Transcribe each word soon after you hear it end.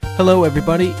Hello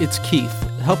everybody, it's Keith.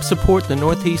 Help support the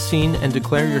Northeast scene and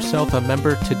declare yourself a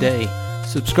member today.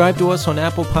 Subscribe to us on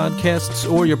Apple Podcasts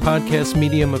or your podcast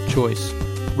medium of choice.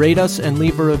 Rate us and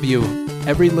leave a review.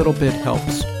 Every little bit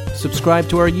helps. Subscribe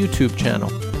to our YouTube channel.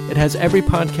 It has every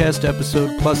podcast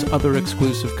episode plus other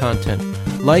exclusive content.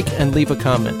 Like and leave a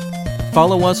comment.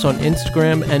 Follow us on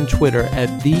Instagram and Twitter at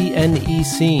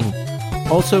TheNEScene.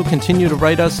 Also, continue to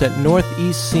write us at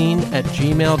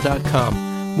northeastscene@gmail.com.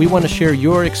 We want to share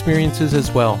your experiences as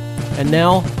well. And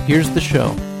now, here's the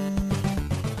show.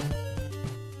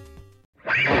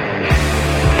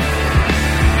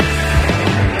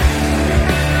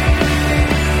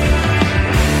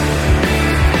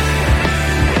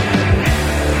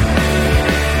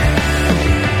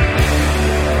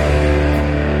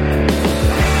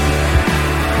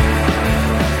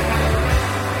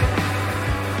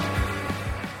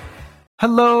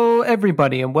 Hello,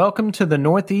 everybody, and welcome to the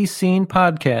Northeast Scene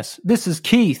Podcast. This is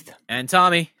Keith. And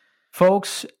Tommy.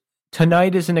 Folks,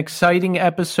 tonight is an exciting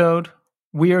episode.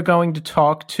 We are going to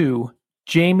talk to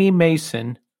Jamie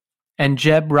Mason and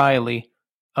Jebb Riley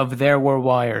of There Were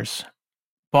Wires.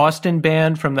 Boston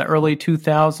band from the early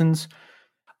 2000s.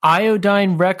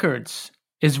 Iodine Records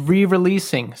is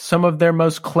re-releasing some of their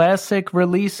most classic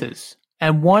releases,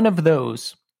 and one of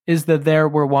those is the There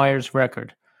Were Wires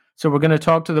record. So we're going to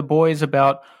talk to the boys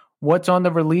about what's on the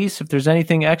release, if there's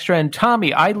anything extra. And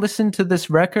Tommy, I listened to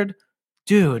this record.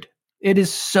 Dude, it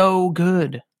is so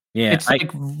good. Yeah. It's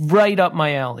like right up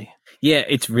my alley. Yeah,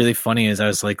 it's really funny as I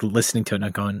was like listening to it and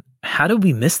I'm going, how did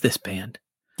we miss this band?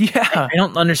 Yeah. I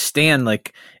don't understand.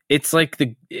 Like, it's like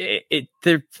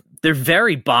they're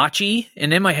very botchy.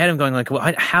 And in my head, I'm going like,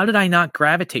 well, how did I not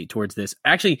gravitate towards this?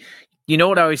 Actually, you know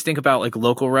what I always think about, like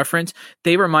local reference?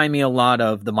 They remind me a lot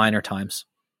of the Minor Times.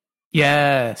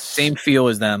 Yes. Same feel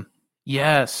as them.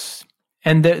 Yes.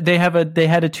 And they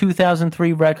had a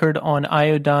 2003 record on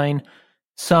Iodine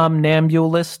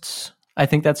Somnambulists. I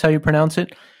think that's how you pronounce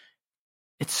it.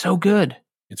 It's so good.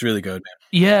 It's really good, man.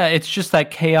 Yeah, it's just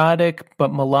that chaotic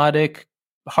but melodic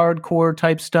hardcore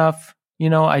type stuff. You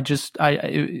know, it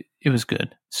was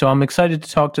good. So I'm excited to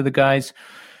talk to the guys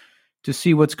to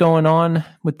see what's going on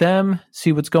with them,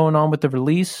 see what's going on with the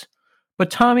release. But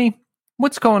Tommy,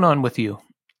 what's going on with you?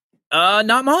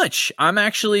 Not much. I'm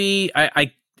actually,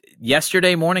 I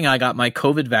yesterday morning I got my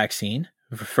COVID vaccine,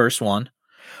 the first one.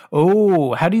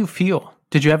 Oh, how do you feel?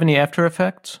 Did you have any after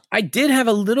effects? I did have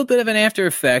a little bit of an after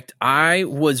effect. I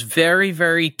was very,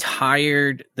 very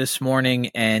tired this morning,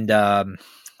 and I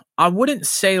wouldn't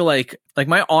say like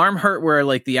my arm hurt where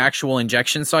like the actual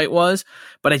injection site was,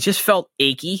 but I just felt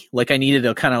achy, like I needed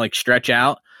to kind of like stretch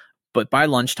out. But by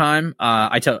lunchtime,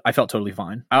 I felt totally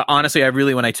fine. Honestly,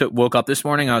 when I woke up this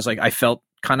morning, I was like, I felt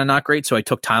kind of not great. So I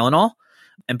took Tylenol.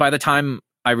 And by the time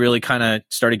I really kind of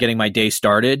started getting my day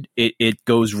started, it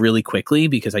goes really quickly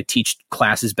because I teach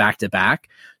classes back to back.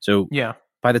 So yeah,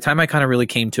 by the time I kind of really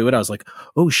came to it, I was like,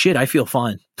 oh shit, I feel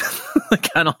fine. Like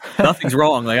nothing's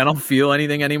wrong. Like I don't feel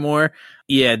anything anymore.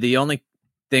 Yeah. The only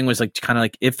thing was like kind of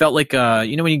like, it felt like, when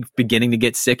you're beginning to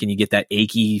get sick and you get that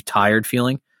achy, tired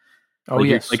feeling. Oh, like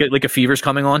yes. Like a fever's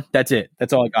coming on. That's it.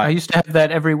 That's all I got. I used to have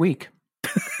that every week.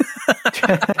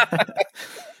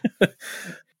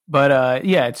 But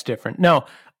yeah, it's different. No,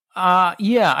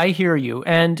 yeah, I hear you.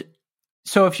 And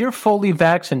so if you're fully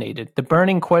vaccinated, the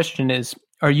burning question is,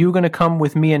 are you going to come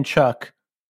with me and Chuck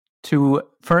to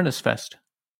Furnace Fest?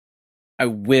 I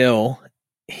will.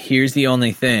 Here's the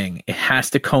only thing. It has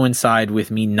to coincide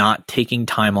with me not taking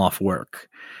time off work.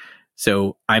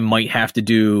 So I might have to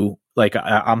do... Like,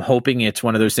 I'm hoping it's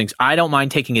one of those things. I don't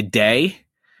mind taking a day,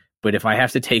 but if I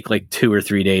have to take like 2 or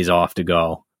 3 days off to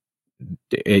go,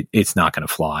 it's not going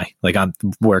to fly. Like,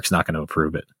 work's not going to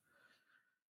approve it.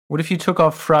 What if you took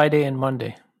off Friday and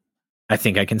Monday? I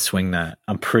think I can swing that.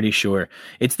 I'm pretty sure.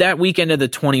 It's that weekend of the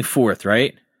 24th,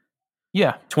 right?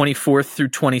 Yeah. 24th through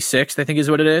 26th, I think is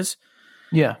what it is.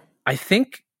 Yeah. I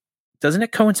think, doesn't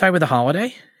it coincide with a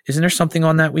holiday? Isn't there something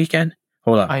on that weekend?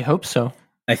 Hold on. I hope so.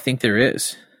 I think there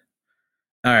is.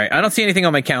 All right. I don't see anything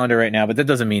on my calendar right now, but that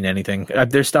doesn't mean anything.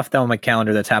 There's stuff down on my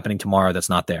calendar that's happening tomorrow that's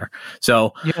not there.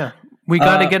 So yeah, we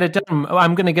got to get it done.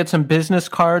 I'm going to get some business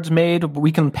cards made.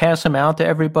 We can pass them out to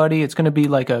everybody. It's going to be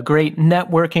like a great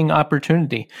networking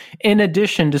opportunity, in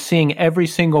addition to seeing every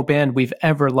single band we've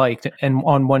ever liked and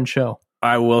on one show.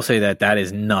 I will say that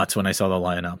is nuts when I saw the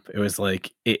lineup. It was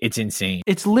like, it's insane.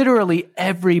 It's literally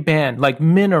every band, like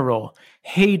Mineral,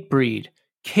 Hatebreed,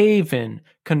 Cave-In,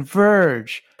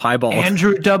 Converge, Piebald,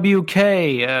 Andrew WK,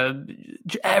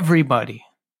 everybody.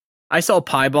 I saw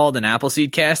Piebald and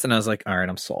Appleseed Cast, and I was like, all right,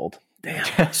 I'm sold.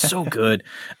 Damn, so good.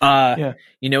 Yeah.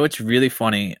 You know, it's really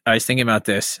funny. I was thinking about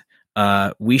this.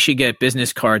 we should get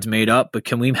business cards made up, but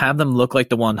can we have them look like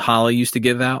the one Holly used to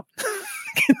give out?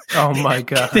 Oh my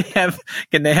God.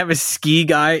 Can they have a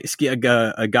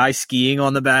guy skiing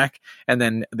on the back, and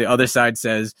then the other side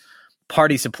says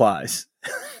party supplies?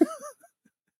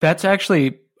 That's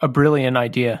actually a brilliant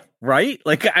idea. Right?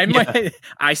 Like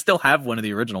I still have one of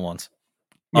the original ones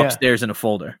upstairs in a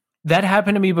folder. That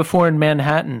happened to me before in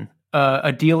Manhattan.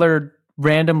 A dealer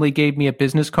randomly gave me a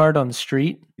business card on the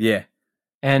street. Yeah.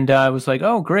 And I was like,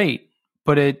 oh, great.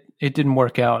 But it didn't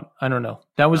work out. I don't know.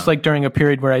 That was like during a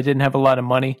period where I didn't have a lot of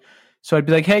money. So I'd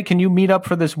be like, hey, can you meet up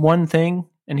for this one thing?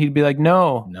 And he'd be like,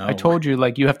 no. I told you,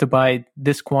 like, you have to buy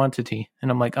this quantity. And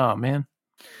I'm like, oh, man.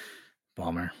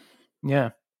 Bummer.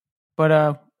 Yeah.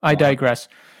 But I digress.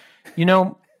 You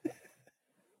know,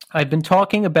 I've been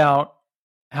talking about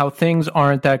how things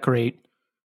aren't that great,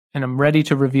 and I'm ready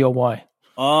to reveal why.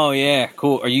 Oh yeah,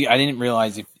 cool. I didn't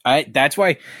realize that's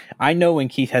why I know when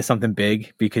Keith has something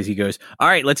big, because he goes, all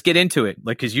right, let's get into it.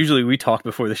 Like, cause usually we talk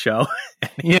before the show.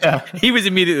 Yeah. He was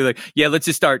immediately like, yeah,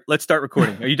 let's start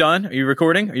recording. Are you done? Are you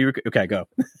recording? Okay, go.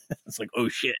 It's like, oh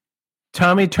shit.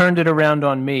 Tommy turned it around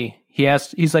on me.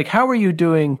 He's like, how are you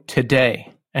doing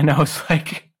today? And I was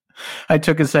like, I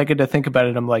took a second to think about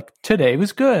it. I'm like, today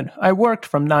was good. I worked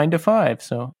from 9 to 5.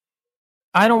 So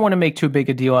I don't want to make too big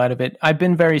a deal out of it. I've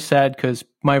been very sad because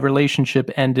my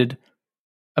relationship ended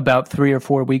about 3 or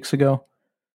 4 weeks ago.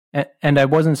 And I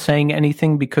wasn't saying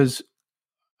anything because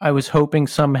I was hoping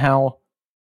somehow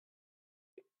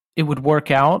it would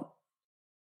work out.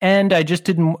 And I just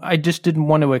didn't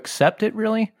want to accept it,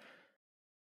 really.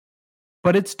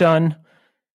 But it's done.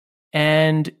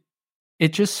 And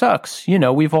it just sucks. You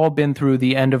know, we've all been through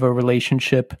the end of a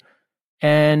relationship.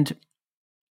 And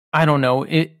I don't know,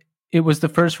 it was the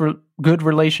first good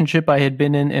relationship I had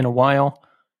been in a while.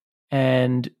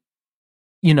 And,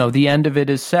 you know, the end of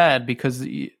it is sad because,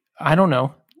 I don't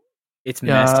know. It's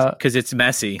messy because it's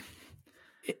messy.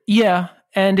 Yeah.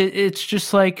 And it's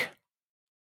just like,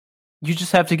 you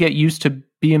just have to get used to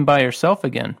being by yourself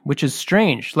again, which is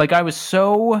strange. Like,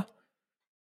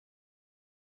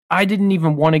 I didn't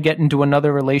even want to get into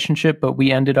another relationship, but we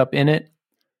ended up in it,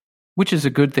 which is a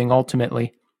good thing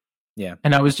ultimately. Yeah.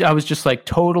 And I was just like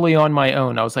totally on my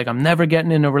own. I was like, I'm never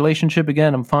getting in a relationship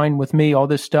again. I'm fine with me, all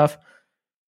this stuff.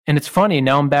 And it's funny,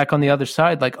 now I'm back on the other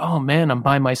side, like, oh man, I'm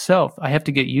by myself. I have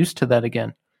to get used to that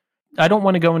again. I don't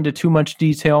want to go into too much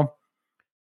detail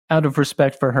out of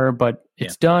respect for her, but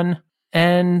it's done.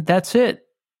 And that's it.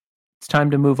 It's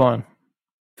time to move on.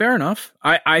 Fair enough.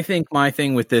 I think my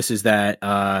thing with this is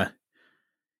that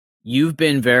you've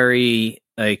been very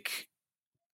like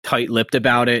tight-lipped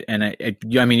about it, and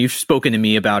I mean, you've spoken to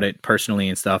me about it personally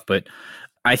and stuff, but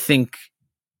I think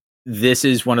this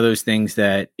is one of those things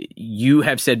that you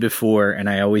have said before, and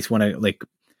I always want to like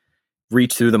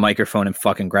reach through the microphone and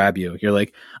fucking grab you. You're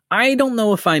like, I don't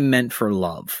know if I'm meant for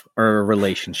love or a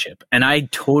relationship. And I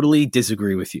totally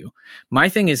disagree with you. My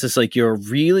thing is just like, you're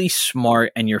really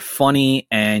smart and you're funny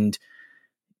and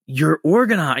you're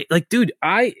organized. Like, dude,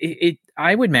 I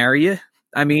would marry you.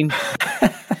 I mean,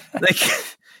 like,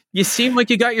 you seem like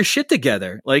you got your shit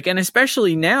together. Like, and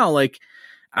especially now, like,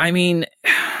 I mean,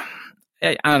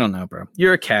 I don't know, bro.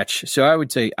 You're a catch. So I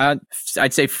would say,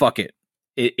 I'd say, fuck it.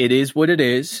 It is what it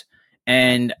is.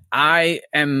 And I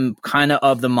am kind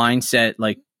of the mindset,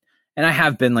 like, and I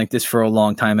have been like this for a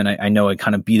long time, and I know I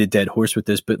kind of beat a dead horse with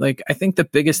this, but like, I think the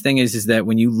biggest thing is that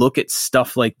when you look at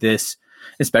stuff like this,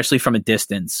 especially from a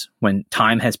distance, when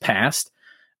time has passed,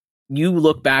 you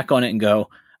look back on it and go,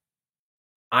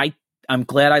 I'm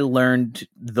glad I learned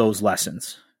those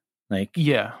lessons. Like,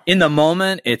 yeah, in the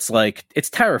moment, it's like, it's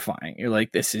terrifying. You're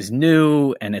like, this is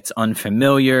new and it's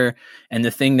unfamiliar. And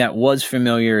the thing that was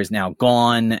familiar is now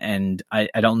gone. And I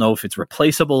don't know if it's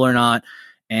replaceable or not.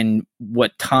 And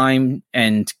what time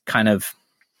and kind of,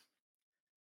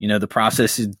 you know, the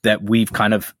process that we've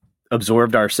kind of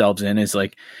absorbed ourselves in is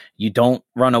like, you don't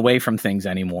run away from things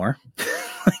anymore.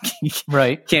 Like,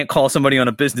 you can't call somebody on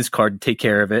a business card to take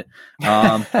care of it.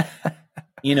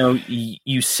 You know,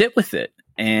 you sit with it.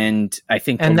 And I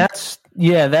think, and that's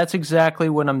exactly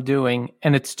what I'm doing.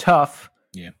 And it's tough,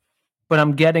 but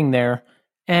I'm getting there.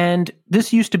 And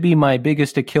this used to be my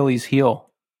biggest Achilles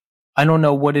heel. I don't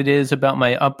know what it is about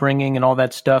my upbringing and all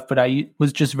that stuff, but I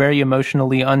was just very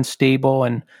emotionally unstable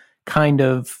and kind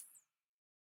of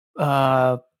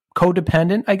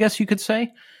codependent, I guess you could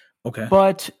say. Okay.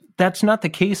 But that's not the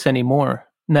case anymore.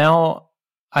 Now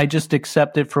I just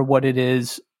accept it for what it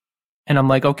is. And I'm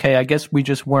like, okay, I guess we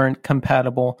just weren't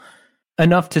compatible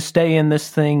enough to stay in this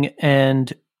thing,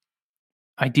 and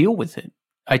I deal with it.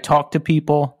 I talk to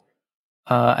people.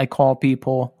 I call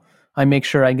people. I make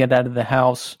sure I get out of the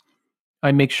house.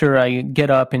 I make sure I get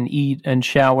up and eat and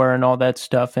shower and all that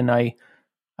stuff, and I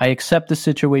accept the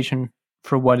situation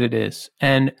for what it is.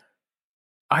 And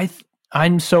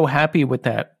I'm so happy with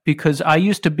that, because I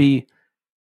used to be,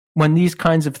 when these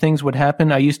kinds of things would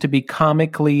happen, I used to be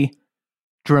comically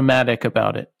dramatic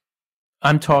about it.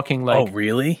 I'm talking like, oh,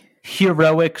 really?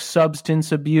 Heroic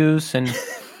substance abuse and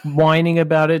whining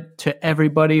about it to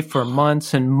everybody for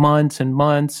months and months and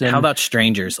months. And how about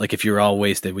strangers? Like, if you were all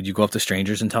wasted, would you go up to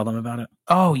strangers and tell them about it?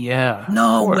 oh yeah,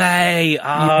 No way.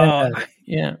 Oh,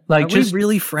 yeah. Like, are just we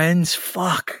really friends?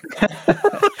 Fuck.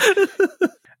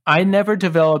 I never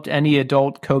developed any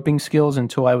adult coping skills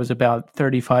until I was about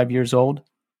 35 years old,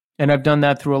 and I've done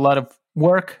that through a lot of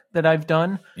work that I've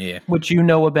done, which you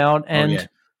know about. And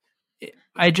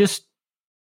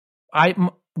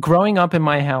growing up in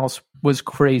my house was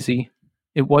crazy.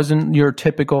 It wasn't your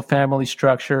typical family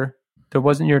structure. There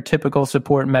wasn't your typical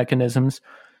support mechanisms.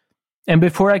 And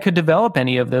before I could develop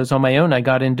any of those on my own, I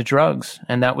got into drugs.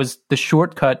 And that was the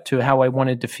shortcut to how I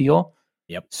wanted to feel.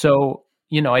 Yep. So,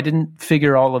 I didn't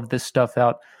figure all of this stuff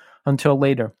out until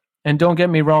later. And don't get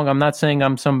me wrong, I'm not saying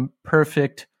I'm some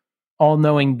perfect,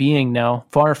 all-knowing being now.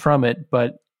 Far from it.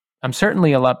 But I'm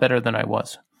certainly a lot better than I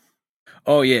was.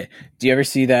 Oh, yeah. Do you ever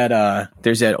see that?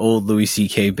 There's that old Louis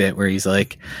C.K. bit where he's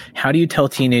like, how do you tell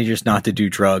teenagers not to do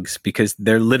drugs? Because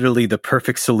they're literally the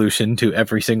perfect solution to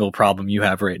every single problem you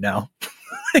have right now.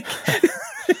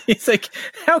 He's like,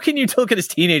 how can you look at this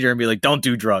teenager and be like, don't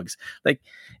do drugs? Like,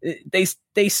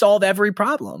 they solve every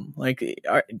problem. Like,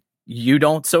 you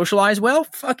don't socialize well?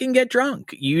 Fucking get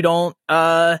drunk. You don't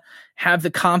have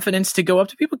the confidence to go up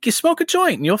to people? Smoke a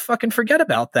joint and you'll fucking forget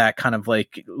about that kind of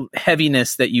like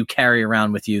heaviness that you carry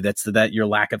around with you. That's that your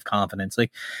lack of confidence.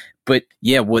 Like, but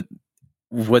yeah, what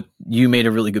you made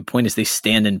a really good point is they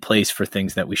stand in place for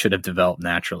things that we should have developed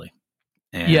naturally.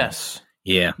 And yes.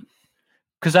 Yeah.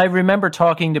 Because I remember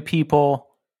talking to people,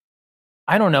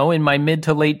 I don't know, in my mid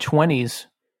to late 20s.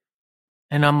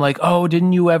 And I'm like, oh,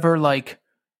 didn't you ever like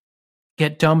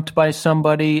get dumped by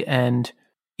somebody and,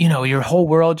 your whole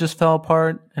world just fell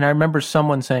apart? And I remember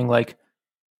someone saying like,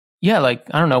 yeah, like,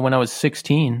 I don't know, when I was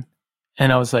 16.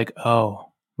 And I was like,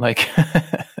 oh, like,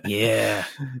 yeah.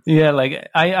 Yeah,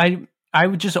 like I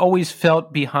just always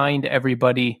felt behind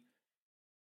everybody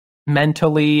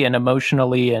mentally and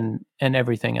emotionally and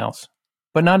everything else,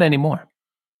 but not anymore.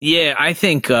 Yeah, I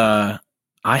think I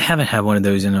haven't had one of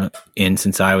those in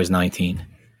since I was 19.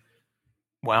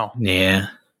 Wow. Yeah.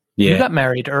 You got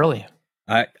married early.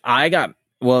 I got,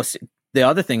 well, the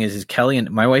other thing is Kelly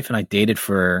and my wife and I dated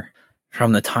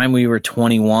from the time we were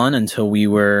 21 until we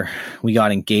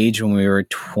got engaged when we were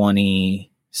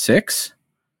 26.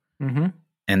 Mm-hmm.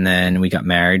 And then we got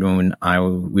married when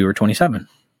we were 27.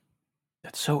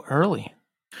 That's so early.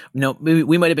 No,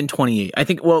 we might have been 28. I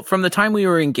think, well, from the time we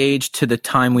were engaged to the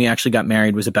time we actually got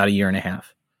married was about a year and a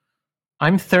half.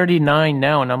 I'm 39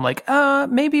 now, and I'm like,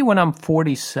 maybe when I'm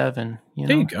 47.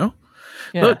 There you go.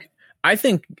 Yeah. Look, I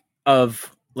think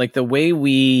of like the way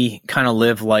we kind of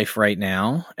live life right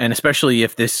now, and especially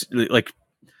if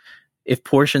if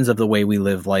portions of the way we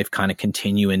live life kind of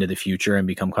continue into the future and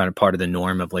become kind of part of the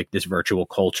norm of like this virtual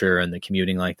culture and the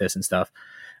commuting like this and stuff,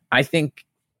 I think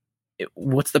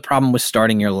what's the problem with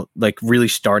really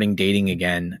starting dating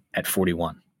again at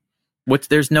 41?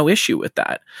 There's no issue with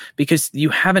that, because you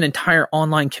have an entire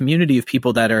online community of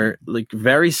people that are like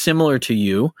very similar to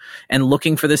you and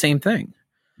looking for the same thing.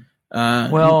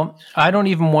 Well, I don't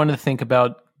even want to think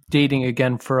about dating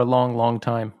again for a long, long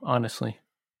time, honestly.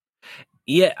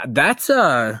 Yeah, that's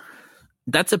a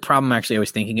problem. Actually, I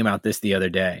was thinking about this the other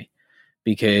day,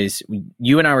 because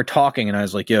you and I were talking and I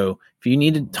was like, yo, if you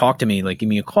need to talk to me, like give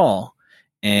me a call.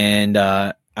 And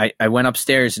I went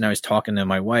upstairs and I was talking to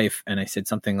my wife and I said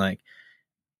something like,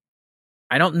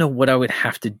 I don't know what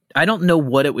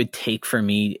it would take for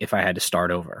me if I had to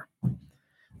start over.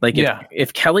 Like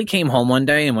if Kelly came home one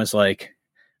day and was like,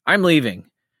 I'm leaving,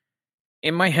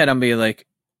 in my head, I'm be like,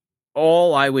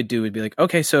 all I would do would be like,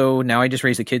 okay, so now I just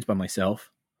raise the kids by myself.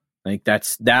 Like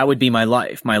that would be my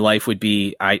life. My life would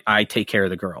be, I take care of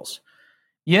the girls.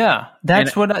 Yeah.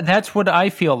 That's what I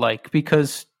feel like,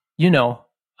 because,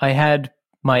 I had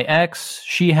my ex,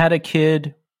 she had a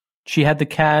kid, she had the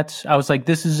cats. I was like,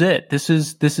 this is it. This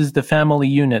is the family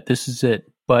unit. This is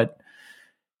it. But,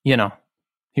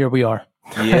 here we are.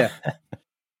 Yeah.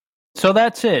 So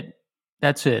that's it.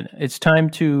 It's time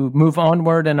to move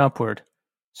onward and upward.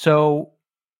 So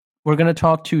we're going to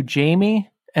talk to Jamie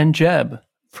and Jebb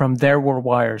from There Were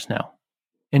Wires now.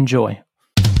 Enjoy.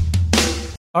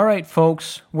 All right,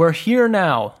 folks, we're here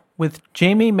now with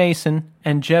Jamie Mason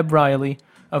and Jebb Riley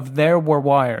of There Were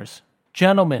Wires.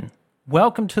 Gentlemen,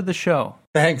 welcome to the show.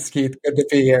 Thanks, Keith. Good to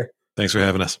be here. Thanks for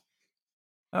having us.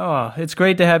 Oh, it's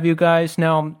great to have you guys.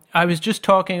 Now, I was just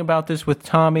talking about this with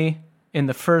Tommy in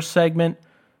the first segment.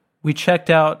 We checked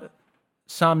out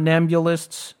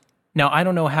Somnambulists. Now, I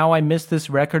don't know how I missed this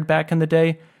record back in the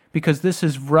day, because this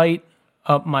is right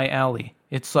up my alley.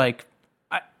 It's like,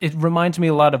 it reminds me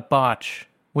a lot of Botch.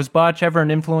 Was Botch ever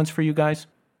an influence for you guys?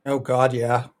 Oh, God,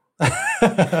 yeah.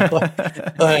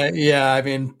 Yeah, I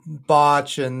mean,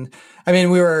 Botch, and I mean,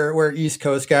 we're East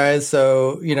Coast guys,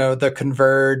 so the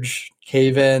Converge,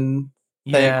 Cave In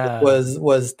thing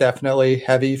was definitely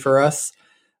heavy for us.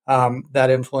 That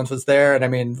influence was there, and I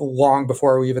mean, long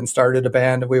before we even started a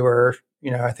band, we were,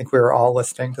 I think we were all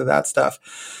listening to that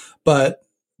stuff. But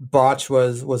Botch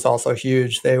was also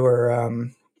huge. They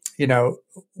were,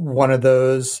 one of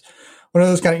those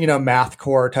kind of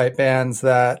mathcore type bands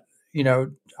that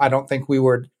I don't think we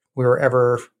were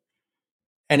ever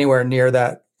anywhere near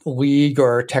that league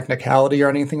or technicality or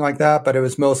anything like that, but it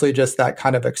was mostly just that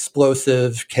kind of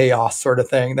explosive chaos sort of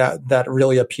thing that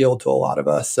really appealed to a lot of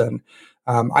us. And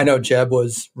I know Jebb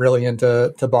was really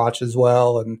into Botch as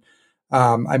well, and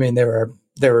I mean, they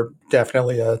were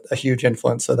definitely a huge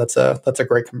influence. So that's a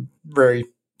great, very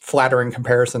flattering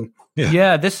comparison.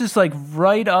 Yeah, this is like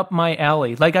right up my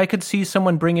alley. Like, I could see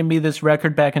someone bringing me this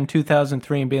record back in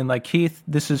 2003 and being like, Keith,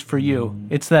 this is for you.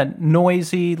 It's that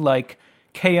noisy, like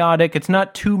chaotic. It's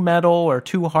not too metal or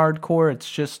too hardcore.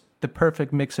 It's just the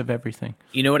perfect mix of everything.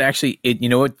 You know what? Actually,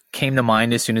 what came to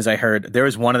mind as soon as I heard, there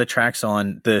was one of the tracks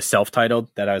on the self-titled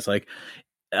that I was like,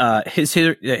 his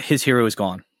hero is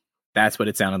gone. That's what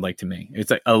it sounded like to me. It's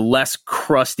like a less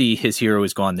crusty His Hero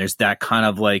Is Gone. There's that kind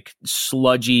of like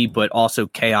sludgy, but also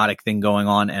chaotic thing going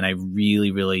on. And I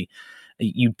really, really,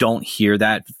 you don't hear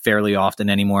that fairly often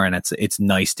anymore. And it's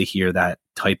nice to hear that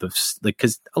type of, like,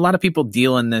 cause a lot of people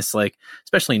deal in this, like,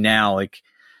 especially now, like,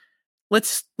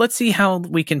 let's see how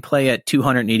we can play at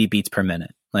 280 beats per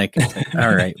minute. Like,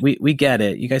 all right, we get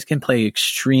it. You guys can play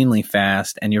extremely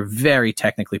fast and you're very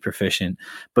technically proficient,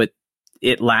 but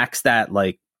it lacks that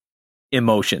like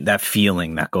emotion, that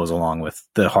feeling that goes along with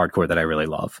the hardcore that I really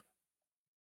love.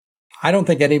 I don't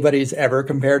think anybody's ever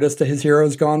compared us to His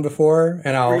Hero's Gone before,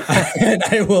 and I'll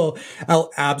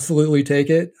absolutely take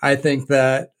it. I think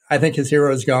His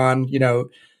Hero's Gone,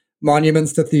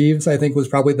 Monuments to Thieves, I think was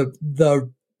probably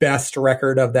the best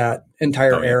record of that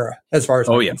entire era as far as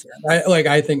I'm concerned.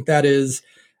 I think that is,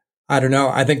 I don't know,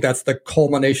 I think that's the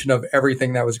culmination of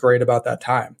everything that was great about that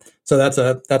time. So that's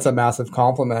a massive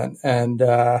compliment. And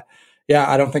I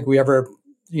don't think we ever,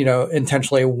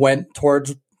 intentionally went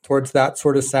towards that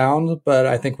sort of sound, but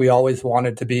I think we always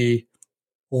wanted to be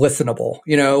listenable.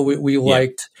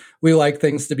 We liked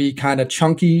things to be kind of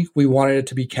chunky. We wanted it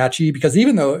to be catchy, because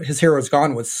even though His Hero's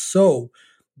Gone was so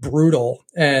brutal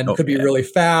and could be really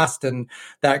fast, and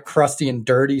that crusty and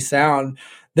dirty sound,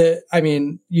 that, I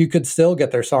mean, you could still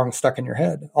get their song stuck in your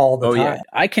head all the time. Yeah.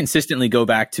 I consistently go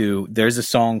back to, there's a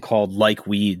song called Like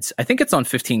Weeds. I think it's on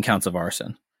 15 Counts of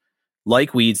Arson.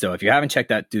 Like Weeds, though, if you haven't checked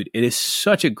that, dude, it is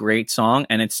such a great song.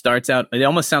 And it starts out, it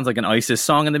almost sounds like an ISIS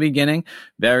song in the beginning,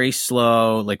 very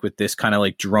slow, like with this kind of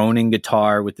like droning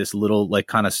guitar with this little like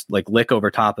kind of like lick over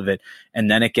top of it.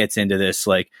 And then it gets into this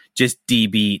like just D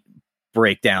beat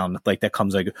breakdown, like that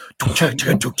comes like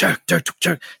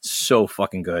so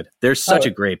fucking good. They're such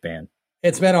a great band.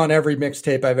 It's been on every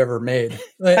mixtape I've ever made.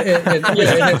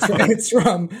 It's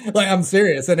from, like, I'm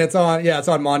serious, and it's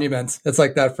on Monuments. It's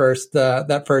like that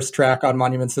first track on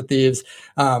Monuments to Thieves.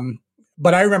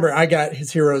 But I remember I got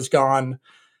His Hero's Gone,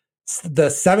 the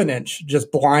 7-inch, just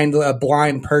a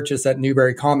blind purchase at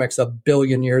Newbury Comics a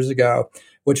billion years ago,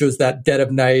 which was that Dead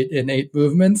of Night in 8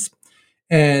 movements.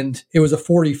 And it was a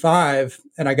 45,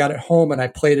 and I got it home and I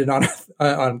played it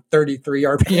on 33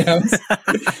 RPMs.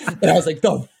 And I was like,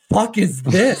 the fuck is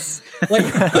this? Like,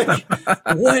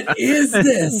 what is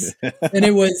this? And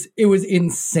it was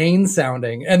insane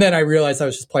sounding. And then I realized I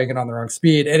was just playing it on the wrong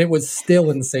speed, and it was still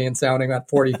insane sounding at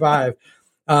 45.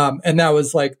 And that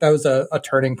was a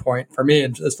turning point for me,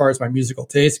 and as far as my musical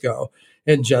tastes go,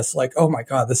 and just like, oh my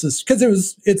God, this is,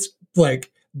 because it's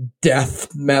like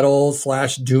death metal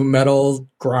 / doom metal,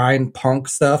 grind punk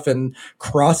stuff, and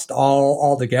crust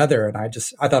all together. And I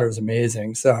thought it was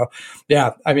amazing. So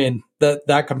yeah, I mean,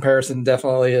 that comparison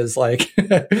definitely is like,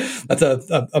 that's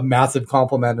a massive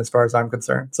compliment as far as I'm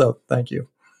concerned. So thank you.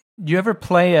 Do you ever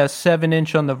play a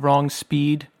 7-inch on the wrong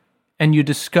speed and you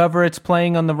discover it's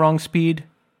playing on the wrong speed?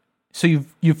 So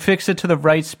you fix it to the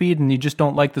right speed and you just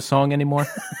don't like the song anymore?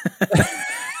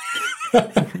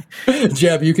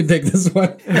 Jebb, you can take this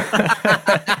one.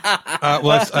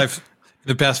 I've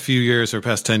the past few years or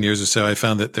past 10 years or so, I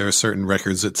found that there are certain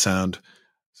records that sound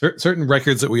Certain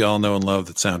records that we all know and love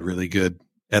that sound really good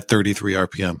at 33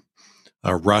 RPM.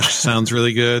 Rush sounds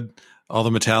really good. All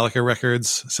the Metallica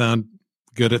records sound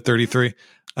good at 33.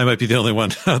 I might be the only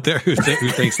one out there who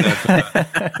thinks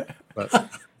that. But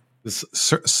it's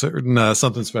certain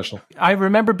something special. I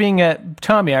remember being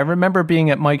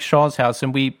at Mike Shaw's house,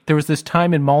 and there was this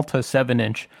Time in Malta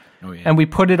 7-inch, and we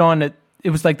put it on it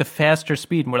was like the faster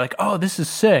speed, and we're like, oh, this is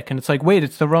sick. And it's like, wait,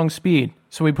 it's the wrong speed.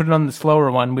 So we put it on the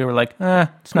slower one. We were like,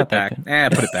 it's not that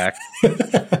good. Put it back.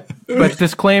 But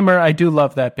disclaimer, I do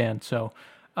love that band. So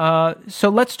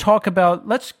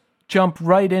let's jump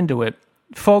right into it.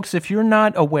 Folks, if you're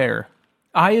not aware,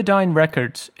 Iodine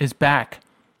Records is back,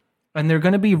 and they're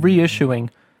going to be reissuing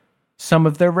some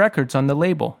of their records on the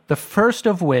label. The first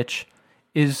of which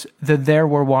is the There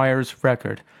Were Wires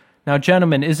record. Now,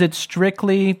 gentlemen, is it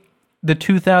strictly the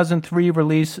 2003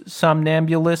 release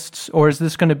Somnambulists, or is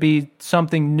this going to be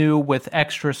something new with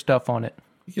extra stuff on it?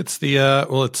 It's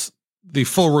it's the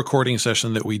full recording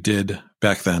session that we did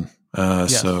back then.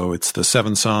 Yes. So it's the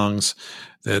 7 songs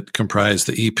that comprise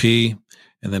the EP,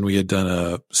 and then we had done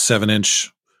a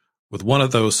 7-inch with one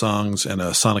of those songs and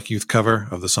a Sonic Youth cover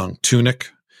of the song Tunic.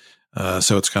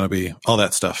 So it's going to be all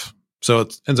that stuff. So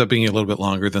it ends up being a little bit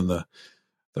longer than the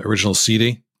original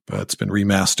CD, but it's been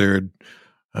remastered,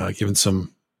 given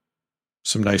some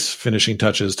nice finishing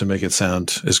touches to make it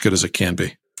sound as good as it can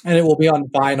be. And it will be on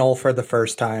vinyl for the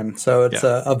first time. So it's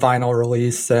a vinyl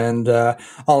release and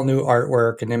all new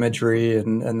artwork and imagery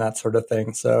and that sort of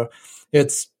thing. So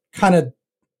it's kind of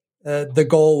the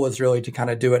goal was really to kind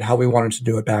of do it how we wanted to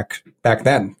do it back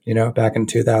then, back in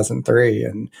 2003.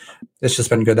 And it's just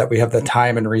been good that we have the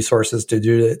time and resources to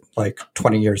do it like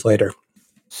 20 years later.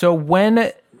 So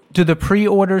when do the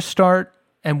pre-orders start,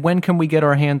 and when can we get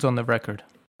our hands on the record?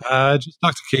 I just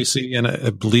talked to Casey, and I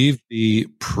believe the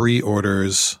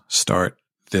pre-orders start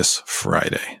this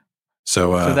Friday.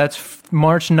 So that's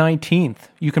March 19th.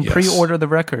 You can pre-order the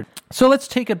record. So let's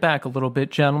take it back a little bit,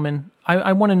 gentlemen.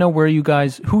 I want to know who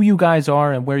you guys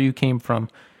are and where you came from.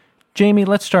 Jamie,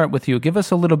 let's start with you. Give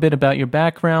us a little bit about your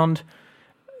background,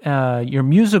 your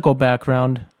musical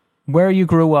background, where you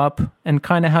grew up, and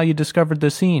kind of how you discovered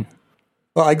the scene.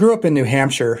 Well, I grew up in New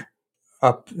Hampshire.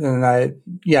 And I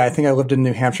think I lived in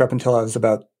New Hampshire up until I was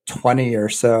about 20 or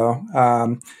so.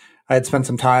 I had spent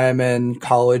some time in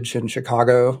college in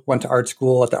Chicago, went to art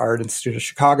school at the Art Institute of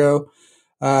Chicago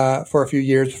for a few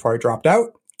years before I dropped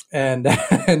out. And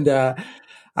I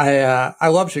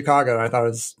loved Chicago and I thought it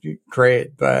was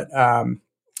great. But,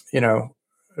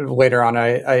 later on,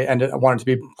 I wanted to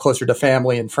be closer to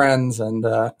family and friends and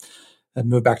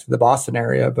moved back to the Boston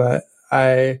area. But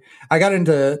I got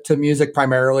into music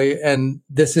primarily, and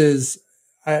this is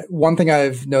one thing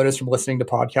I've noticed from listening to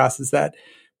podcasts is that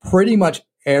pretty much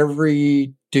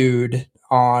every dude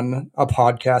on a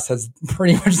podcast has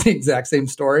pretty much the exact same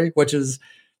story, which is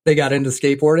they got into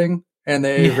skateboarding and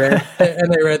they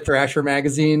read Thrasher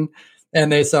magazine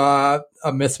and they saw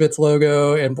a Misfits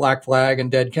logo and Black Flag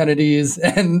and Dead Kennedys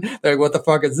and they're like, what the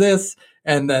fuck is this?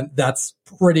 And then that's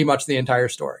pretty much the entire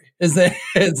story.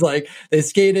 It's like they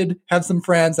skated, have some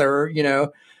friends that were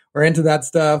into that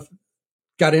stuff,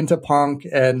 got into punk,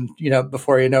 and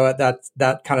before you know it,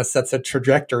 that kind of sets a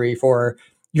trajectory for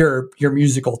your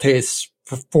musical tastes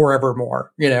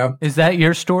forevermore. Is that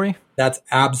your story? That's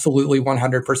absolutely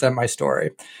 100% my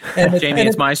story. And Jamie,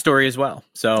 it's my story as well.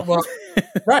 So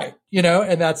right,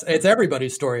 and it's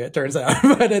everybody's story. It turns out,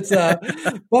 but it's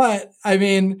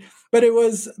but it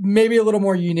was maybe a little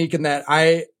more unique in that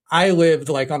I lived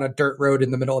like on a dirt road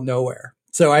in the middle of nowhere.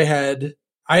 So I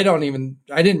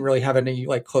didn't really have any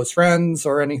like close friends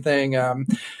or anything. I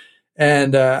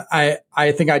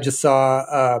think I just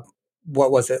saw,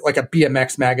 what was it? Like a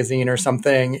BMX magazine or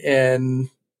something in,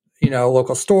 a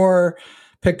local store,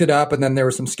 picked it up, and then there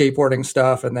was some skateboarding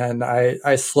stuff. And then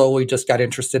I slowly just got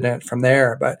interested in it from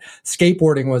there. But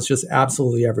skateboarding was just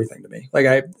absolutely everything to me. Like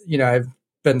I've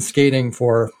been skating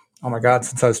for, oh my God,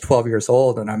 since I was 12 years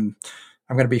old, and I'm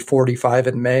going to be 45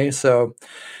 in May. So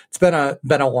it's been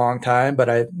a long time, but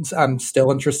I'm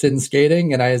still interested in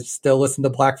skating and I still listen to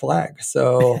Black Flag.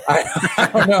 So I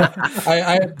don't know.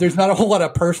 There's not a whole lot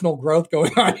of personal growth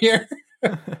going on here.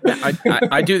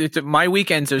 I do. My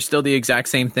weekends are still the exact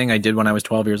same thing I did when I was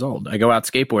 12 years old. I go out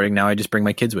skateboarding. Now I just bring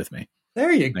my kids with me.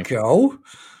 There you go.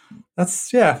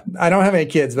 That's, I don't have any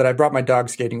kids, but I brought my dog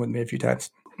skating with me a few times.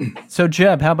 So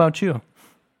Jebb, how about you?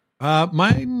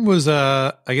 Mine was,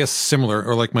 I guess, similar,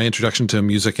 or like my introduction to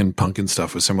music and punk and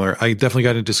stuff was similar. I definitely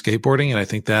got into skateboarding, and I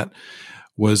think that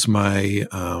was my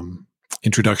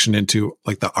introduction into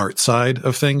like the art side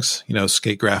of things,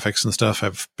 skate graphics and stuff.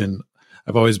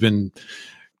 I've always been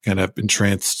kind of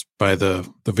entranced by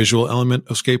the visual element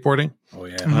of skateboarding. Oh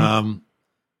yeah.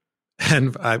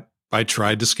 And I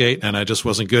tried to skate and I just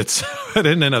wasn't good. So I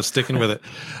didn't end up sticking with it.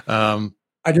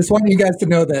 I just want you guys to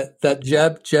know that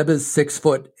Jebb is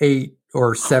 6'8"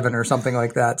 or 7 or something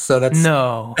like that. So that's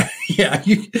no. Yeah,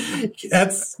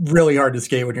 that's really hard to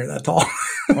skate when you're that tall.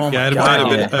 Oh yeah, my I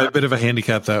God. had a bit of a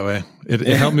handicap that way. It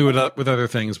helped me with other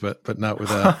things, but not with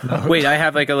that. Wait, I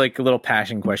have like a little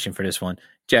passion question for this one.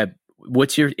 Jebb,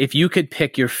 if you could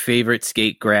pick your favorite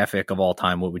skate graphic of all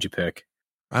time, what would you pick?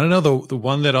 I don't know. The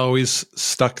one that always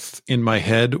stuck in my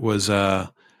head was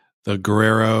the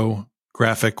Guerrero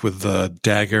graphic with the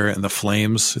dagger and the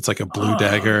flames. It's like a blue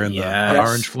dagger and the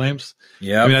orange flames.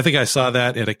 Yeah. I mean, I think I saw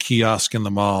that at a kiosk in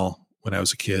the mall when I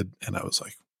was a kid, and I was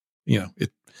like,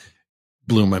 it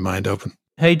blew my mind open.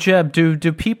 Hey, Jebb,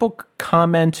 do people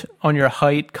comment on your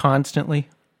height constantly?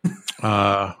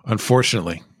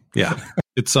 Unfortunately, yeah.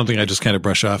 It's something I just kind of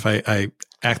brush off. I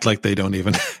act like they don't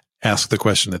even ask the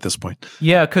question at this point.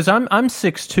 Yeah, because I'm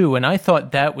 6'2", and I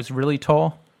thought that was really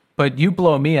tall, but you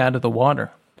blow me out of the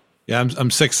water. Yeah, I'm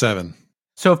 6'7".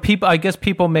 So if I guess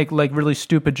people make like really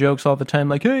stupid jokes all the time,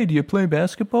 like, "Hey, do you play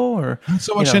basketball?" Or not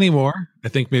so much anymore. I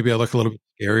think maybe I look a little bit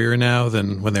scarier now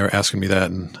than when they were asking me that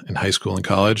in high school and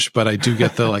college. But I do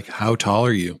get the like, "How tall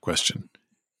are you?" question,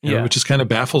 which just kind of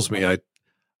baffles me.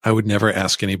 I would never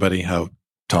ask anybody how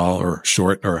tall or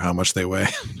short or how much they weigh.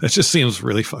 That just seems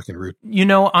really fucking rude.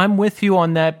 I'm with you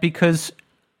on that because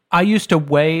I used to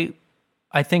weigh,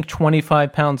 I think,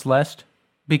 25 pounds less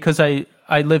because I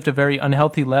lived a very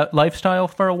unhealthy lifestyle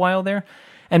for a while there.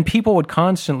 And people would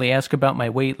constantly ask about my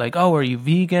weight, like, "Oh, are you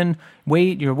vegan?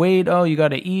 Your weight, oh, you got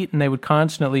to eat." And they would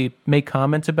constantly make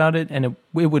comments about it. And it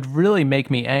would really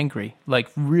make me angry, like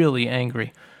really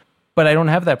angry. But I don't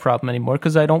have that problem anymore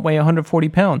because I don't weigh 140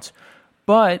 pounds.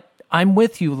 But I'm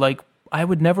with you. Like, I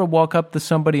would never walk up to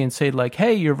somebody and say, like,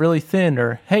 "Hey, you're really thin,"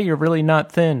 or "Hey, you're really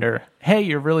not thin," or "Hey,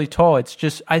 you're really tall." It's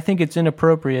just, I think it's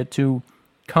inappropriate to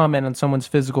comment on someone's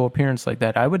physical appearance like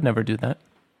that. I would never do that.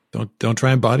 Don't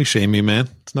try and body shame me, man.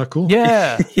 It's not cool.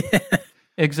 Yeah,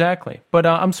 exactly. But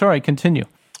I'm sorry, continue.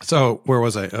 So where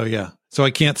was I? Oh yeah. So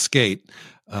I can't skate.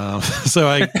 So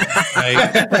I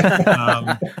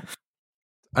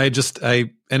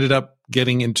ended up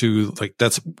getting into, like,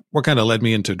 that's what kind of led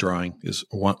me into drawing, is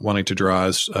wanting to draw,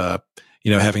 is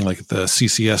having like the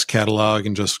CCS catalog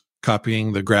and just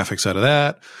copying the graphics out of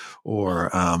that, or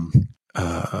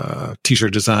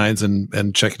t-shirt designs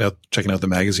and checking out the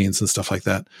magazines and stuff like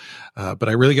that. But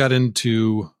I really got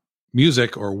into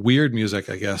music, or weird music,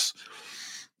 I guess,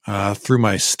 through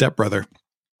my stepbrother.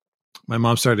 My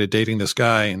mom started dating this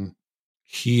guy, and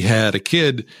he had a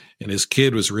kid, and his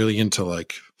kid was really into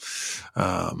like,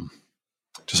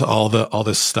 just all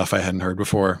this stuff I hadn't heard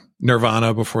before.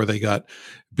 Nirvana before they got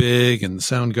big, and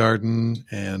Soundgarden,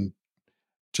 and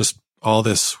just all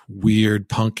this weird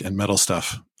punk and metal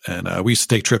stuff. And we used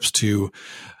to take trips to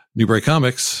Newbury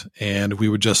Comics, and we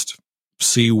would just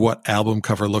see what album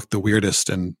cover looked the weirdest,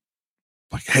 and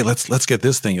like, "Hey, let's get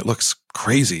this thing. It looks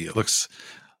crazy. It looks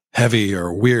heavy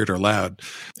or weird or loud."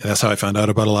 And that's how I found out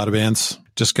about a lot of bands,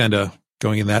 just kind of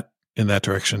going in that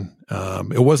direction.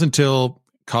 It wasn't until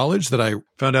college that I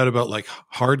found out about like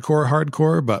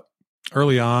hardcore, but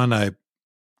early on I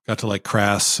got to like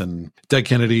Crass and Dead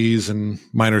Kennedys and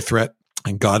Minor Threat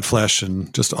and Godflesh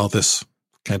and just all this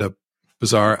kind of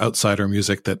bizarre outsider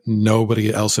music that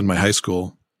nobody else in my high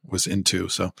school was into.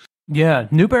 So yeah,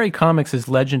 Newbury Comics is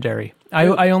legendary.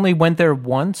 I only went there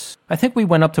once. I think we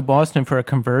went up to Boston for a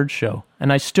Converge show,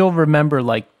 and I still remember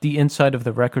like the inside of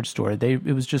the record store. It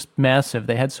was just massive.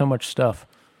 They had so much stuff.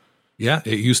 Yeah,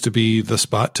 it used to be the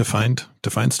spot to find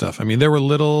stuff. I mean, there were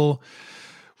little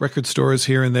record stores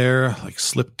here and there, like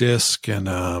Slip Disc and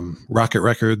Rocket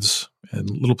Records, and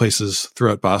little places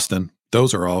throughout Boston.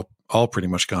 Those are all pretty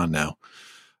much gone now.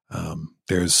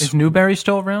 Is Newbury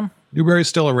still around? Newbury's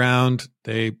still around.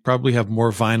 They probably have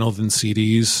more vinyl than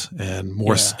CDs, and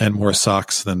more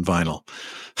socks than vinyl.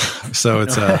 So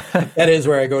it's that is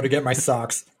where I go to get my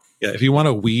socks. Yeah, if you want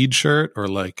a weed shirt or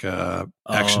like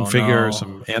action figure or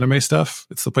some anime stuff,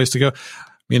 it's the place to go.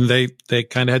 I mean, they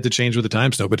kind of had to change with the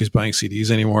times. Nobody's buying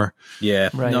CDs anymore. Yeah,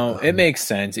 right. No, it makes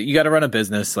sense. You got to run a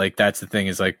business. Like, that's the thing,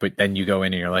 is like, but then you go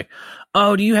in and you're like,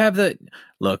 "Oh, do you have the..."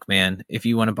 Look, man, if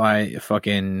you want to buy a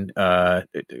fucking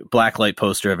blacklight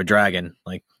poster of a dragon,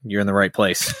 like, you're in the right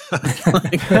place.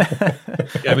 I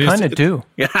kind of do.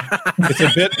 Yeah.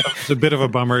 It's a bit of a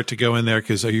bummer to go in there,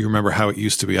 because you remember how it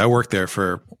used to be. I worked there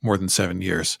for more than 7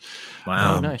 years.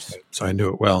 Wow, nice. So I knew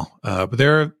it well. But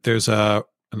there's an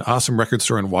awesome record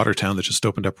store in Watertown that just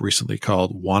opened up recently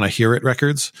called Wanna Hear It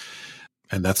Records.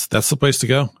 and that's the place to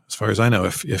go, as far as I know.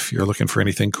 If you're looking for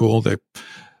anything cool, the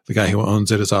guy who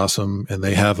owns it is awesome, and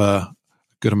they have a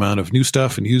good amount of new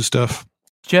stuff and used stuff.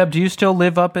 Jebb, do you still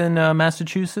live up in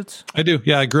Massachusetts? I do.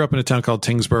 Yeah, I grew up in a town called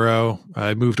Tingsboro.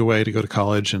 I moved away to go to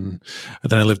college, and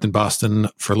then I lived in Boston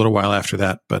for a little while after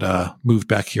that, but moved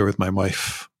back here with my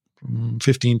wife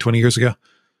 15, 20 years ago.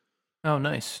 Oh,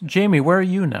 nice. Jamie, where are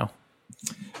you now?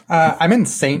 I'm in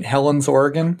St. Helens,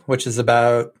 Oregon, which is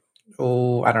about,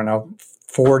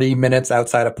 40 minutes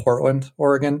outside of Portland,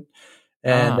 Oregon.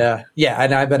 And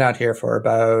and I've been out here for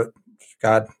about,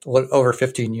 over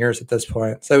 15 years at this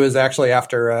point. So it was actually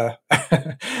after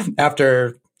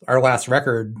after our last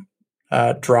record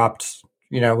dropped,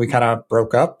 we kind of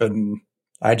broke up, and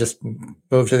I just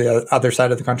moved to the other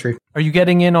side of the country. Are you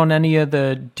getting in on any of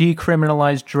the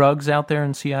decriminalized drugs out there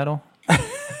in Seattle?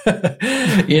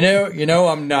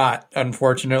 I'm not,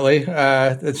 unfortunately.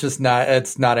 It's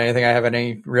not anything I have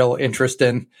any real interest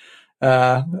in.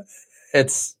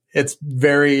 It's a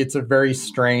very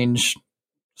strange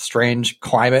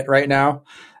climate right now.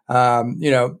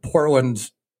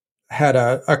 Portland had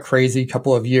a crazy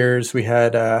couple of years. We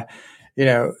had,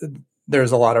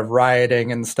 there's a lot of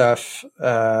rioting and stuff,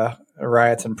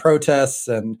 riots and protests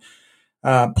and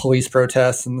police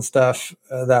protests and stuff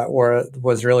that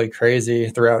was really crazy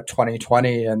throughout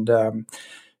 2020. And,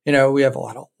 we have a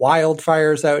lot of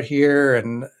wildfires out here,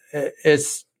 and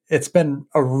it's been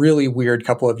a really weird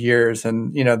couple of years.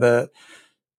 And,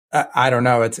 I don't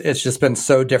know. It's just been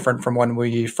so different from when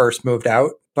we first moved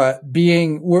out. But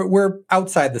we're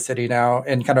outside the city now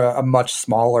in kind of a much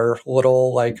smaller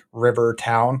little river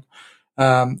town.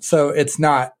 So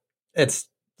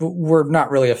we're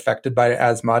not really affected by it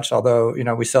as much. Although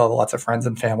we still have lots of friends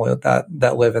and family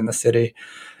that live in the city.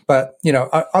 But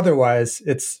otherwise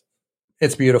it's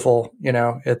beautiful.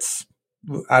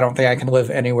 I don't think I can live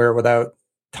anywhere without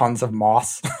tons of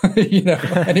moss,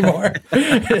 anymore,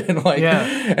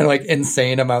 and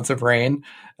insane amounts of rain.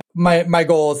 My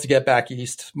goal is to get back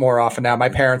east more often now. My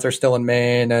parents are still in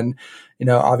Maine, and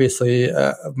obviously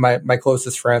my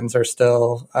closest friends are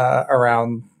still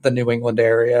around the New England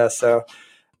area. So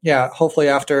yeah, hopefully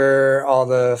after all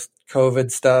the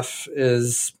COVID stuff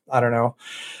is,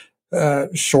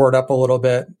 shored up a little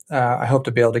bit, I hope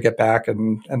to be able to get back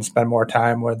and spend more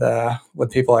time with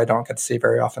people I don't get to see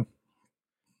very often.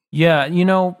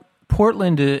 Yeah,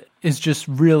 Portland is just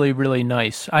really, really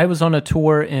nice. I was on a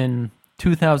tour in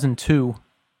 2002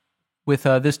 with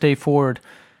This Day Forward,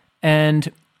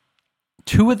 and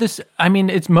a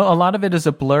lot of it is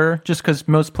a blur just because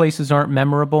most places aren't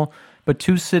memorable, but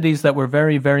two cities that were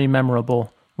very, very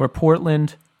memorable were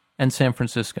Portland and San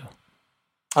Francisco.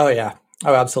 Oh, yeah.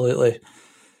 Oh, absolutely.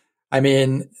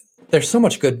 There's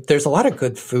a lot of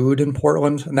good food in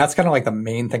Portland, and that's kind of the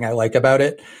main thing I like about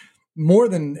it. More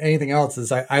than anything else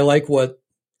is I like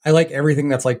everything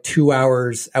that's 2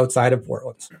 hours outside of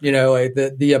Portland.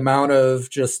 The amount of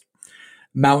just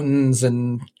mountains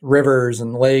and rivers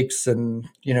and lakes, and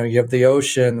you have the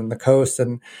ocean and the coast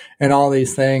and all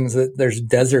these things. There's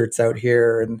deserts out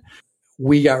here, and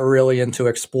we got really into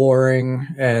exploring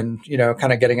and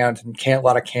kind of getting out and a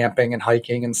lot of camping and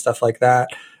hiking and stuff like that,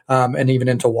 and even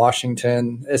into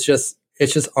Washington. It's just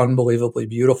unbelievably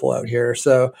beautiful out here.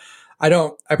 So I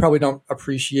probably don't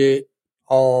appreciate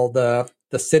all the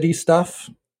city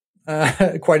stuff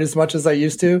quite as much as I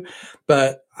used to,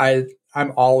 but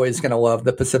I'm always going to love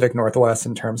the Pacific Northwest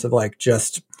in terms of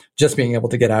just being able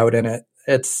to get out in it.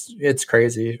 It's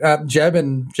crazy. Jebb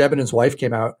and his wife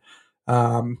came out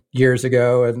years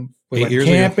ago, and we went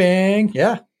camping. Ago.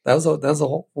 Yeah, that was a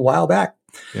while back.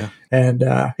 Yeah, and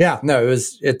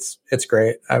it's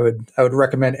great. I would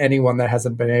recommend anyone that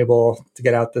hasn't been able to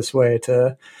get out this way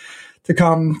to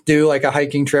come do a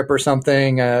hiking trip or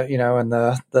something, in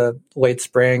the late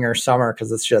spring or summer,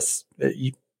 because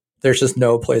there's just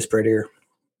no place prettier.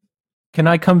 Can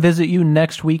I come visit you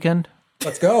next weekend?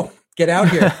 Let's go. Get out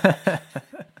here.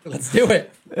 Let's do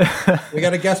it. We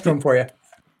got a guest room for you.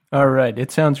 All right.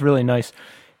 It sounds really nice.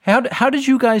 How did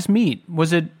you guys meet?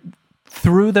 Was it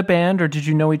through the band, or did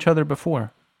you know each other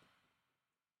before?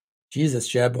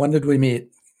 Jesus, Jebb, when did we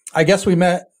meet? I guess we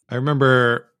met. I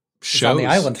remember shows on the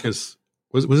island. Was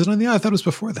it on the island? I thought it was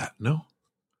before that. No.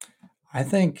 I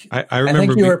think I remember. I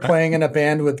think you were playing in a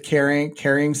band with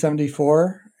Carrying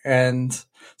 74, and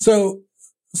so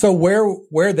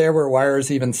where There Were Wires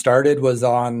even started was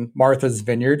on Martha's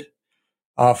Vineyard,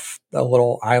 off a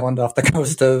little island off the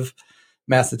coast of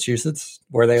Massachusetts,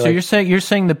 where they. So you're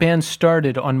saying the band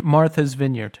started on Martha's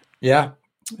Vineyard? Yeah,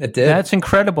 it did. That's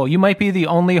incredible. You might be the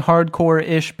only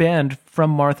hardcore-ish band from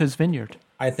Martha's Vineyard.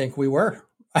 I think we were.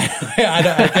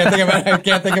 I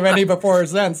can't think of any before or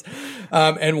since.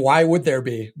 And why would there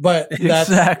be? But that's,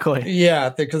 exactly. Yeah,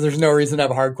 because there's no reason to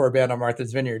have a hardcore band on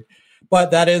Martha's Vineyard.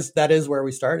 But that is where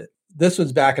we started. This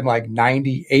was back in like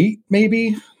 98,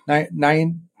 maybe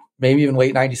maybe even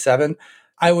late 97.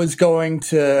 I was going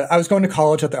to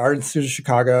college at the Art Institute of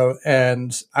Chicago,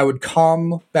 and I would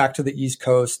come back to the East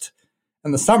Coast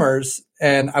in the summers,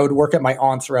 and I would work at my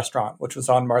aunt's restaurant, which was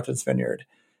on Martha's Vineyard.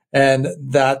 And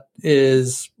that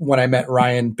is when I met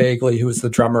Ryan Bagley, who was the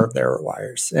drummer of There Were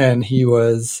Wires. And he had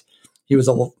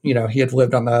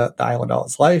lived on the island all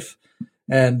his life.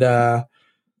 And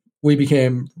we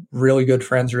became really good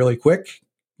friends really quick.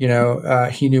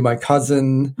 He knew my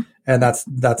cousin, and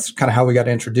that's kind of how we got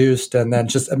introduced. And then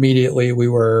just immediately we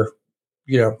were,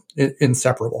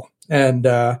 inseparable. And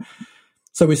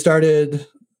so we started,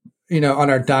 on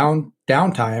our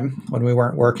downtime when we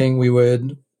weren't working,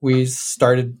 we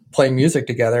started playing music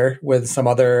together with some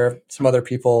other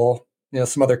people,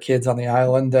 some other kids on the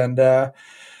island. And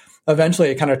eventually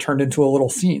it kind of turned into a little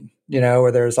scene,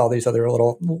 where there's all these other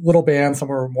little bands. Some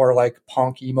were more like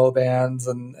punk emo bands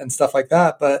and stuff like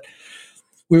that. But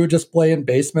we would just play in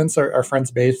basements, our friends'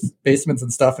 basements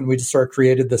and stuff. And we just sort of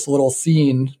created this little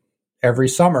scene every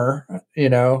summer,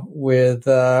 with,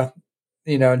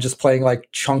 just playing like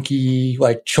chunky,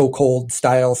 like chokehold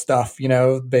style stuff,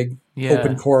 big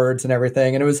open chords and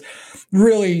everything. And it was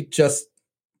really just,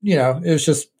 it was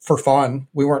just for fun.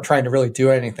 We weren't trying to really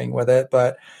do anything with it,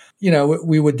 but,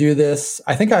 we would do this.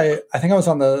 I think I was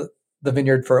on the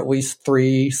Vineyard for at least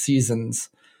 3 seasons.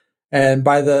 And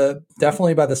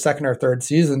definitely by the second or third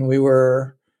season, we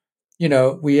were,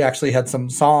 we actually had some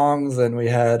songs, and we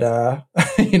had,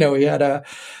 we had a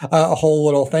whole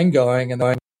little thing going and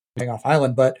going off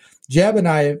island. But Jebb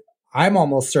and I'm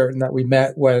almost certain that we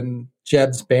met when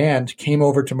Jebb's band came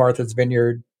over to Martha's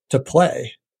Vineyard to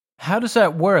play. How does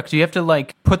that work? Do you have to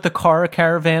like put the car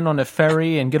caravan on a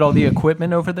ferry and get all the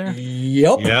equipment over there?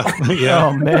 Yep. Yeah.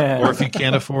 Oh man. Or if you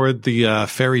can't afford the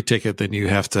ferry ticket, then you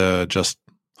have to just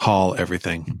haul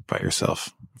everything by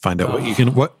yourself. Find out what you can,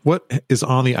 what is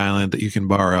on the island that you can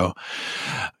borrow,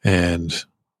 and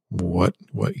what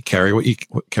you carry what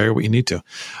you need to.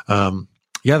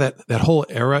 That whole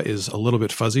era is a little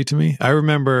bit fuzzy to me. I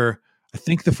remember, I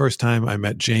think the first time I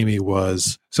met Jamie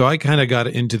so I kind of got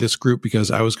into this group because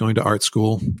I was going to art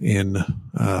school in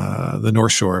the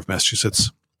North Shore of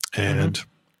Massachusetts. And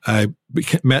I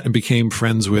met and became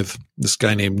friends with this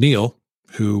guy named Neil,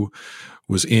 who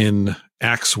was in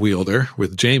Axe Wielder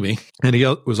with Jamie. And he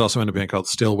was also in a band called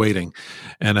Still Waiting.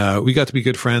 And we got to be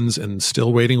good friends, and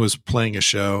Still Waiting was playing a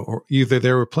show, or either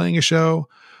they were playing a show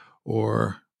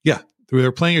or, we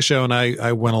were playing a show, and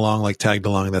I went along, like tagged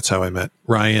along. That's how I met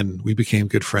Ryan. We became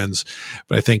good friends.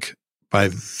 But I think by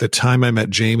the time I met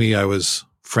Jamie, I was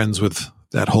friends with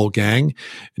that whole gang.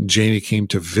 And Jamie came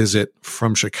to visit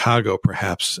from Chicago,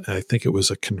 perhaps. And I think it was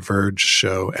a Converge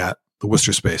show at the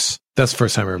Worcester Space. That's the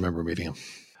first time I remember meeting him.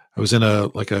 I was in a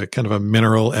kind of a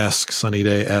Mineral-esque, Sunny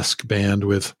Day-esque band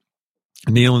with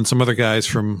Neil and some other guys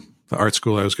from the art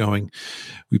school I was going.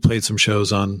 We played some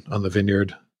shows on the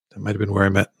Vineyard. That might have been where I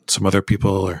met some other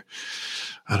people, or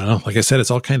I don't know. Like I said,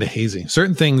 it's all kind of hazy.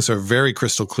 Certain things are very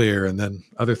crystal clear, and then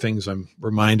other things I'm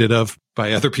reminded of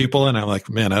by other people, and I'm like,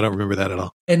 man, I don't remember that at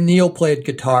all. And Neil played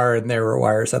guitar in There Were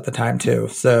Wires at the time too.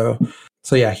 So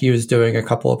yeah, he was doing a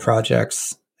couple of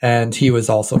projects, and he was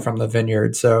also from the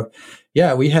Vineyard. So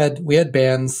yeah, we had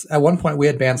bands. At one point, we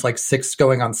had bands like 6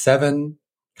 going on 7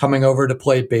 coming over to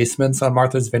play basements on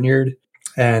Martha's Vineyard.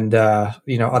 And,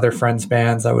 other friends'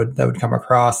 bands that would come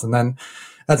across. And then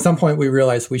at some point we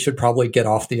realized we should probably get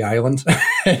off the island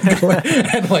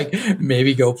and like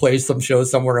maybe go play some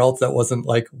shows somewhere else that wasn't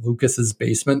like Lucas's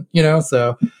basement,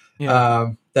 So,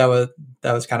 that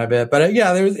was kind of it. But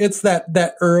it's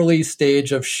that early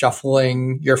stage of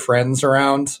shuffling your friends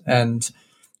around and,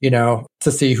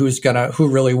 to see who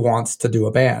really wants to do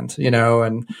a band,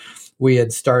 and we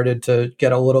had started to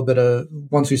get a little bit of,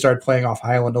 once we started playing off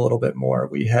island a little bit more,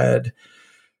 we had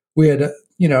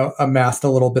amassed a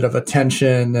little bit of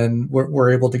attention, and we're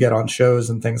able to get on shows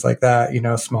and things like that,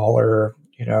 smaller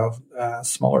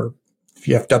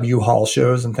VFW hall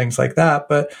shows and things like that.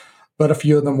 But a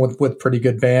few of them with pretty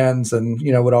good bands, and,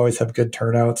 would always have good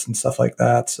turnouts and stuff like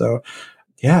that. So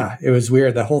yeah, it was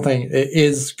weird. The whole thing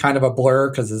is kind of a blur,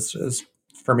 because it's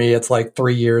for me, it's like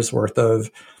 3 years worth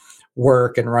of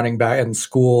work and running back in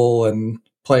school and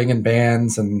playing in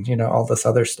bands and, all this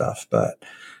other stuff. But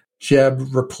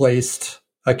Jebb replaced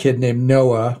a kid named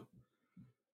Noah,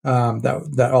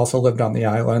 that also lived on the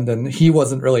island, and he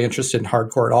wasn't really interested in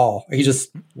hardcore at all. He was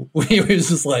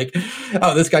just like,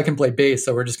 oh, this guy can play bass,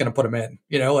 so we're just going to put him in,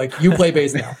 like, you play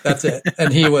bass now, that's it.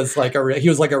 And he was like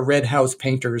a Red House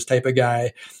Painters type of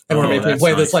guy, and we're making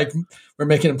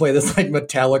him play this like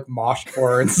metallic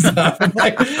moshcore and stuff. And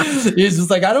like, he's just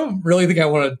like, I don't really think I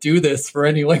want to do this for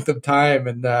any length of time.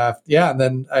 And and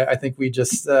then I think we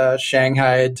just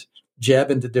shanghaied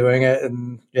Jebb into doing it,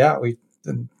 and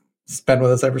it's been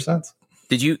with us ever since.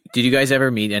 Did you guys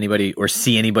ever meet anybody or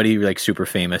see anybody like super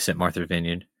famous at Martha's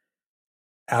Vineyard?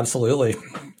 Absolutely.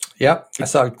 Yep. I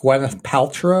saw Gwyneth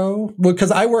Paltrow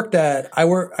because I worked at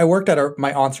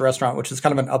my aunt's restaurant, which is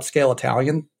kind of an upscale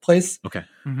Italian place. Okay.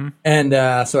 Mm-hmm. And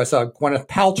so I saw Gwyneth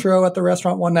Paltrow at the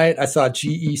restaurant one night. I saw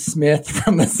G.E. Smith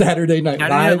from the Saturday Night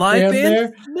Live band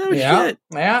there. No shit.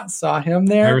 Yeah, saw him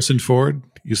there. Harrison Ford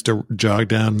used to jog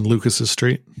down Lucas's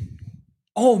Street.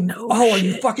 Oh no! Are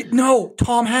you fucking no?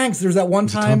 Tom Hanks. There's that one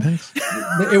time.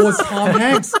 It was Tom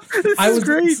Hanks. This is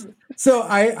great. So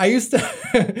I used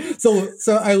to.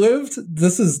 So I lived.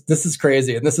 This is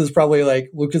crazy, and this is probably like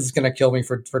Lucas is gonna kill me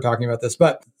for talking about this.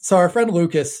 But so our friend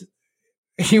Lucas,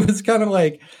 he was kind of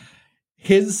like,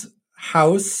 his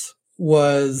house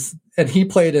was, and he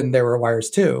played in There Were Wires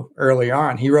too early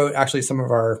on. He wrote actually some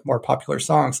of our more popular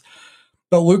songs.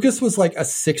 But Lucas was like a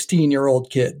 16-year-old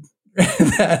kid.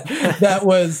 that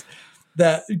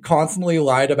constantly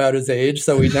lied about his age,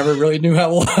 so we never really knew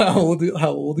how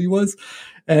old he was.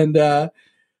 And I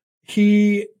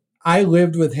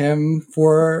lived with him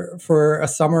for a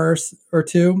summer or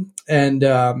two,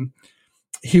 and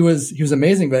he was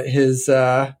amazing. But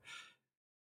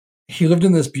he lived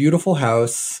in this beautiful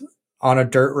house on a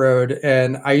dirt road,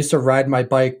 and I used to ride my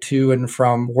bike to and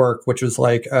from work, which was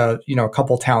like a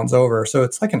couple towns over, so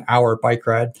it's like an hour bike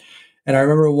ride. And I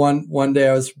remember one day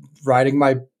I was riding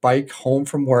my bike home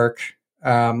from work,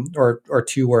 or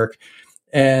to work,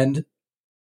 and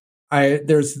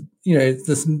there's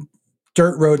this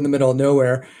dirt road in the middle of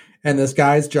nowhere, and this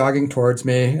guy's jogging towards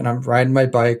me, and I'm riding my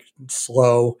bike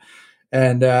slow,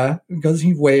 and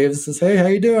he waves, says, "Hey, how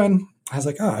you doing?" I was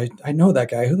like, "Oh, I know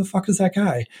that guy. Who the fuck is that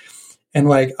guy?" And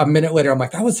like a minute later, I'm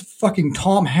like, that was fucking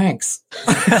Tom Hanks.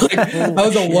 I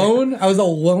was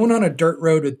alone on a dirt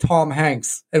road with Tom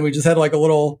Hanks. And we just had like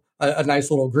a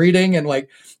nice little greeting. And like,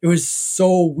 it was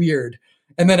so weird.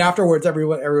 And then afterwards,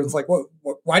 everyone's like, what,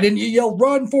 why didn't you yell,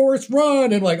 "Run, Forrest,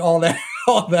 run?" And like all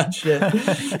that shit.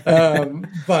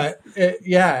 But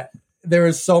there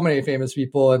was so many famous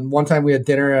people. And one time we had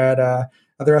dinner at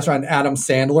the restaurant. Adam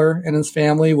Sandler and his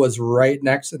family was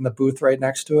in the booth right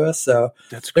next to us. So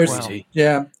that's crazy.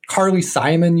 Yeah. Carly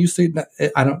Simon used to,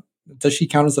 does she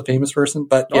count as a famous person?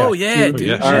 But yeah. Oh yeah,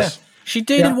 dude. Yeah. She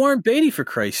dated Warren Beatty, for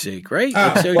Christ's sake, right?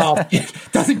 Well,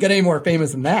 doesn't get any more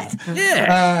famous than that.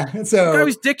 Yeah. So I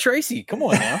was Dick Tracy. Come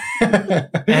on now.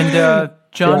 And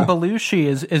John Belushi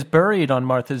is buried on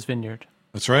Martha's Vineyard.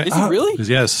 That's right. Is he really?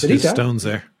 Yes, his stone's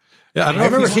there. Yeah, I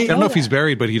don't know if he's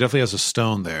buried, but he definitely has a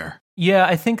stone there. Yeah,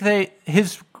 I think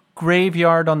his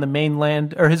graveyard on the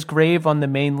mainland, or his grave on the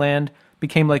mainland,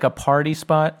 became like a party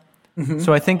spot. Mm-hmm.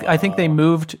 So I think they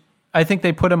moved. I think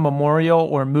they put a memorial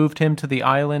or moved him to the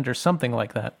island or something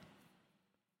like that.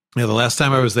 Yeah, the last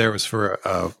time I was there was for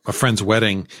a friend's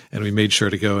wedding, and we made sure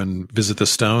to go and visit the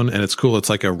stone. And it's cool. It's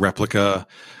like a replica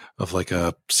of like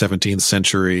a 17th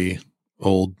century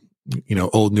old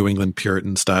New England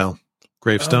Puritan style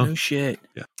gravestone. Oh, no shit.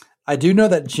 Yeah. I do know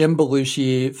that Jim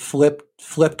Belushi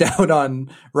flipped out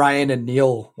on Ryan and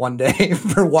Neil one day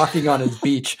for walking on his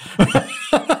beach.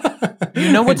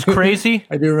 You know what's crazy?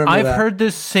 I do remember I've that. heard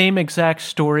this same exact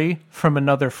story from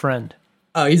another friend.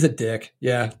 Oh, he's a dick.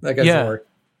 Yeah, that guy's a work.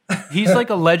 He's like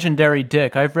a legendary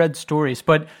dick. I've read stories,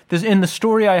 but in the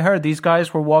story I heard, these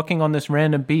guys were walking on this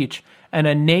random beach, and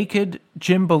a naked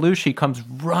Jim Belushi comes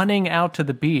running out to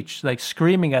the beach, like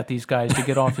screaming at these guys to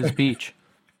get off his beach.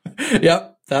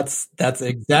 Yep, that's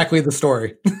exactly the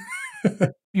story.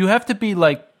 You have to be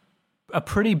like a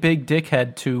pretty big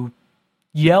dickhead to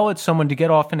yell at someone to get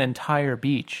off an entire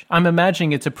beach. I'm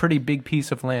imagining it's a pretty big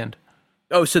piece of land.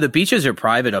 Oh, so the beaches are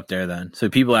private up there then? So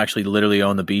people actually literally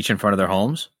own the beach in front of their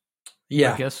homes?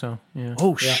 Yeah. I guess so, yeah.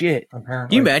 Oh, shit. Apparently.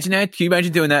 Can you imagine that? Can you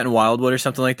imagine doing that in Wildwood or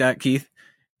something like that, Keith?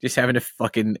 Just having to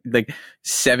fucking, like,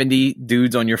 70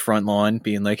 dudes on your front lawn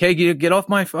being like, "Hey, get off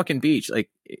my fucking beach." Like,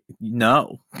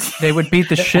 no. They would beat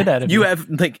the shit out of you. You have,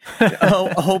 like,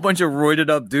 a whole bunch of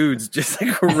roided up dudes just,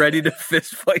 like, ready to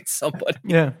fist fight somebody.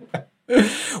 Yeah.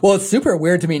 Well, it's super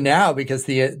weird to me now because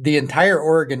the entire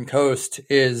Oregon coast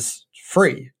is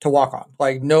free to walk on.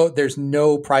 Like, there's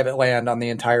no private land on the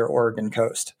entire Oregon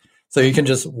coast. So you can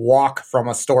just walk from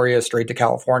Astoria straight to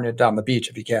California down the beach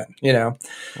if you can,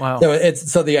 Wow.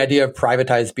 So the idea of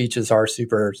privatized beaches are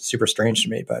super, super strange to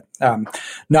me, but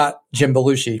not Jim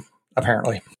Belushi,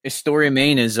 apparently. Astoria,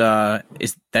 Maine is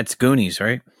that's Goonies,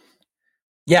 right?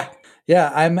 Yeah.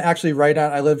 Yeah. I'm actually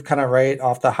I live kind of right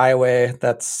off the highway.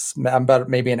 I'm about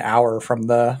maybe an hour from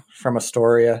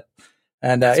Astoria.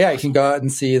 And you can go out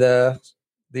and see the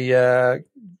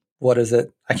what is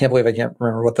it? I can't believe I can't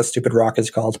remember what the stupid rock is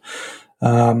called.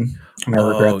 I'm gonna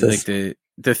regret this. Like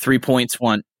the 3 points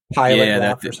one. Pilot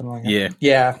rock or something like that.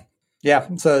 Yeah. Yeah.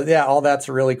 So all that's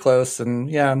really close.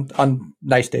 And on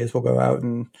nice days we'll go out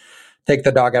and take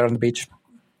the dog out on the beach.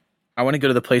 I want to go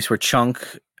to the place where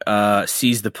Chunk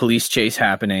sees the police chase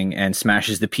happening and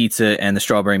smashes the pizza and the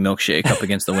strawberry milkshake up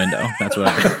against the window. That's what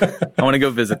I want to go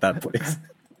visit that place.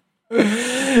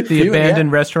 The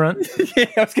abandoned restaurant. Yeah,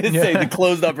 I was going to say the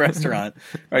closed up restaurant.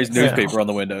 There's newspaper on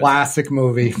the windows. Classic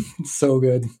movie. So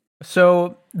good.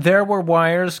 So There Were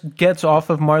Wires gets off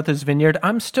of Martha's Vineyard.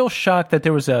 I'm still shocked that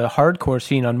there was a hardcore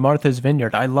scene on Martha's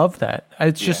Vineyard. I love that.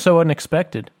 It's just so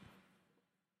unexpected.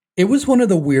 It was one of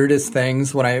the weirdest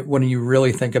things when you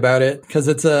really think about it, because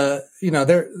it's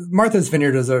Martha's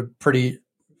Vineyard is a pretty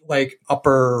like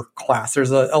upper class.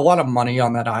 There's a lot of money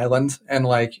on that island, and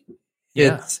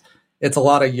it's a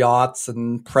lot of yachts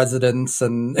and presidents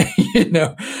and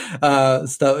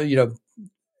stuff,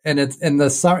 and it's in the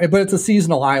summer, but it's a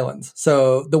seasonal island.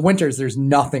 So the winters, there's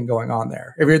nothing going on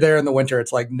there. If you're there in the winter,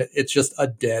 it's like, it's just a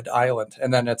dead island.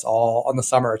 And then it's all on the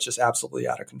summer. It's just absolutely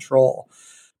out of control.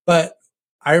 But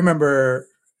I remember,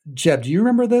 Jebb, do you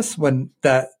remember this when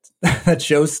that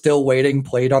show Still Waiting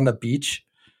played on the beach?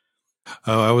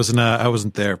 Oh, I wasn't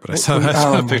there, but I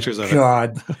saw pictures of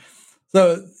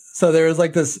it. So there was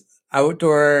like this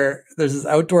outdoor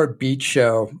beach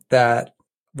show that,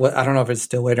 I don't know if it's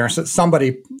Still Waiting or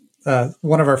somebody,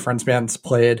 one of our friends' bands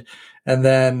played. And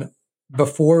then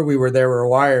before we were There Were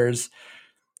Wires,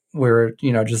 we were,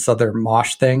 just other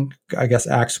mosh thing, I guess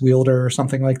Axe Wielder or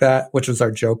something like that, which was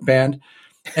our joke band.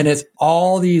 And it's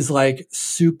all these like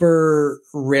super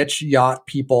rich yacht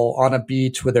people on a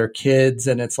beach with their kids.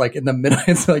 And it's like in the middle,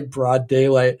 it's like broad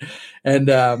daylight. And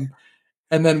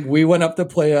then we went up to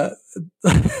play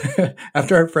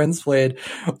after our friends played,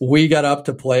 we got up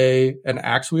to play an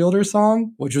Axe Wielder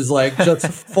song, which was like just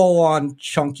full on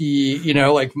chunky,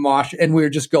 like mosh. And we were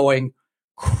just going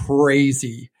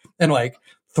crazy and like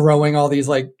throwing all these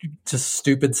like just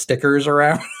stupid stickers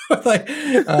around,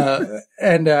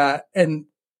 and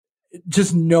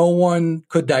just no one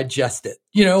could digest it.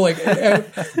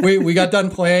 We got done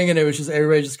playing and it was just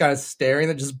everybody just kind of staring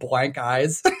at just blank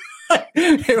eyes.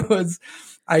 It was,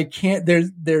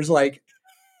 there's like,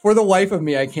 for the life of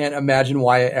me, I can't imagine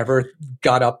why I ever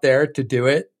got up there to do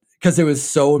it, because it was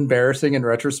so embarrassing in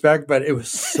retrospect, but it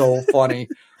was so funny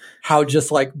how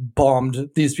just like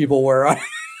bummed these people were on.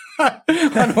 And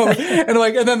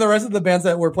then the rest of the bands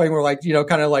that were playing were like,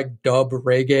 kind of like dub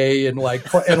reggae and like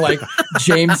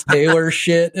James Taylor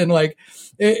shit. And like,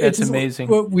 it's amazing.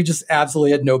 We just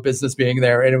absolutely had no business being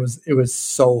there. And it was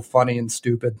so funny and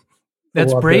stupid.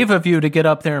 That's brave of you to get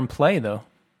up there and play, though.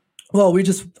 Well, we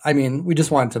just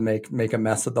wanted to make a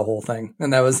mess of the whole thing,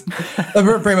 and that was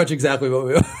pretty much exactly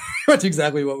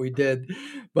what we did.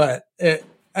 But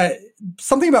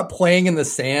something about playing in the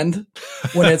sand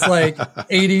when it's like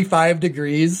 85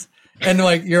 degrees and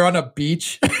like you're on a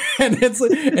beach and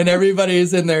and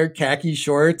everybody's in their khaki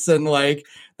shorts and like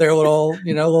their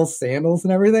little sandals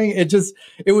and everything.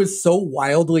 It was so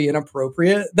wildly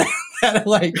inappropriate that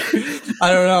like,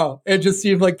 I don't know. It just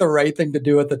seemed like the right thing to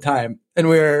do at the time. And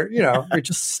we're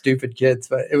just stupid kids,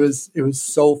 but it was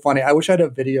so funny. I wish I had a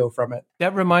video from it.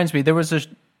 That reminds me, there was a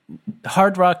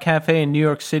Hard Rock Cafe in New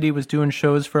York City was doing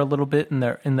shows for a little bit in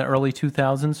the early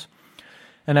 2000s.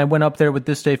 And I went up there with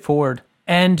This Day Forward,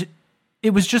 and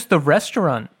it was just the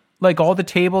restaurant. Like all the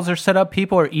tables are set up,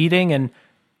 people are eating, and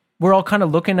we're all kind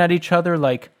of looking at each other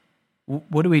like,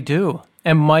 what do we do?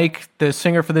 And Mike, the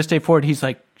singer for This Day Forward, he's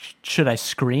like, should I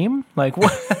scream? Like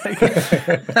what?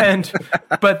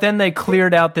 But then they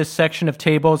cleared out this section of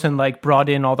tables and like brought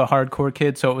in all the hardcore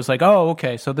kids. So it was like, oh,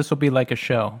 okay, so this will be like a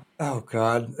show. Oh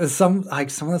God, some of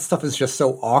that stuff is just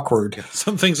so awkward.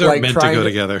 Some things are meant to go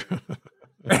together.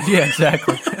 Yeah,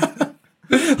 exactly.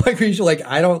 Like we should, like,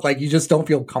 I don't like, you just don't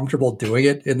feel comfortable doing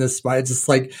it in this spot. It's just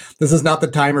like, this is not the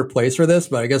time or place for this,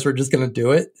 but I guess we're just going to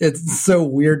do it. It's so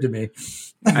weird to me.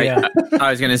 Yeah. I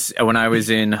was going to say, when I was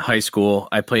in high school,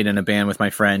 I played in a band with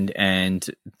my friend, and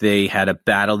they had a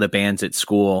battle of the bands at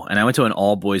school. And I went to an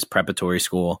all boys preparatory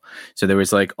school. So there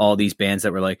was like all these bands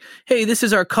that were like, hey, this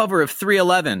is our cover of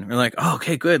 311. We're like, oh,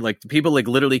 okay, good. Like people like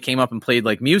literally came up and played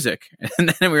like music. And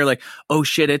then we were like, oh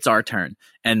shit, it's our turn.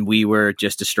 And we were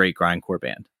just a straight grindcore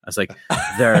band. I was like,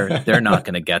 they're not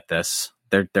going to get this.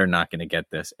 They're not going to get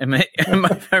this. And I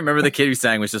remember the kid who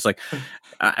sang was just like,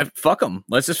 fuck them.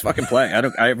 Let's just fucking play.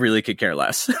 I really could care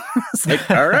less. It's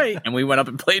like, all right. And we went up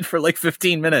and played for like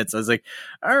 15 minutes. I was like,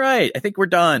 all right, I think we're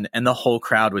done. And the whole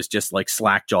crowd was just like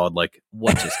slack jawed. Like,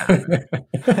 what just happened?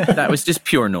 That was just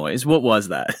pure noise. What was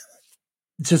that?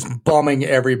 Just bumming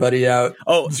everybody out.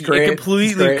 Oh, it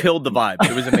completely killed the vibe.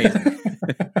 It was amazing.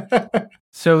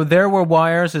 So There Were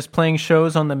Wires is playing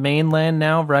shows on the mainland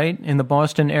now, right? In the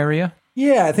Boston area?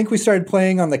 Yeah, I think we started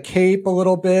playing on the Cape a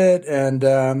little bit. And,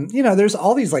 there's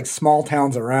all these like small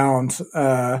towns around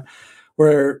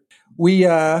where we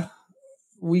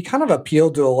kind of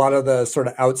appealed to a lot of the sort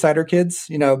of outsider kids.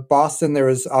 Boston, there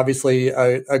was obviously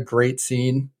a great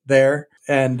scene there.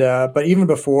 And but even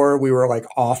before we were like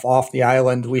off the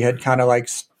island, we had kind of like,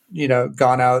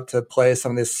 gone out to play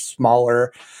some of these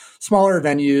smaller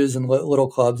venues and little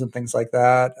clubs and things like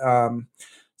that.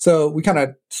 So we kind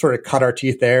of sort of cut our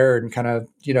teeth there and kind of,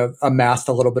 amassed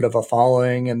a little bit of a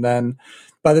following. And then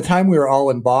by the time we were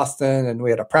all in Boston and we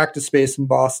had a practice space in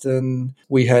Boston,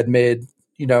 we had made,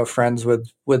 friends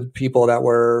with people that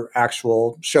were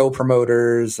actual show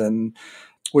promoters. And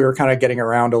we were kind of getting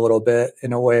around a little bit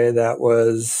in a way that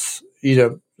was,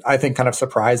 I think kind of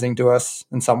surprising to us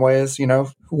in some ways,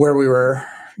 where we were,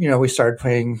 we started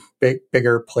playing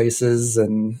bigger places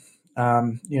and,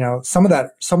 some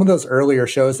of those earlier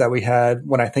shows that we had,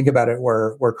 when I think about it,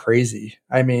 were crazy.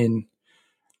 I mean,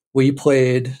 we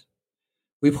played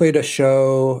a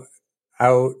show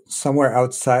out somewhere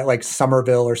outside, like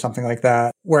Somerville or something like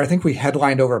that, where I think we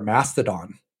headlined over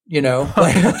Mastodon.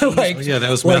 That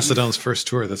was Mastodon's first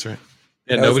tour. That's right.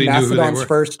 Yeah, nobody knew who they were. Mastodon's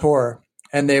first tour,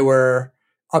 and they were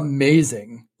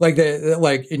amazing. Like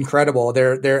like incredible.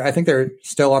 I think they're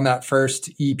still on that first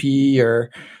EP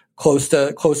or close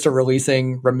to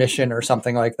releasing Remission or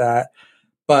something like that.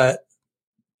 But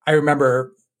I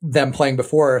remember them playing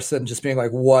before us and just being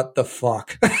like, what the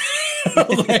fuck?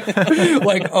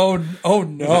 like, oh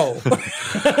no.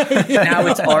 Now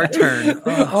it's our turn.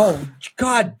 Oh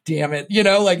God damn it.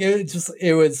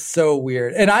 It was so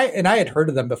weird. And I had heard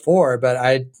of them before,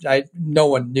 but no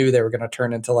one knew they were going to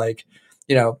turn into like,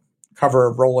 cover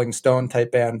a Rolling Stone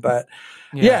type band. But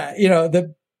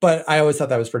but I always thought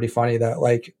that was pretty funny that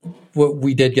like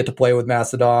we did get to play with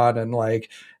Mastodon and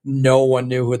like no one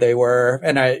knew who they were.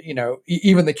 And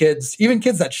even kids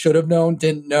that should have known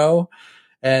didn't know.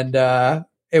 And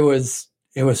it was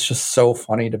just so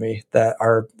funny to me that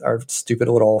our stupid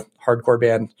little hardcore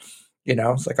band,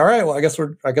 it's like, all right, well, I guess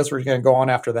we're going to go on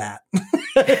after that.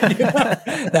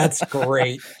 That's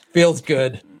great. Feels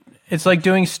good. It's like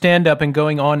doing stand-up and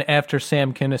going on after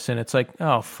Sam Kinison. It's like,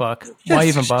 oh, fuck. Why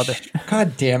even bother?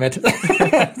 God damn it.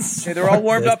 Hey, they're all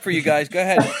warmed up for you guys. Go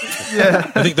ahead. Yeah.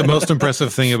 I think the most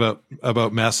impressive thing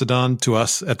about Mastodon to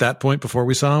us at that point before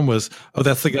we saw him was,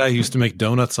 that's the guy who used to make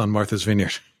donuts on Martha's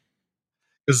Vineyard.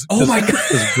 Oh, my God.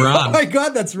 Bron, oh, my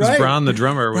God, that's right. Bron, the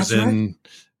drummer,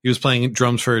 he was playing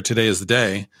drums for Today Is the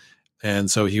Day.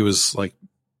 And so he was like,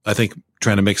 I think,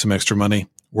 trying to make some extra money.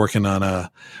 Working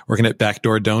at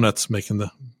Backdoor Donuts,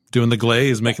 doing the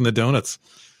glaze, making the donuts.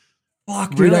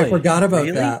 Fuck, dude, really? I forgot about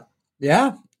that.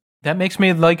 Yeah. That makes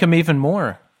me like him even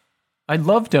more. I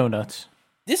love donuts.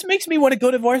 This makes me want to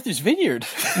go to Martha's Vineyard.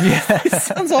 Yeah. It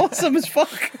sounds awesome as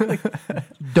fuck.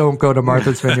 Don't go to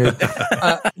Martha's Vineyard.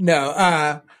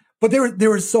 No. But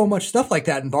there was so much stuff like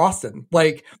that in Boston.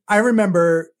 Like, I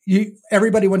remember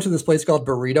everybody went to this place called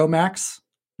Burrito Max.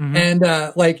 Mm-hmm.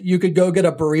 And you could go get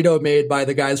a burrito made by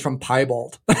the guys from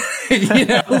Piebald,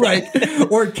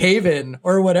 or Cave In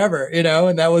or whatever,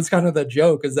 and that was kind of the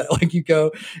joke is that like you go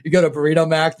to Burrito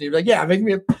Max and you're like, yeah, make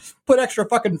me put extra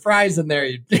fucking fries in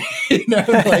there,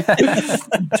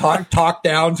 talk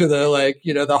down to the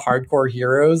the hardcore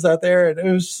heroes out there, and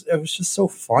it was just so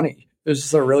funny. It was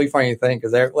just a really funny thing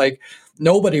because they're like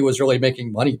nobody was really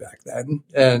making money back then,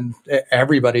 and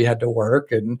everybody had to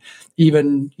work, and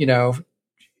even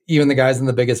the guys in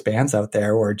the biggest bands out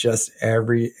there were just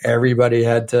everybody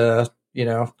had to,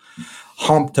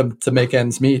 hump to make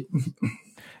ends meet.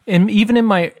 And even in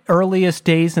my earliest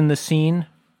days in the scene,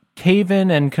 Cave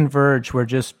In and Converge were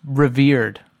just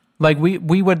revered. Like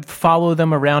we would follow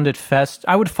them around at Fest.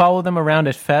 I would follow them around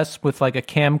at Fest with like a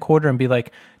camcorder and be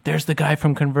like, there's the guy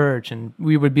from Converge. And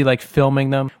we would be like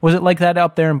filming them. Was it like that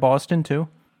out there in Boston too?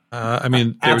 I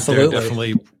mean, they're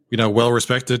definitely, well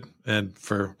respected, and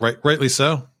rightly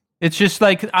so. It's just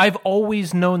like I've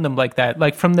always known them like that.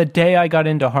 Like from the day I got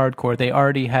into hardcore, they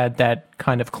already had that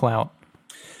kind of clout.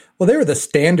 Well, they were the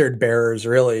standard bearers,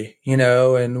 really,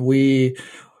 and we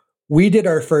did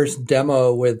our first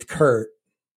demo with Kurt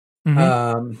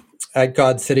at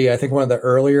God City. I think one of the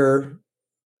earlier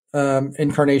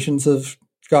incarnations of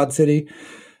God City.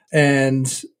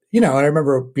 And, I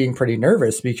remember being pretty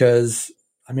nervous because,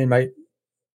 I mean,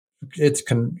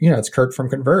 it's Kurt from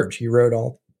Converge. He wrote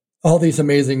all these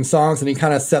amazing songs, and he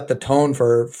kind of set the tone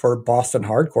for Boston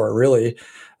hardcore, really.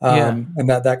 And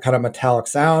that kind of metallic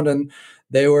sound. And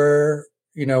they were,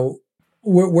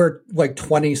 we're like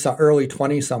early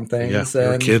 20 somethings.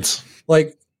 Yeah, and kids.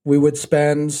 Like we would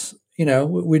spend,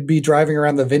 we'd be driving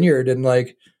around the Vineyard and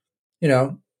like,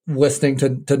 listening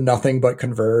to nothing but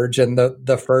Converge and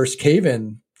the first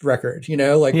Cave-In record,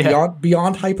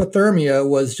 Beyond Hypothermia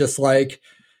was just like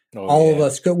all of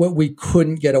us, we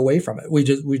couldn't get away from it. We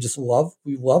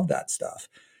love that stuff.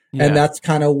 Yeah. And that's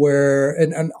kind of where,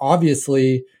 and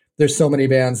obviously there's so many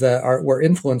bands that were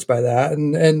influenced by that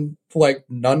and like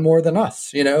none more than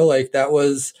us, that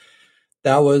was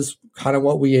kind of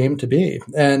what we aimed to be.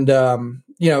 And,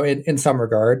 in some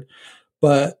regard,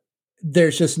 but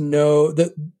there's just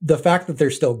the fact that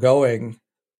they're still going,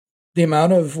 the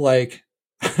amount of like,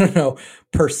 I don't know,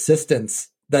 persistence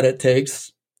that it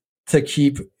takes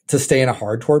to stay in a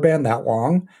hardcore band that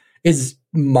long is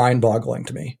mind-boggling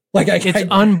to me. Like it's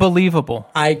unbelievable.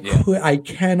 I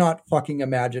cannot fucking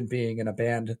imagine being in a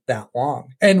band that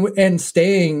long and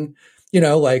staying,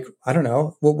 like, I don't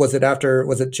know, what was it after,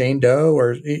 was it Jane Doe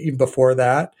or even before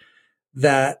that,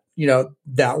 they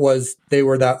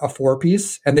were a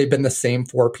 4-piece and they've been the same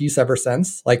 4-piece ever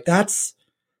since. Like that's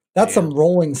some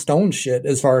Rolling Stone shit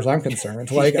as far as I'm concerned.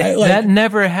 That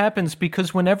never happens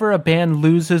because whenever a band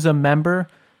loses a member,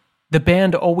 the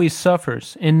band always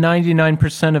suffers in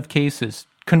 99% of cases.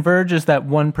 Converge is that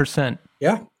 1%.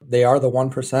 Yeah, they are the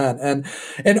 1%.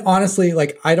 And honestly,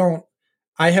 like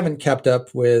I haven't kept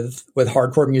up with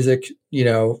hardcore music,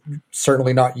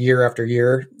 certainly not year after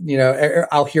year.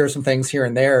 I'll hear some things here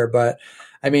and there, but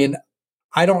I mean,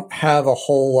 I don't have a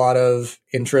whole lot of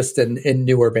interest in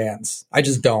newer bands. I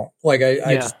just don't. Like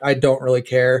I don't really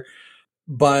care.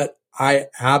 But I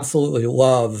absolutely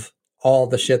love all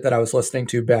the shit that I was listening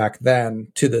to back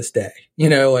then to this day.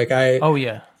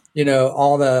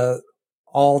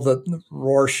 All the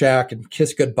Rorschach and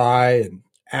Kiss Goodbye and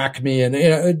Acme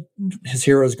and His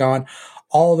Hero's Gone,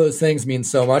 all of those things mean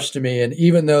so much to me. And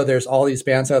even though there's all these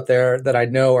bands out there that I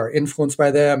know are influenced by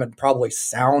them and probably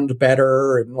sound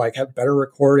better and like have better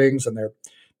recordings and they're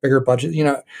bigger budget,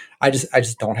 I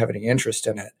just don't have any interest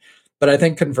in it. But I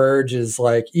think Converge is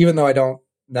like, even though I don't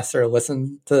necessarily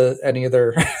listen to any of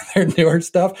their newer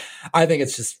stuff, I think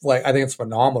it's just like, I think it's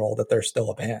phenomenal that they're still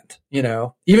a band,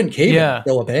 even Cave-In is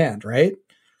still a band, right?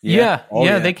 Yeah.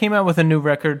 They came out with a new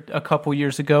record a couple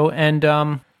years ago. And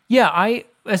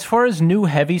as far as new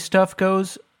heavy stuff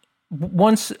goes,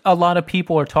 once a lot of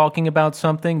people are talking about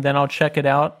something, then I'll check it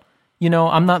out.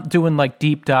 I'm not doing like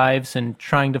deep dives and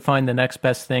trying to find the next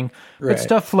best thing, but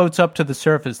stuff floats up to the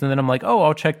surface. And then I'm like, oh,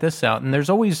 I'll check this out. And there's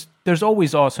always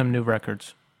awesome new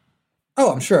records.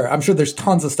 Oh, I'm sure there's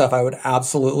tons of stuff I would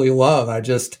absolutely love.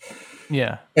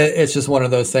 It's just one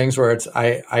of those things where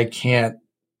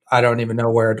I don't even know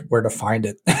where to find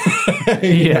it.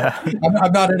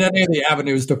 I'm not in any of the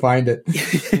avenues to find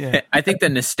it. I think the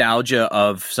nostalgia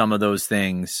of some of those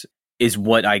things is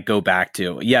what I go back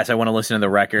to. Yes, I want to listen to the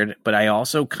record, but I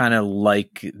also kind of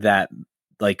like that,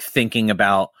 like thinking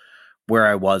about where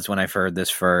I was when I heard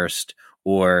this first,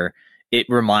 or it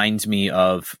reminds me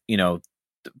of,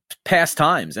 past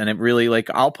times. And it really, like,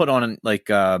 I'll put on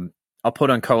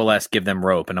Coalesce, Give Them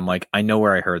Rope. And I'm like, I know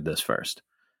where I heard this first.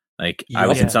 Like I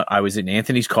was in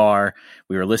Anthony's car.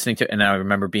 We were listening to, and I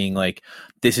remember being like,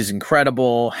 "This is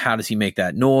incredible. How does he make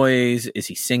that noise? Is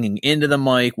he singing into the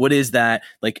mic? What is that?"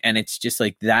 Like, and it's just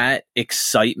like that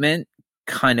excitement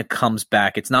kind of comes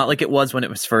back. It's not like it was when it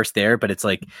was first there, but it's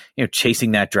like,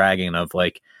 chasing that dragon of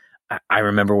like, I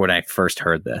remember when I first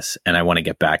heard this, and I want to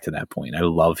get back to that point. I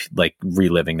love like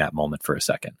reliving that moment for a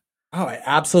second. Oh, I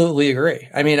absolutely agree.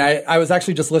 I mean, I was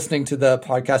actually just listening to the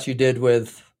podcast you did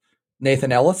with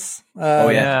Nathan Ellis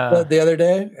the other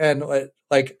day, and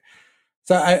like,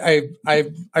 so I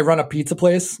run a pizza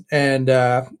place, and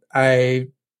I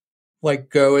like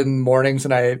go in the mornings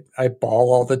and I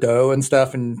ball all the dough and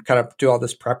stuff and kind of do all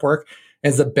this prep work. And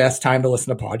it's the best time to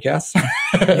listen to podcasts.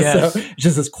 Yes. So it's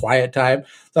just this quiet time.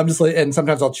 So I'm just like, and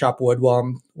sometimes I'll chop wood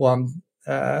while I'm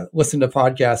listen to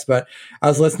podcasts, but I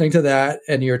was listening to that,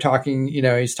 and you're talking,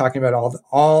 he's talking about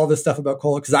all the stuff about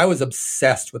Cola, because I was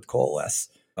obsessed with Coalesce.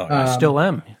 Oh, I still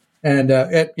am. And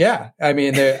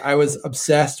I was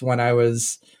obsessed when I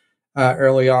was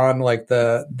early on, like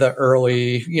the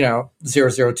early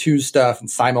 002 stuff and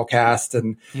simulcast,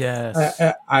 and yes,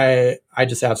 I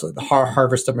just absolutely the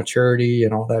Harvest of Maturity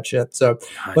and all that shit. So,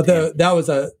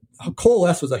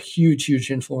 Coalesce was a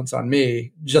huge influence on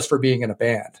me just for being in a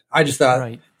band. I just thought,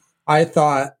 right. I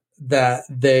thought that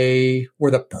they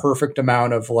were the perfect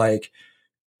amount of like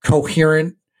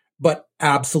coherent but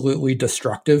absolutely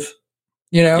destructive.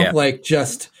 Like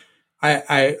just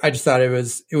I just thought it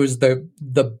was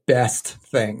the best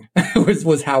thing.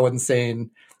 was how insane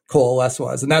Coalesce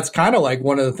was. And that's kind of like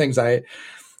one of the things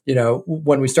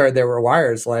when we started There Were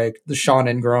Wires, like the Sean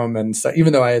Ingram and stuff,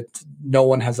 even though no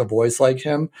one has a voice like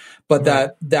him, but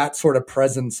right. that sort of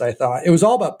presence, I thought it was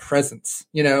all about presence,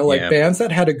 bands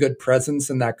that had a good presence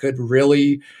and that could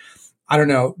really, I don't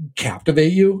know,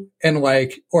 captivate you and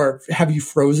or have you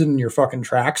frozen in your fucking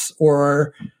tracks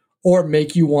or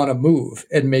make you want to move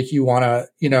and make you want to,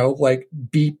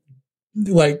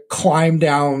 climb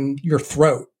down your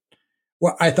throat.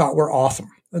 What I thought were awesome.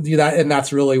 Do that, and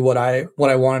that's really what I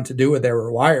wanted to do with There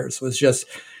Were Wires, was just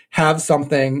have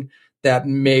something that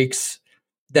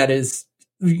is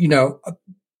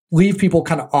leave people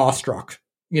kind of awestruck,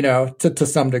 to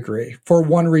some degree for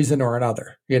one reason or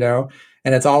another, and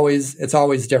it's always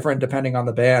different depending on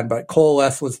the band. But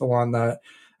Coalesce was the one that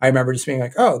I remember just being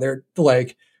like, oh, they're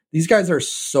like, these guys are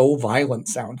so violent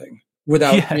sounding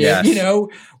without,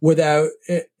 without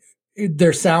it,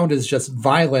 their sound is just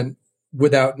violent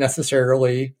without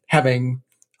necessarily having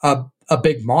a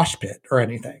big mosh pit or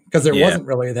anything, because there wasn't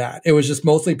really that. It was just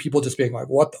mostly people just being like,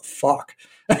 what the fuck?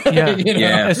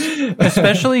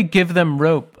 Especially Give Them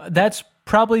Rope. That's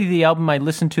probably the album I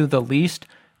listen to the least,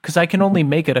 because I can only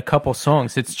make it a couple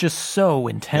songs. It's just so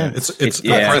intense. It's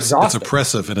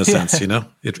oppressive in a sense,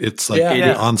 It's like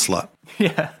an onslaught.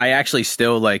 Yeah. I actually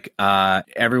still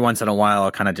every once in a while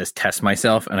I'll kind of just test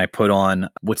myself and I put on,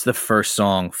 what's the first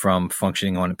song from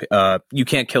Functioning on You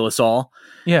Can't Kill Us All.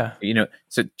 Yeah.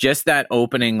 So just that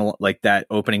opening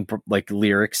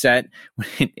lyric set,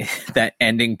 that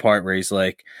ending part where he's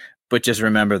like, but just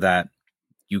remember that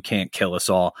you can't kill us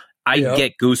all. I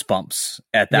get goosebumps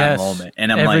at that moment.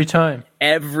 And I'm every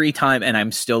time. And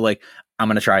I'm still like, I'm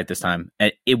going to try it this time.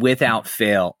 And without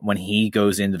fail, when he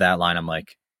goes into that line, I'm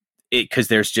like, because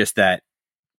there's just that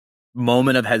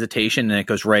moment of hesitation and it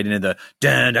goes right into the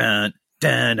dun dun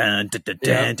dun dun dun dun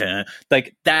dun dun.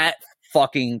 Like that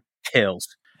fucking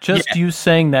kills. Just you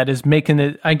saying that is making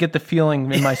it. I get the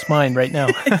feeling in my spine right now.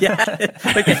 Like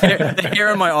the hair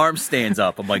on my arm stands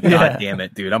up. I'm like, God damn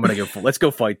it, dude! I'm gonna go. Let's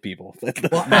go fight people.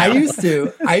 Well, I used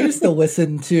to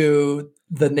listen to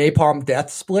the Napalm Death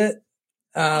Split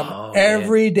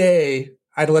every day.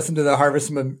 I'd listen to the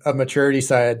Harvest of Maturity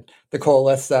side, the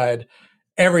Coalesce side,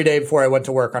 every day before I went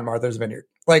to work on Martha's Vineyard.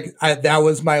 That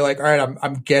was my all right,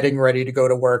 I'm getting ready to go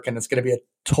to work and it's going to be a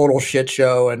total shit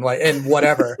show and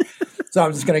whatever. So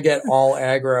I'm just going to get all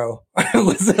aggro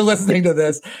listening to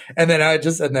this. And then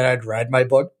I'd ride my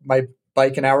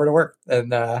bike an hour to work.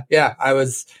 And I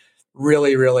was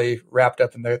really, really wrapped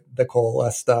up in the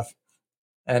Coalesce stuff.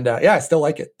 And I still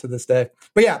like it to this day.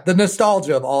 But the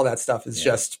nostalgia of all that stuff is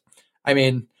just, I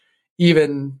mean,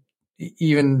 even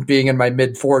being in my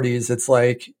mid 40s, it's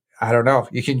like, I don't know,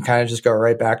 you can kind of just go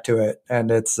right back to it. And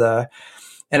it's,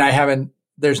 and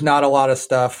there's not a lot of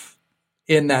stuff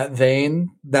in that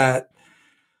vein that,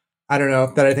 I don't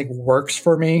know, that I think works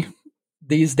for me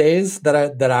these days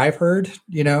that I've heard,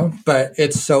 but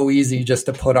it's so easy just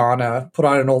to put on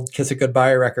an old Kiss It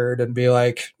Goodbye record and be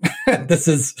like, this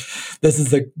is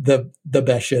the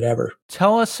best shit ever.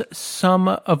 Tell us some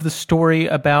of the story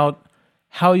about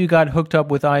how you got hooked up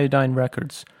with Iodine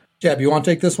Records. Jebb, you want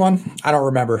to take this one? I don't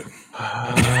remember.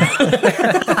 I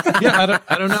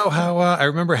don't know how. I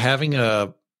remember having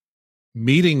a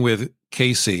meeting with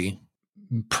Casey.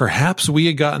 Perhaps we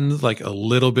had gotten like a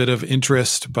little bit of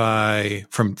interest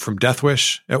from Death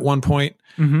Wish at one point.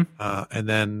 Mm-hmm. And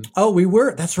then we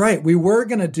were. That's right. We were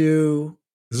gonna do.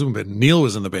 This is when Neil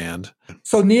was in the band.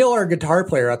 So Neil, our guitar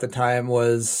player at the time,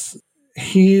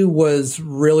 he was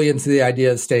really into the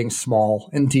idea of staying small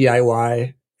and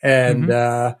DIY, and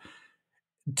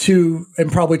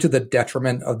probably to the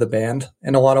detriment of the band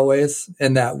in a lot of ways,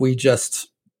 in that we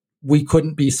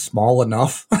couldn't be small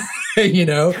enough,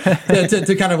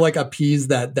 to kind of like appease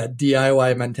that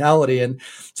DIY mentality. And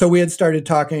so we had started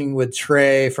talking with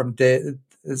Trey from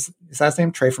is his last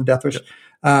name Trey from Death Wish,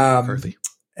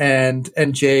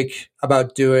 and Jake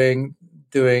about doing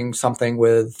doing something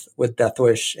with Death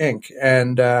Wish Inc.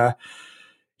 And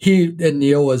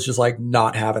Neil was just like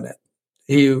not having it.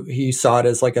 He saw it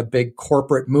as like a big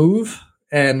corporate move,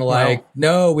 and like,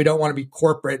 no, we don't want to be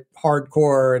corporate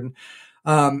hardcore, and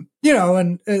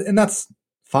and that's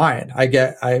fine.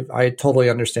 I totally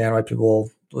understand why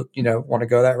people want to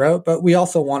go that route, but we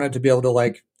also wanted to be able to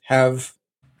like have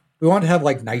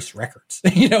like nice records.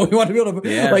 We want to be able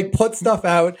to like put stuff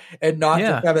out and not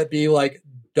just have it be like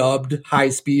dubbed high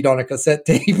speed on a cassette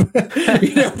tape,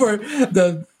 for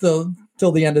the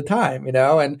till the end of time,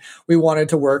 and we wanted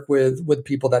to work with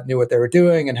people that knew what they were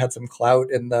doing and had some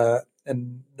clout in the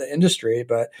industry.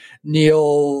 But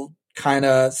Neil kind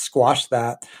of squashed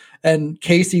that, and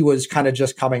Casey was kind of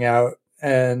just coming out,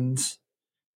 and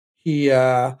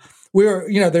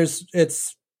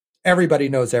it's everybody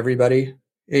knows everybody,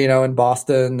 in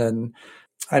Boston. And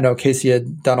I know Casey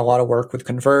had done a lot of work with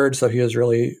Converge, so he was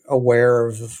really aware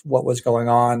of what was going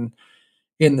on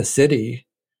in the city.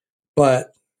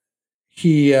 But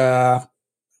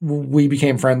we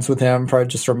became friends with him probably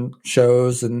just from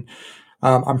shows, and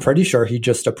I'm pretty sure he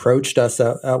just approached us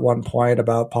at one point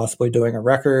about possibly doing a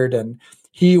record, and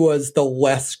he was the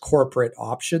less corporate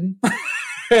option.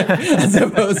 as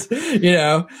opposed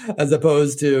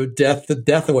to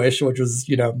Death Wish, which was,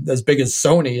 as big as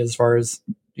Sony as far as,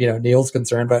 Neil's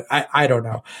concerned, but I don't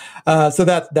know. So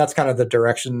that's kind of the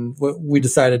direction we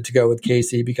decided to go with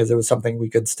Casey, because it was something we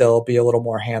could still be a little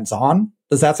more hands-on.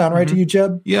 Does that sound right to you,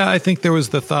 Jebb? Yeah, I think there was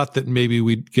the thought that maybe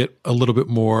we'd get a little bit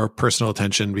more personal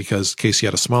attention because Casey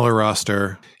had a smaller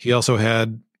roster. He also it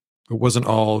wasn't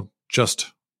all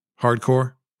just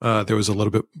hardcore. There was a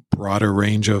little bit broader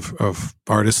range of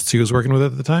artists he was working with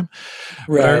at the time.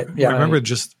 Right. I remember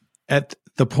just at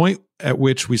the point at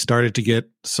which we started to get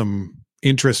some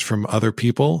interest from other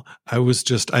people,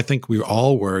 I think we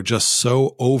all were just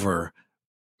so over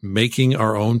making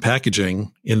our own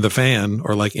packaging in the fan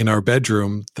or like in our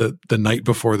bedroom the night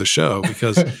before the show,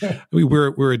 because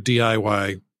we're a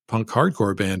DIY punk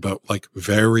hardcore band, but like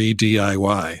very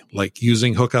DIY, like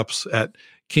using hookups at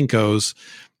Kinko's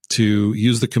to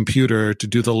use the computer to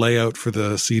do the layout for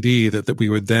the CD that we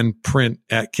would then print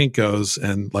at Kinko's,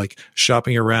 and like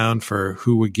shopping around for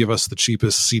who would give us the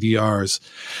cheapest CDRs.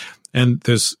 And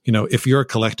there's, if you're a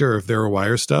collector of their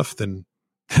wire stuff, then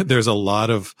there's a lot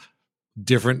of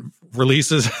different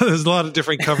releases. There's a lot of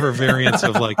different cover variants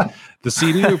of like the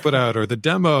CD we put out or the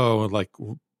demo, like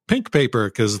pink paper,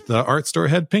 because the art store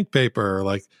had pink paper.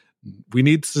 Like, we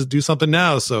need to do something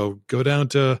now, so go down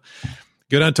to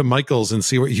Michael's and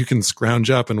see what you can scrounge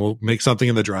up, and we'll make something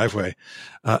in the driveway.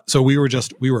 So we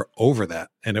were over that.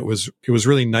 And it was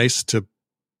really nice to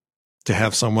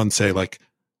have someone say like,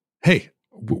 hey,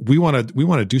 we want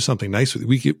to do something nice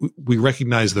with you. We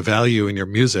recognize the value in your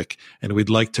music, and we'd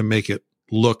like to make it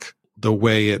look the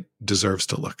way it deserves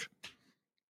to look.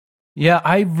 Yeah,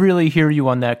 I really hear you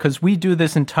on that, because we do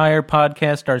this entire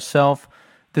podcast ourselves.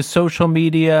 The social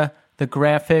media, the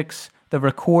graphics, the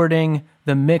recording,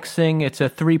 the mixing, it's a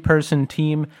 3-person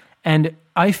team. And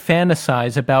I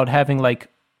fantasize about having like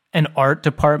an art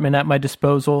department at my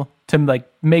disposal to like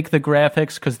make the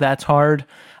graphics, because that's hard.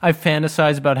 I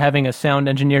fantasize about having a sound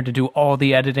engineer to do all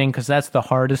the editing, because that's the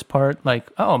hardest part. Like,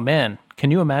 oh man,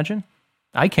 can you imagine?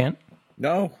 I can't.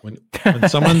 No. When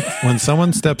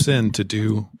someone steps in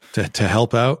to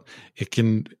help out, it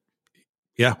can,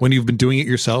 when you've been doing it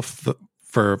yourself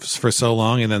for so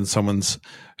long, and then someone's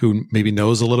who maybe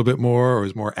knows a little bit more or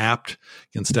is more apt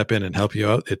can step in and help you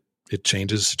out, it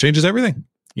changes everything.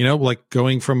 Like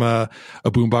going from a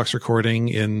boombox recording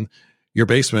in your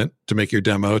basement to make your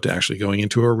demo to actually going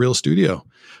into a real studio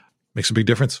makes a big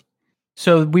difference.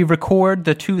 So we record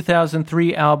the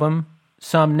 2003 album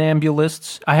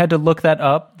Somnambulists. I had to look that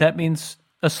up. That means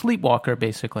a sleepwalker,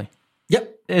 basically.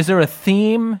 Yep. Is there a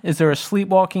theme? Is there a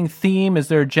sleepwalking theme? Is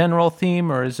there a general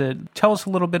theme, or tell us a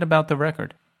little bit about the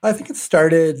record? I think it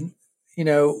started,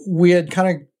 we had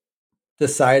kind of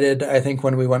decided, I think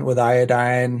when we went with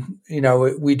Iodine,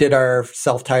 we did our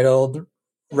self-titled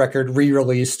record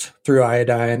re-released through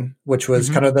Iodine, which was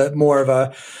kind of the more of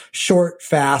a short,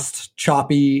 fast,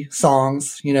 choppy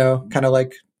songs, kind of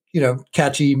like,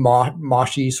 catchy,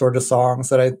 moshy sort of songs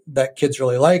that kids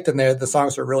really liked. And the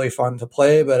songs were really fun to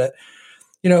play, but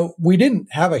we didn't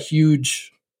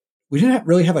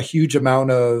really have a huge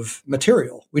amount of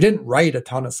material. We didn't write a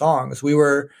ton of songs. We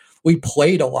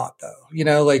played a lot though,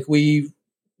 like we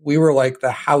were like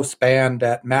the house band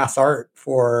at Mass Art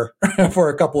for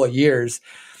a couple of years.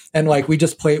 And like we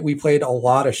played a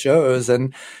lot of shows.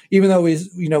 And even though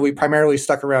we primarily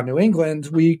stuck around New England,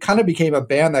 we kind of became a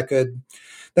band that could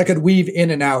weave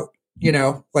in and out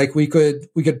like we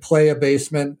could play a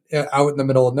basement out in the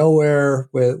middle of nowhere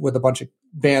with a bunch of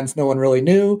bands no one really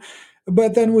knew.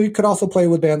 But then we could also play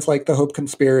with bands like The Hope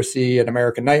Conspiracy and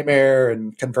American Nightmare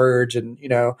and Converge and,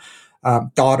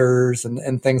 Daughters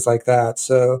and things like that.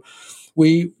 So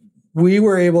we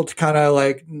were able to kind of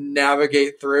like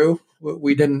navigate through.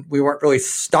 We weren't really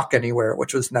stuck anywhere,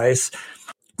 which was nice.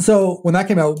 So when that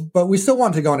came out, but we still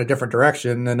wanted to go in a different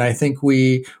direction. And I think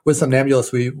with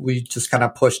Somnambulists, we just kind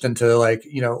of pushed into like,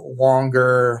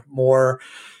 longer, more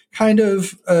kind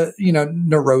of,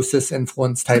 Neurosis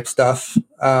influence type stuff,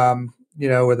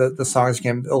 where the songs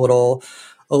became a little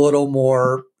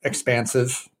more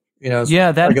expansive,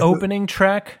 Yeah, that opening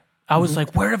track, I was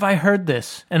like, where have I heard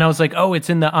this? And I was like, oh,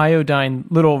 it's in the Iodine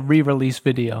little re-release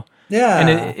video. Yeah. And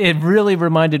it really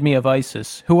reminded me of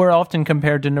ISIS, who are often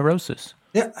compared to Neurosis.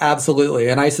 Yeah, absolutely.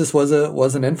 And ISIS was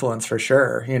an influence for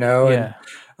sure, Yeah.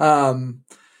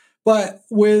 But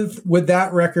with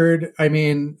that record, I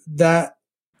mean, that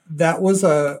was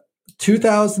a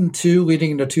 2002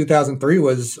 leading into 2003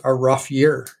 was a rough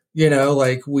year,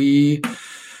 like we're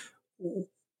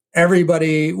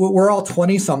all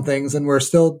 20 somethings and we're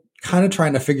still kind of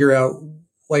trying to figure out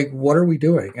like, what are we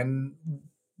doing? And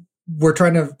we're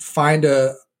trying to find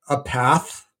a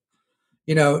path,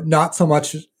 not so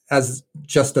much as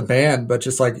just a band, but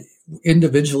just like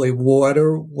individually, what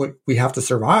we have to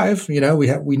survive.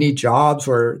 We need jobs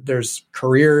where there's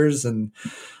careers and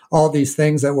all these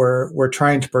things that we're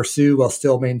trying to pursue while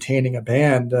still maintaining a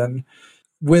band. And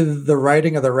with the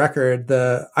writing of the record,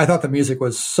 I thought the music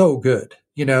was so good.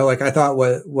 Like I thought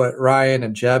what Ryan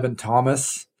and Jebb and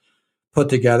Thomas put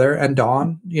together and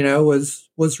Dawn,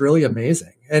 was really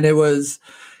amazing. And it was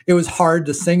hard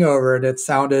to sing over, and it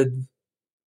sounded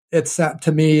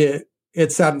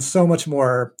so much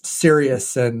more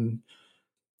serious and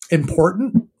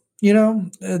important,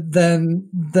 than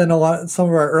some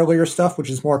of our earlier stuff, which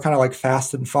is more kind of like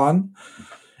fast and fun.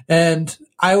 And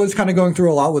I was kind of going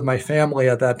through a lot with my family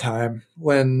at that time,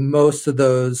 when most of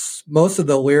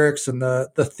the lyrics and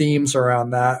the themes around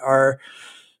that are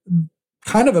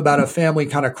kind of about a family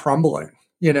kind of crumbling,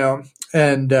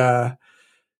 and I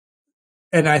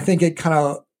think it kind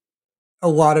of, a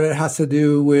lot of it has to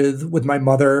do with my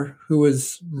mother, who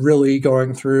was really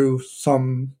going through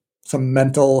some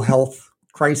mental health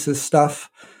crisis stuff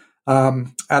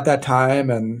at that time.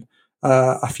 And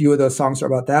a few of those songs are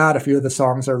about that. A few of the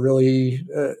songs are really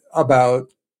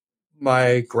about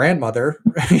my grandmother,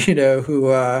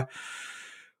 who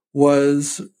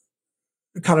was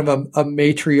kind of a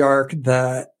matriarch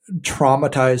that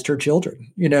traumatized her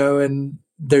children, and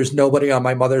there's nobody on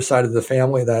my mother's side of the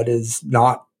family that is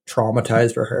not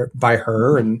traumatized by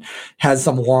her and has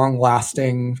some long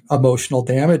lasting emotional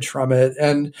damage from it.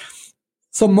 And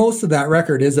so most of that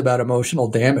record is about emotional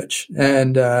damage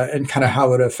and kind of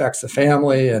how it affects the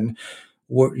family and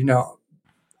what,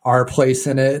 our place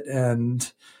in it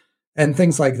and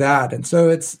things like that. And so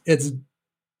it's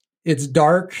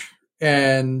dark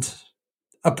and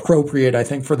appropriate, I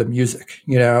think, for the music,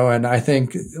 and I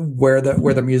think where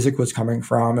the music was coming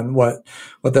from and what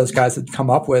those guys had come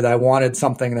up with, I wanted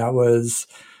something that was,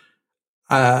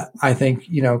 I think,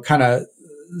 kind of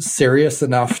serious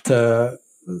enough to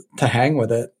hang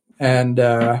with it. And,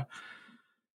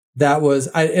 that was,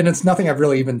 and it's nothing I've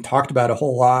really even talked about a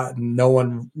whole lot. And no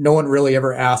one really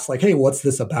ever asked like, hey, what's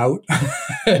this about?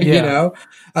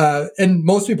 And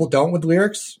most people don't with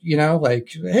lyrics,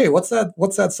 like, hey, what's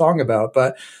that song about?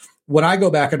 But when I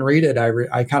go back and read it,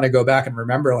 I kind of go back and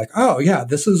remember like, oh yeah,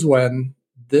 this is when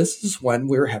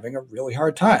we were having a really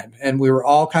hard time, and we were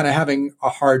all kind of having a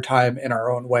hard time in our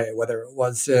own way, whether it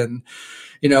was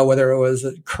whether it was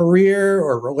a career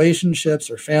or relationships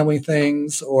or family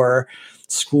things or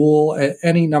school,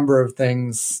 any number of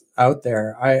things out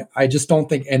there. I just don't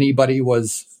think anybody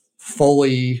was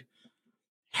fully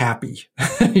happy.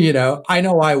 I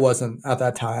know I wasn't at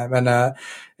that time.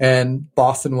 And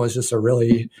Boston was just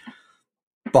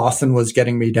Boston was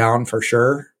getting me down for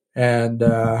sure. And,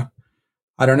 I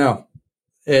don't know.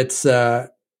 It's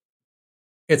a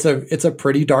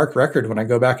pretty dark record when I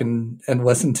go back and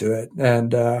listen to it.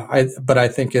 And,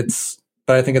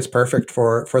 I think it's perfect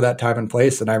for that time and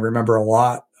place. And I remember a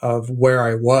lot of where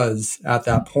I was at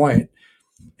that point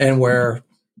and where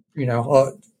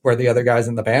the other guys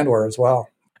in the band were as well.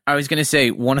 I was going to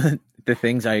say, one of the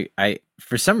things I,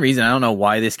 for some reason, I don't know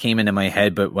why this came into my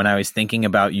head, but when I was thinking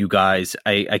about you guys,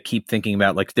 I keep thinking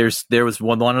about like, there was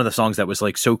one of the songs that was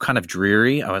like so kind of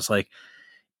dreary. I was like,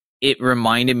 it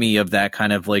reminded me of that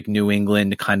kind of like New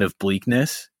England kind of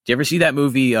bleakness. Do you ever see that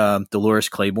movie, Dolores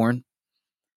Claiborne?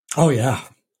 Oh yeah.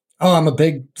 Oh, I'm a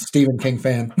big Stephen King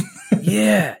fan.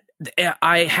 Yeah.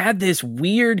 I had this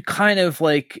weird kind of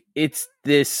like, it's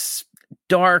this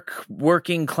dark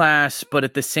working class, but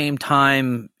at the same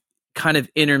time kind of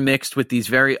intermixed with these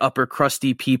very upper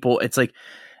crusty people. It's like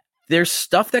there's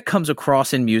stuff that comes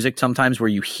across in music sometimes where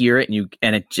you hear it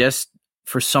and it just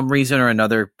for some reason or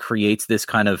another creates this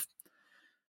kind of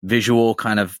visual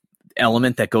kind of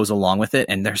element that goes along with it.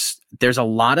 And there's a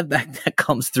lot of that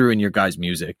comes through in your guys'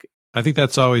 music. I think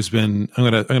that's always been, I'm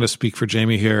gonna speak for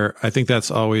Jamie here. I think that's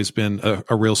always been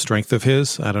a real strength of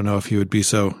his. I don't know if he would be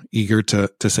so eager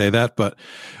to say that, but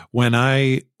when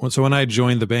I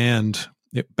joined the band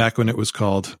back when it was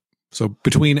called, so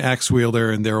between Axe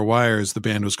Wielder and There Were Wires, the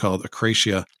band was called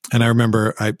Acracia. And I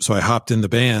remember I hopped in the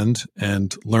band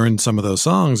and learned some of those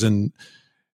songs, and,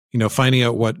 you know, finding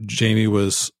out what Jamie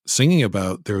was singing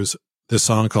about. There was this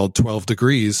song called 12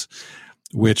 Degrees,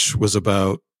 which was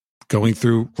about going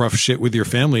through rough shit with your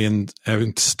family and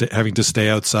having to stay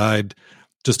outside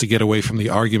just to get away from the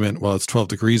argument while it's 12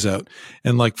 degrees out.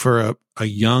 And like for a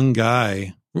young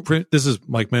guy, this is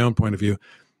like my own point of view,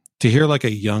 to hear like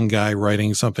a young guy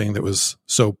writing something that was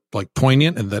so like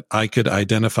poignant and that I could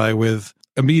identify with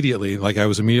immediately. Like I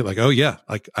was immediately like, oh yeah,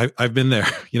 like I've been there,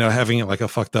 you know, having like a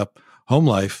fucked up home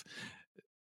life.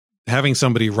 Having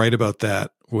somebody write about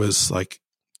that was like,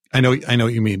 I know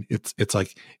what you mean. It's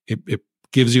like, it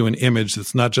gives you an image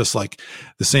that's not just like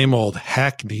the same old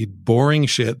hackneyed, boring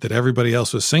shit that everybody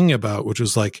else was singing about, which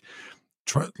was like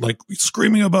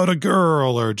screaming about a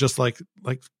girl or just like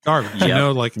garbage, you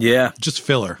know, like just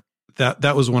filler.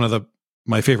 That was one of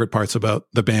my favorite parts about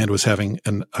the band, was having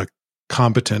a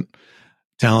competent,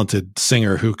 talented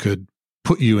singer who could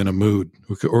put you in a mood,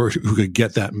 who could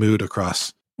get that mood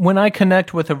across. When I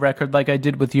connect with a record like I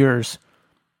did with yours,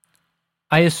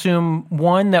 I assume,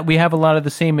 one, that we have a lot of the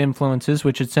same influences,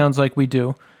 which it sounds like we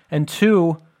do, and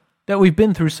two, that we've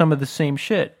been through some of the same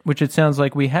shit, which it sounds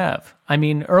like we have. I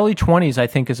mean, early 20s, I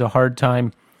think, is a hard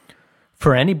time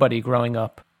for anybody growing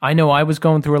up. I know I was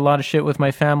going through a lot of shit with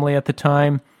my family at the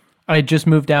time. I had just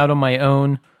moved out on my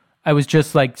own. I was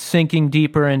just like sinking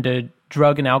deeper into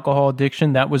drug and alcohol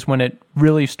addiction. That was when it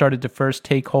really started to first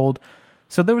take hold.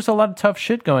 So there was a lot of tough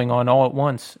shit going on all at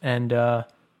once, and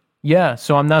yeah,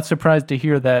 so I'm not surprised to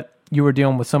hear that you were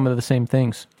dealing with some of the same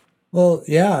things. Well,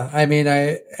 yeah. I mean,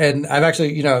 I've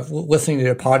actually, you know, listening to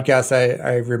your podcast,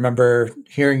 I remember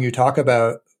hearing you talk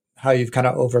about how you've kind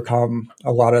of overcome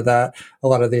a lot of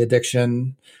the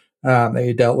addiction that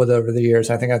you dealt with over the years.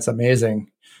 I think that's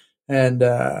amazing. And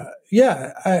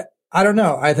yeah, I don't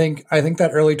know. I think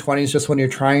that early 20s, just when you're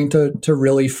trying to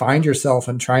really find yourself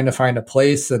and trying to find a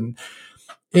place, and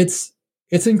it's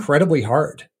incredibly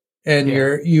hard. And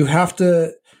you have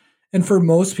to, and for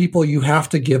most people, you have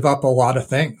to give up a lot of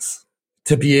things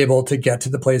to be able to get to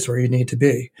the place where you need to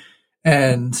be.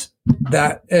 And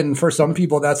for some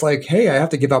people, that's like, hey, I have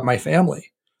to give up my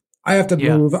family. I have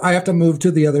to move to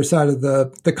the other side of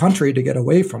the country to get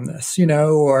away from this, you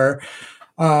know, or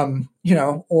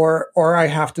I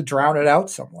have to drown it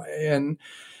out some way. And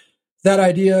that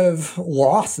idea of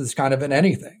loss is kind of in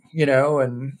anything, you know,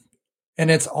 and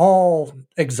it's all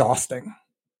exhausting.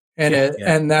 And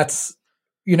and that's,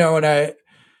 you know, and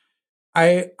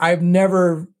I've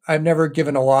never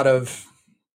given a lot of,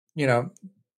 you know,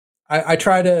 I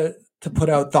try to put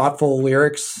out thoughtful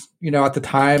lyrics, you know, at the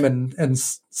time, and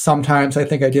sometimes I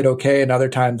think I did okay, and other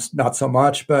times not so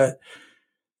much. But,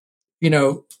 you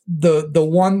know, the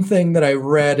one thing that I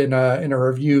read in a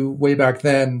review way back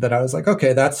then that I was like,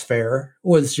 okay, that's fair,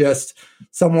 was just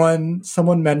someone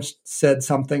said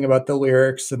something about the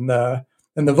lyrics and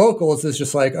the vocals is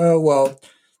just like, oh, well,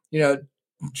 you know,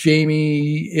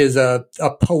 Jamie is a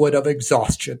poet of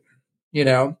exhaustion, you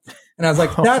know? And I was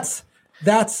like,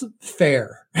 that's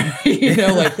fair. You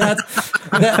know, like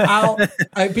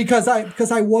because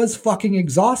I was fucking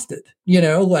exhausted, you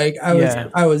know, like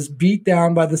I was beat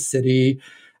down by the city.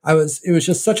 It was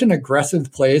just such an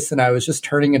aggressive place, and I was just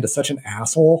turning into such an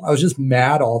asshole. I was just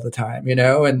mad all the time, you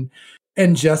know, and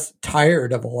just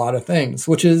tired of a lot of things,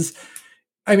 which is,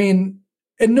 I mean,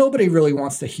 and nobody really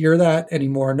wants to hear that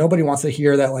anymore. Nobody wants to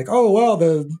hear that, like, oh, well,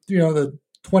 the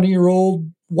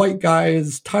 20-year-old white guy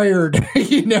is tired,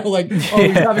 you know, like, oh,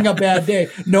 he's having a bad day.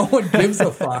 No one gives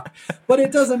a fuck. But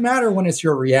it doesn't matter when it's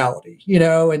your reality, you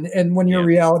know, and when your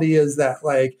reality is that,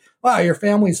 like, wow, your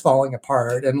family's falling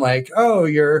apart, and like, oh,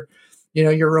 your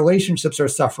relationships are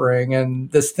suffering,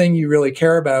 and this thing you really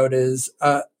care about is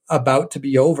about to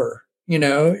be over, you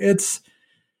know,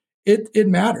 it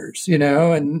matters, you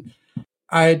know, and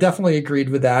I definitely agreed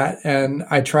with that. And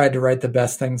I tried to write the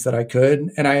best things that I could.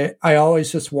 And I always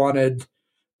just wanted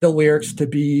the lyrics to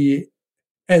be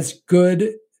as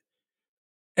good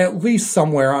at least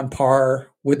somewhere on par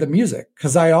with the music,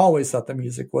 because I always thought the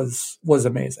music was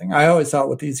amazing. I always thought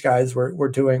what these guys were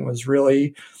doing was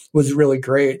really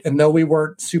great. And though we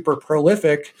weren't super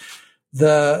prolific,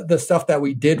 the stuff that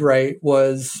we did write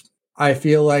was, I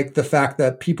feel like, the fact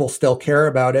that people still care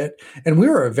about it. And we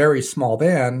were a very small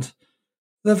band.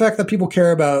 The fact that people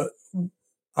care about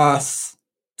us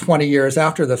 20 years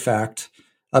after the fact,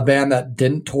 a band that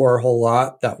didn't tour a whole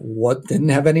lot, that didn't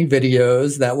have any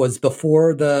videos, that was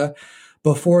before the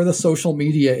social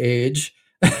media age,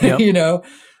 Yep.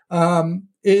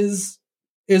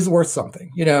 Is worth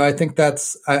something. I think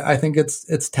I think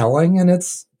it's telling, and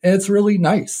it's really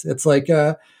nice. It's like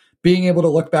being able to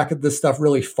look back at this stuff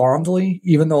really fondly,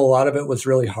 even though a lot of it was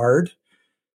really hard,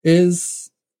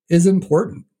 is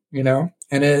important. And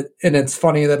it's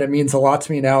funny that it means a lot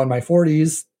to me now in my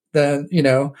 40s. Then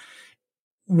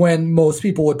when most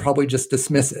people would probably just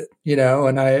dismiss it,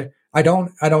 and I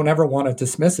don't ever want to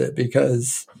dismiss it,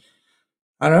 because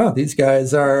I don't know, these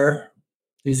guys are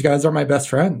my best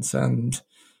friends, and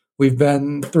we've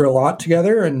been through a lot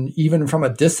together, and even from a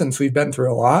distance, we've been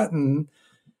through a lot. And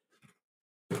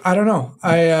I don't know,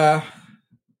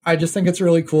 I just think it's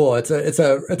really cool. It's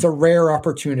a rare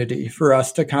opportunity for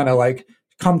us to kind of like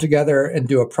come together and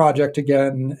do a project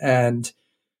again, and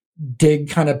dig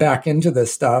kind of back into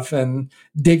this stuff, and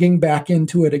digging back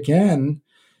into it again.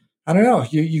 I don't know.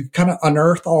 You kind of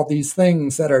unearth all these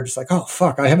things that are just like, oh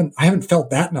fuck, I haven't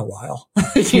felt that in a while.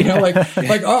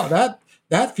 Like, oh,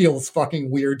 that feels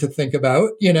fucking weird to think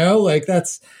about.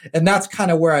 That's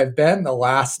kind of where I've been the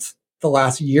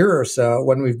last year or so,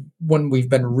 when we've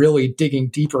been really digging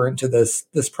deeper into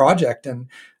this project, and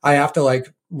I have to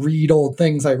like read old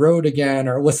things I wrote again,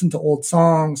 or listen to old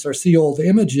songs, or see old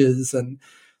images, and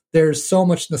there's so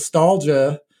much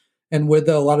nostalgia, and with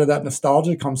a lot of that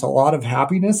nostalgia comes a lot of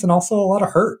happiness, and also a lot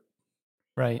of hurt.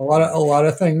 Right. A lot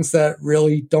of things that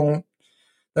really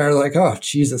they're like, oh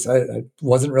Jesus, I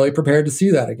wasn't really prepared to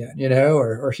see that again,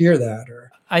 or hear that.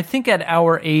 Or I think at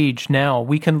our age now,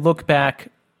 we can look back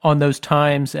on those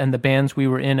times and the bands we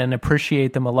were in and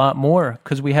appreciate them a lot more,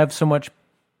 because we have so much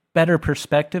better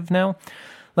perspective now.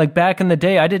 Like back in the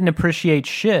day, I didn't appreciate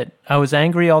shit. I was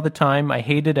angry all the time. I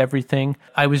hated everything.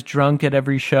 I was drunk at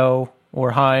every show,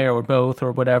 or high, or both,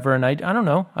 or whatever. And I don't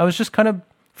know. I was just kind of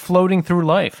floating through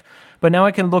life. But now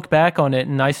I can look back on it,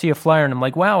 and I see a flyer, and I'm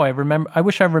like, wow, I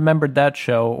wish I remembered that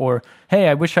show. Or, hey,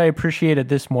 I wish I appreciated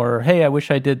this more. Or, hey, I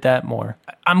wish I did that more.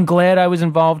 I'm glad I was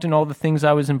involved in all the things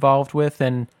I was involved with.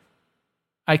 And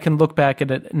I can look back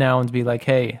at it now and be like,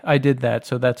 hey, I did that.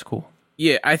 So that's cool.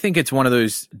 Yeah, I think it's one of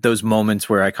those moments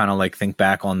where I kind of like think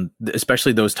back on,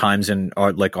 especially those times in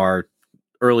our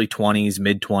early 20s,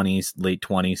 mid 20s, late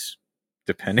 20s,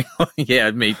 depending on,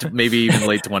 maybe even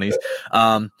late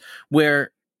 20s,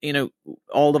 where,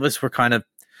 all of us were kind of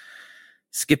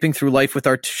skipping through life with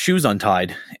our shoes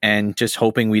untied and just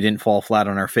hoping we didn't fall flat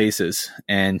on our faces.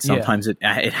 And sometimes it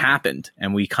happened,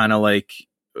 and we kind of like,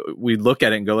 we look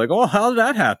at it and go like, oh, how did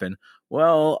that happen?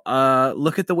 Well,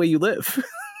 look at the way you live.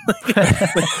 Look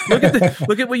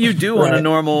at what you do on a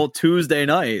normal Tuesday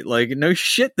night. Like, no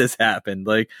shit, this happened.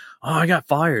 Like, oh, I got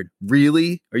fired.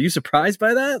 Really? Are you surprised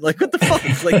by that? Like, what the fuck?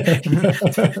 Like,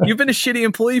 you've been a shitty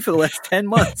employee for the last 10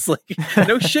 months. Like,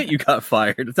 no shit, you got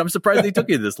fired. I'm surprised they took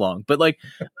you this long. But like,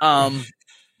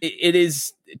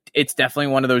 it's definitely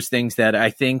one of those things that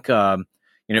I think, I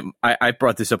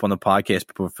brought this up on the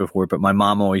podcast before, but my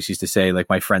mom always used to say, like,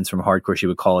 my friends from hardcore, she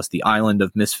would call us the island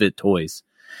of misfit toys.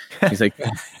 She's like,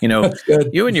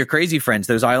 you and your crazy friends,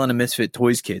 those Island of Misfit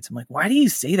Toys kids. I'm like, why do you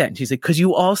say that? And she's like, because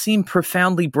you all seem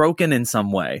profoundly broken in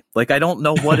some way. Like, I don't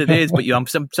know what it is, but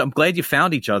I'm glad you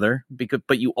found each other,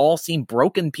 but you all seem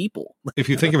broken people. If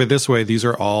you think of it this way, these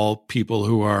are all people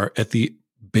who are at the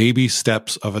baby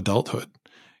steps of adulthood.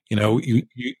 You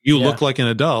look like an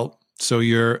adult, so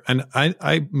and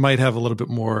I might have a little bit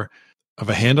more of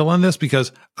a handle on this,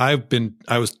 because I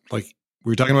was like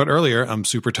we were talking about earlier, I'm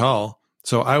super tall.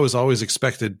 So I was always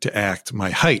expected to act my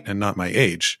height and not my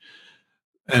age.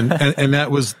 And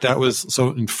that was, so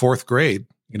in fourth grade,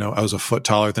 I was a foot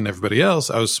taller than everybody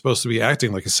else. I was supposed to be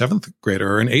acting like a seventh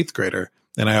grader or an eighth grader.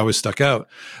 And I always stuck out.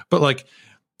 But like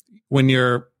when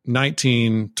you're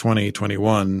 19, 20,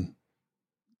 21,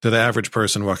 to the average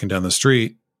person walking down the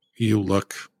street, you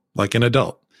look like an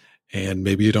adult, and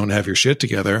maybe you don't have your shit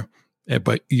together,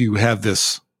 but you have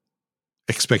this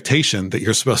expectation that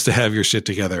you're supposed to have your shit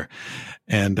together.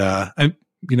 And,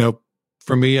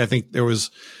 for me, I think there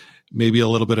was maybe a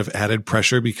little bit of added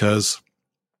pressure because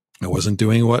I wasn't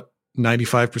doing what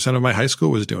 95% of my high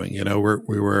school was doing.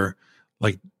 We were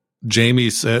like Jamie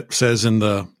says in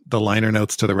the liner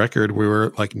notes to the record, we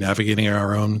were like navigating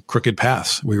our own crooked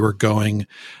paths. We were going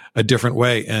a different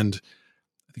way. And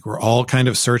I think we're all kind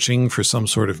of searching for some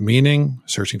sort of meaning,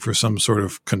 searching for some sort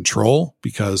of control,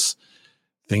 because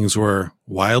things were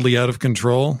wildly out of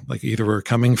control. Like either we're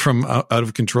coming from out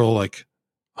of control, like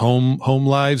home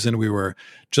lives, and we were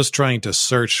just trying to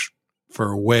search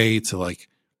for a way to like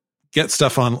get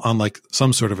stuff on like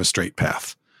some sort of a straight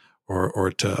path,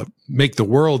 or to make the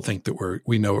world think that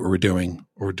we know what we're doing,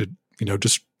 or to,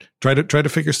 just try to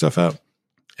figure stuff out.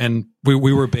 And we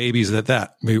were babies at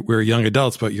that. We were young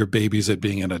adults, but you're babies at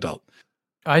being an adult.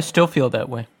 I still feel that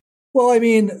way. Well, I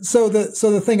mean, so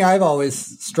the thing I've always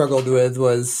struggled with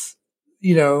was,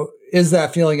 is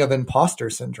that feeling of imposter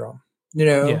syndrome,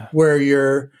 where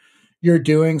you're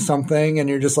doing something and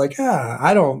you're just like,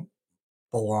 I don't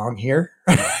belong here,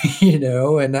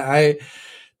 and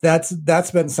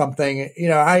that's been something,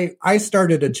 I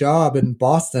started a job in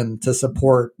Boston to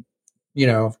support,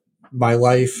 my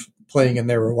life playing in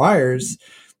There Were Wires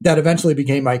that eventually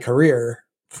became my career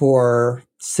for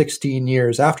 16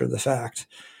 years after the fact.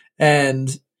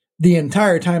 And the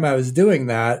entire time I was doing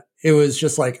that, it was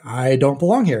just like, I don't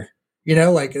belong here.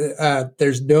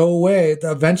 There's no way.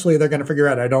 Eventually they're going to figure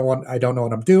out I don't know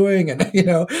what I'm doing, and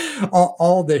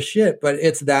all this shit. But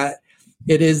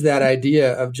it is that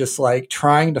idea of just like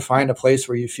trying to find a place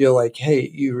where you feel like,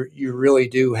 hey, you really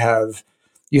do have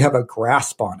a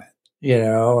grasp on it,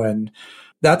 and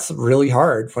that's really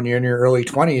hard when you're in your early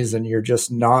 20s and you're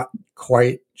just not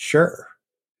quite sure.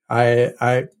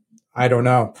 I don't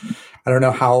know. I don't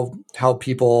know how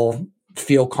people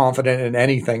feel confident in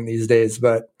anything these days,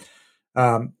 but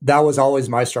that was always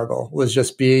my struggle, was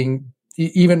just being,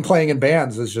 even playing in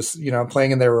bands, was just,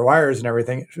 playing in There Were Wires and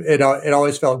everything. It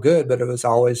always felt good, but it was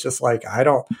always just like,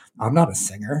 I'm not a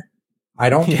singer. I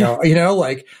don't know,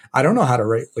 I don't know how to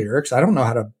write lyrics. I don't know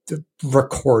how to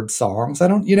record songs. I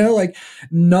don't,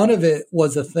 none of it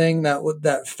was a thing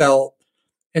that felt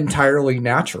entirely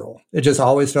natural. It just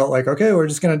always felt like, okay, we're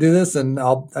just going to do this, and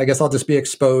I guess I'll just be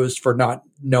exposed for not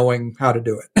knowing how to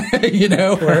do it,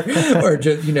 or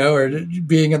just, or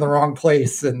being in the wrong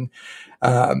place. And,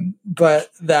 but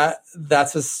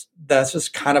that's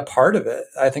just kind of part of it.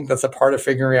 I think that's a part of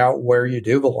figuring out where you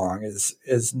do belong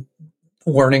is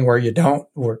learning where you don't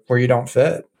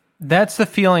fit. That's the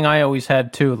feeling I always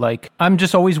had too. Like, I'm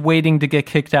just always waiting to get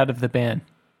kicked out of the band,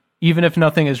 even if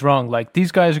nothing is wrong. Like,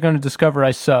 these guys are going to discover I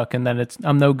suck, and then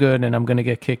I'm no good, and I'm going to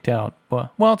get kicked out.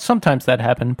 Well, sometimes that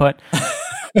happened, but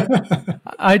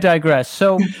I digress.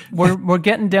 So we're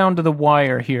getting down to the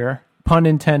wire here, pun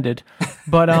intended.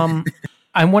 But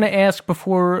I want to ask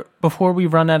before we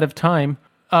run out of time,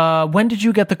 when did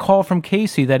you get the call from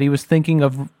Casey that he was thinking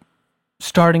of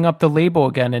starting up the label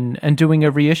again and doing a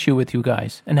reissue with you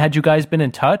guys? And had you guys been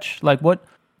in touch? Like, what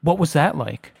was that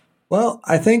like? Well,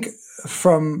 I think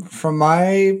from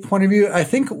my point of view, I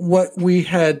think what we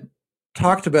had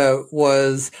talked about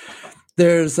was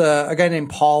there's a guy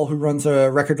named Paul who runs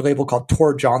a record label called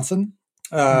Tor Johnson,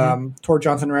 Tor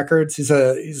Johnson Records. He's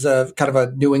a kind of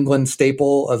a New England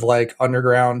staple of like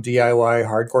underground DIY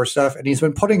hardcore stuff. And he's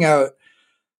been putting out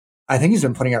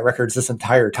records this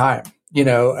entire time,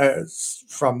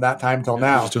 from that time till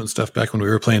now. He was doing stuff back when we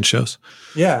were playing shows.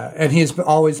 Yeah. And he's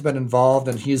always been involved,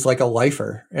 and he's like a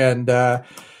lifer. And,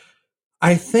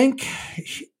 I think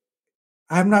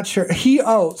I'm not sure.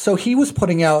 So he was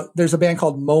putting out, there's a band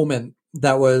called Moment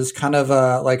that was kind of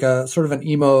like a sort of an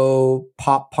emo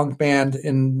pop punk band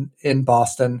in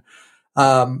Boston,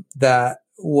 that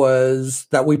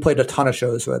we played a ton of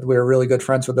shows with. We were really good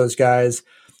friends with those guys.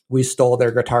 We stole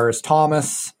their guitarist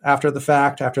Thomas after the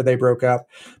fact, after they broke up.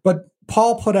 But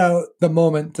Paul put out the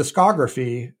Moment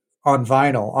discography on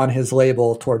vinyl on his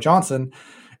label, Tor Johnson.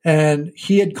 And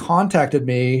he had contacted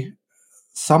me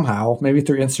somehow, maybe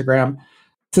through Instagram,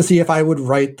 to see if I would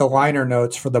write the liner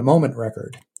notes for the Moment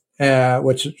record,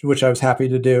 which I was happy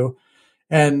to do.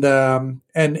 And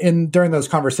during those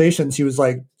conversations, he was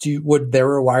like, would There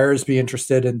Were Wires be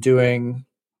interested in doing,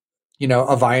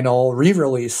 a vinyl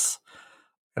re-release?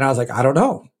 And I was like, I don't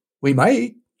know. We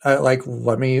might.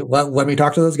 Let me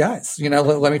talk to those guys.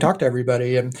 Let me talk to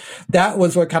everybody. And that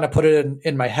was what kind of put it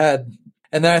in my head.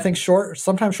 And then I think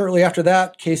sometime shortly after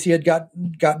that, Casey had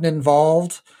gotten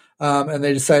involved, and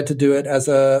they decided to do it as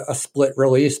a split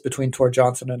release between Tor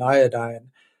Johnson and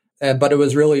Iodine. But it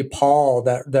was really Paul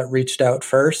that reached out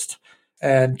first,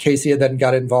 and Casey had then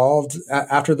got involved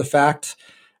after the fact,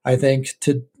 I think,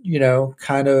 to,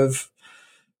 kind of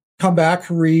come back,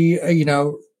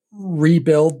 rebuild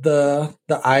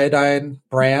the Iodine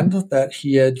brand that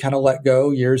he had kind of let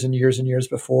go years and years and years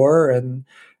before. And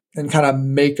kind of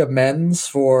make amends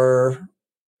for,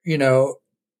 you know,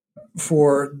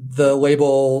 for the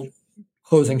label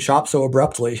closing shop so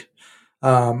abruptly,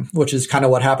 which is kind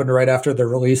of what happened right after the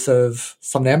release of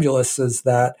Somnambulists, is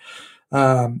that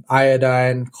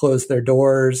Iodine closed their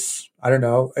doors. I don't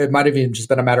know. It might have even just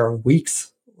been a matter of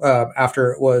weeks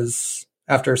after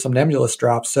Somnambulist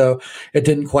dropped. So it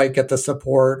didn't quite get the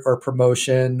support or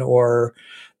promotion or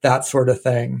that sort of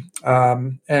thing.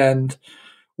 And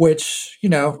which, you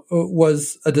know,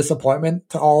 was a disappointment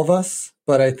to all of us.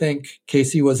 But I think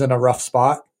Casey was in a rough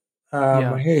spot.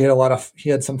 He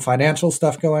had some financial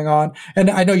stuff going on. And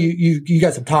I know you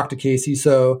guys have talked to Casey,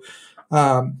 so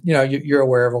you know, you're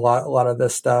aware of a lot of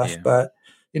this stuff. But,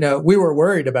 you know, we were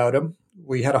worried about him.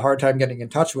 We had a hard time getting in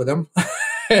touch with him.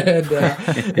 And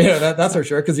you know, that's for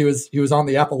sure, because he was on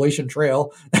the Appalachian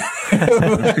Trail,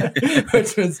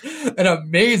 which was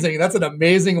that's an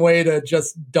amazing way to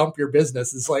just dump your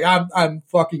business. It's like, I'm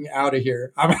fucking out of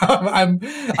here. I'm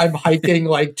hiking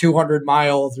like 200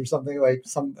 miles or something, like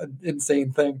some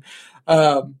insane thing.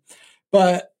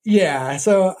 But yeah,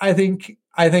 so I think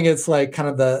it's like kind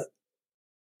of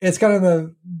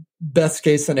the best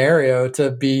case scenario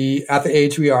to be at the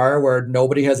age we are, where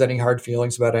nobody has any hard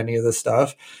feelings about any of this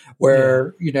stuff,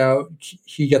 where, you know,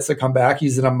 he gets to come back.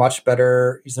 He's in a much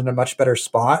better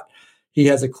spot. He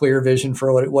has a clear vision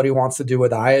for what he wants to do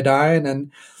with Iodine.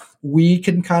 And we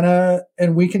can kind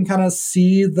of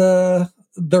see the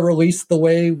release the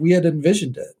way we had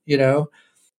envisioned it, you know?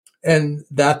 And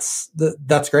that's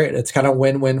great. It's kind of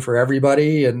win-win for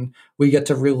everybody. And we get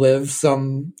to relive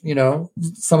some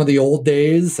of the old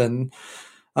days. And,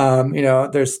 you know,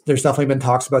 there's definitely been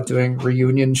talks about doing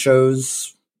reunion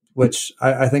shows, which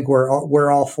I think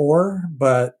we're all for,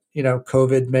 but, you know,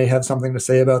 COVID may have something to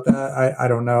say about that. I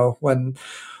don't know when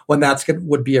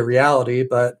would be a reality,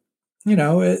 but, you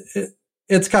know,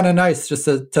 it's kind of nice just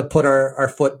to put our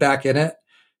foot back in it,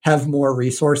 have more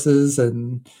resources,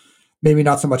 and maybe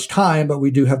not so much time, but we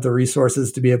do have the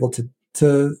resources to be able to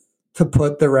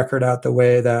put the record out the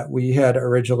way that we had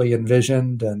originally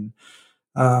envisioned. And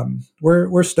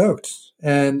we're stoked.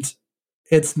 And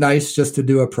it's nice just to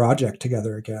do a project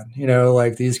together again. You know,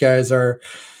 like, these guys are,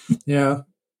 you know,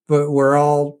 but we're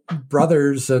all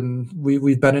brothers, and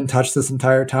we've been in touch this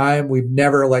entire time. We've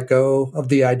never let go of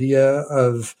the idea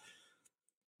of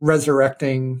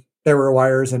resurrecting There Were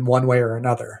Wires in one way or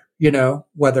another, you know,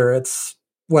 whether it's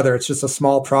just a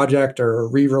small project or a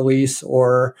re-release,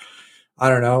 or, I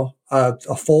don't know,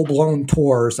 a full-blown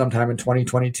tour sometime in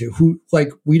 2022.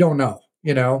 We don't know,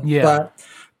 you know. Yeah.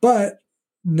 But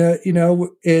no, you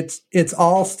know, it's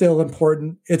all still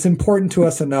important. It's important to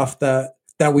us enough that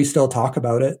we still talk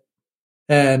about it,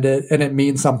 and it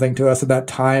means something to us, and that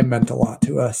time meant a lot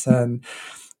to us. And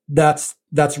that's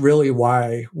really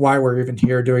why we're even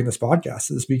here doing this podcast,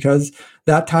 is because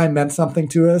that time meant something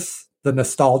to us. The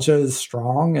nostalgia is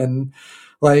strong, and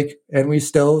we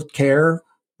still care.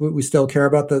 We still care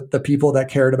about the people that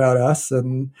cared about us.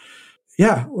 And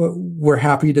yeah, we're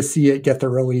happy to see it get the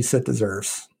release it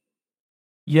deserves.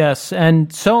 Yes.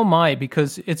 And so am I,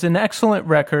 because it's an excellent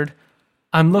record.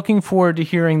 I'm looking forward to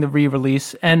hearing the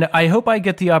re-release, and I hope I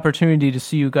get the opportunity to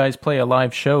see you guys play a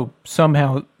live show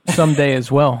someday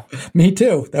as well. Me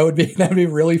too. That'd be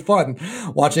really fun,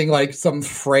 watching like some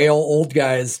frail old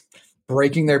guys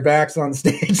breaking their backs on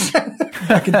stage.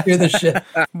 I can do this shit.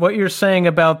 What you're saying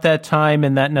about that time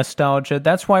and that nostalgia,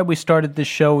 that's why we started this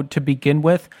show to begin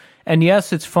with. And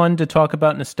yes, it's fun to talk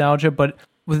about nostalgia, but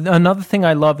another thing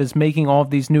I love is making all of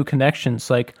these new connections.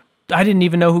 Like, I didn't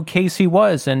even know who Casey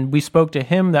was, and we spoke to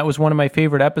him. That was one of my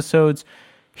favorite episodes.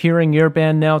 Hearing your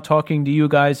band now, talking to you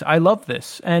guys, I love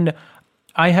this. And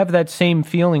I have that same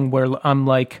feeling where I'm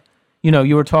like, you know,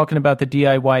 you were talking about the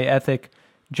DIY ethic,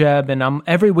 Jebb, and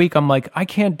every week I'm like, I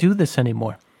can't do this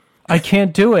anymore. I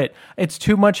can't do it. It's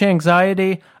too much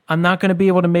anxiety. I'm not going to be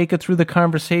able to make it through the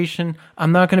conversation.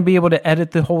 I'm not going to be able to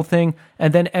edit the whole thing.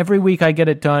 And then every week I get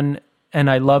it done, and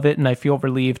I love it, and I feel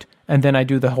relieved. And then I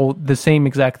do the same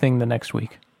exact thing the next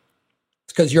week.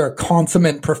 It's because you're a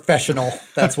consummate professional.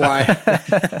 That's why.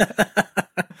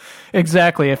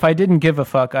 Exactly. If I didn't give a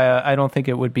fuck, I don't think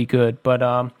it would be good. But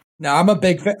no, I'm a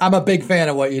big fan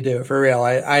of what you do, for real.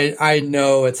 I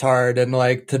know it's hard, and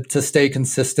like to stay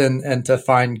consistent and to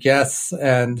find guests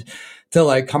and to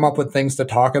like come up with things to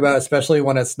talk about, especially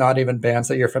when it's not even bands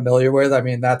that you're familiar with. I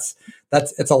mean, it's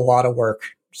a lot of work.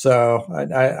 So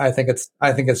I think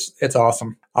it's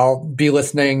awesome. I'll be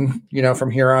listening, you know,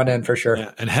 from here on in for sure.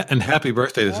 Yeah. And happy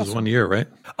birthday. This is 1 year, right?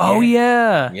 Oh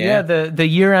yeah. The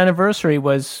year anniversary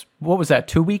was, what was that?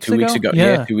 2 weeks ago? 2 weeks ago.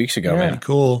 Yeah. 2 weeks ago, man.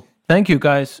 Cool. Thank you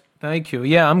guys. Thank you.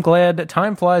 Yeah, I'm glad.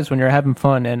 Time flies when you're having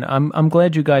fun, and I'm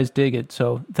glad you guys dig it.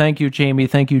 So thank you, Jamie.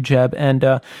 Thank you, Jebb.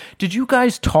 And did you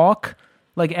guys talk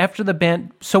like after the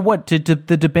band? So what did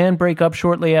the band break up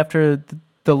shortly after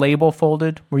the label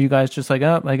folded? Were you guys just like,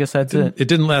 oh, I guess that's it? It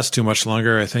didn't last too much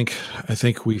longer. I think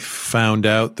we found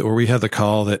out, or we had the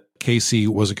call that Casey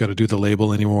wasn't going to do the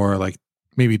label anymore. Like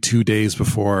maybe 2 days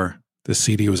before the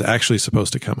CD was actually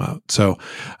supposed to come out. So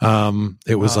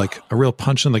it was like a real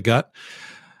punch in the gut.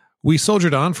 We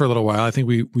soldiered on for a little while. I think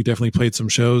we definitely played some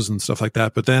shows and stuff like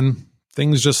that. But then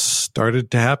things just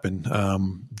started to happen.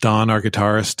 Don, our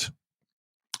guitarist,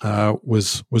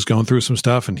 was going through some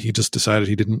stuff, and he just decided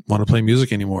he didn't want to play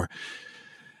music anymore.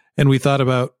 And we thought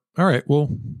about, all right,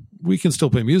 well, we can still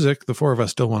play music. The four of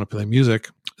us still want to play music.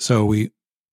 So we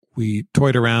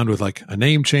toyed around with like a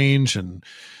name change, and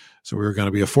so we were going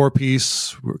to be a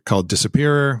 4-piece called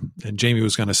Disappearer, and Jamie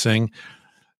was going to sing.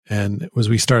 And as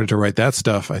we started to write that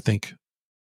stuff, I think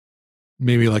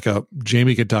maybe like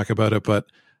Jamie could talk about it, but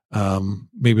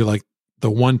maybe like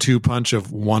the 1-2 punch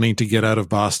of wanting to get out of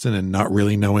Boston and not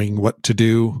really knowing what to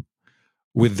do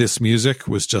with this music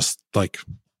was just like,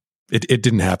 it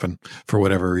didn't happen for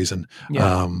whatever reason.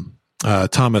 Yeah.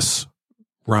 Thomas,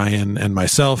 Ryan, and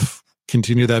myself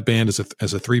continued that band as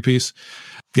a 3-piece.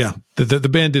 Yeah. The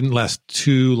band didn't last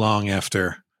too long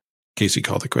after Casey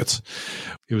called it quits.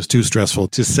 It was too stressful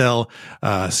to sell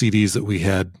CDs that we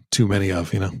had too many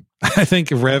of, you know. I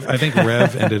think Rev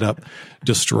ended up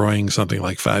destroying something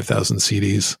like 5,000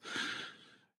 CDs.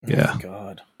 Yeah. Oh my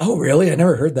God. Oh, really? I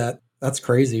never heard that. That's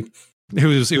crazy.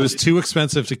 It was too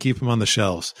expensive to keep them on the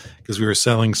shelves because we were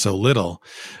selling so little.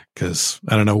 Because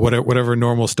I don't know, whatever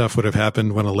normal stuff would have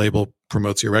happened when a label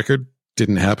promotes your record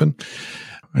didn't happen,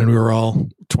 and we were all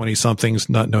 20 somethings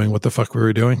not knowing what the fuck we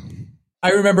were doing.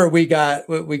 I remember we got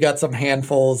some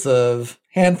handfuls of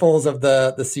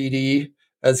the CD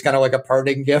as kind of like a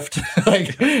parting gift.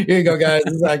 Like, here you go, guys.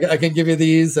 I can give you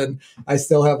these, and I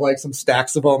still have like some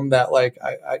stacks of them that like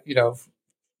I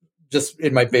just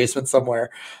in my basement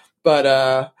somewhere.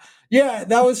 But yeah,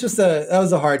 that was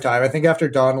a hard time. I think after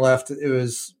Don left, it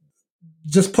was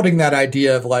just putting that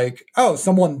idea of like, oh,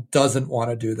 someone doesn't want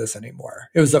to do this anymore.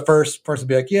 It was the first person to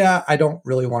be like, yeah, I don't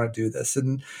really want to do this,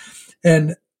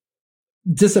 and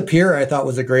Disappear, I thought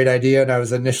was a great idea, and I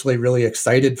was initially really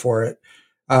excited for it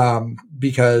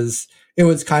because it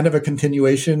was kind of a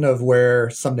continuation of where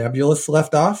Somnambulists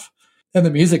left off, and the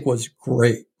music was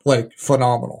great, like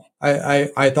phenomenal.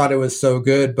 I thought it was so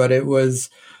good, but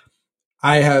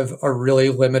I have a really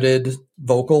limited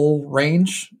vocal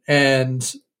range,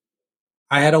 and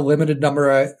I had a limited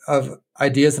number of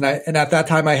ideas, and at that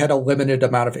time I had a limited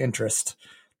amount of interest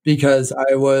because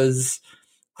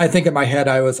I think in my head,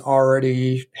 I was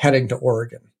already heading to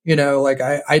Oregon, you know, like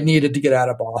I needed to get out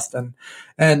of Boston,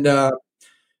 and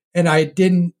I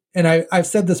didn't, and I've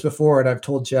said this before, and I've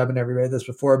told Jebb and everybody this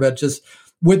before, but just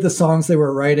with the songs they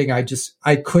were writing,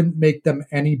 I couldn't make them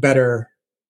any better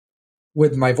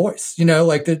with my voice, you know,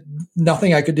 like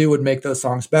nothing I could do would make those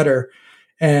songs better.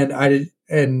 And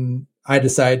I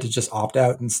decided to just opt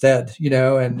out instead, you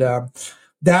know, and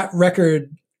that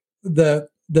record, the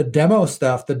demo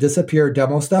stuff, the Disappear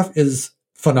demo stuff is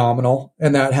phenomenal.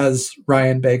 And that has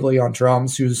Ryan Bagley on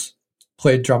drums, who's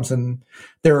played drums in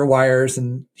There Are Wires,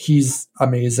 and he's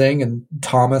amazing. And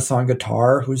Thomas on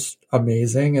guitar, who's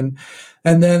amazing.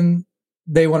 And then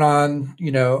they went on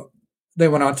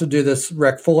to do this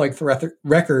full-length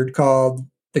record called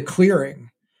The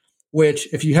Clearing, which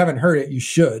if you haven't heard it, you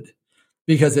should,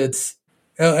 because it's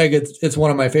one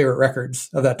of my favorite records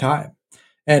of that time.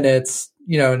 And it's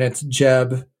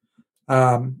Jebb,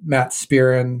 Matt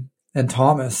Spearin, and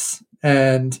Thomas,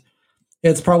 and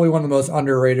it's probably one of the most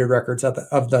underrated records of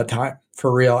the time,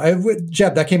 for real.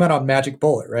 Jebb, that came out on Magic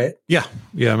Bullet, right? Yeah,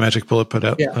 Magic Bullet put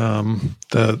out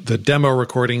the demo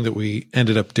recording that we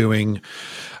ended up doing.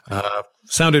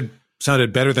 Sounded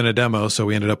better than a demo, so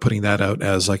we ended up putting that out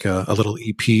as like a little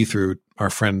EP through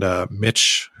our friend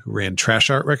Mitch, who ran Trash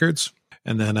Art Records,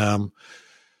 and then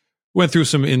went through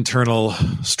some internal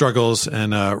struggles,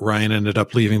 and Ryan ended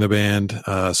up leaving the band.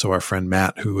 So our friend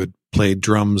Matt, who had played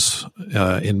drums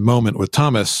in Moment with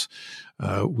Thomas,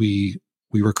 we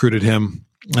recruited him,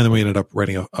 and then we ended up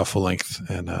writing a full length.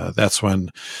 And that's when,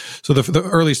 so the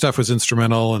early stuff was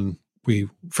instrumental, and we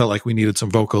felt like we needed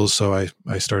some vocals. So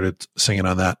I started singing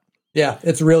on that. Yeah,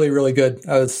 it's really, really good.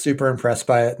 I was super impressed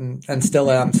by it, and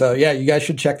still am. So yeah, you guys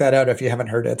should check that out if you haven't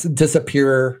heard it. It's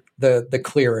Disappear, the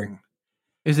Clearing.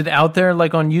 Is it out there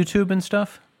like on YouTube and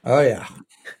stuff? Oh yeah.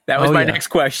 That was my next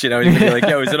question. I was going to be like,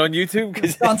 yo, is it on YouTube?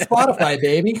 It's on Spotify,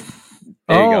 baby.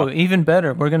 There you go. Even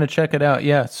better. We're going to check it out.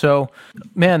 Yeah. So,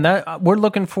 man, that we're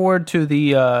looking forward to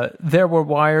the There Were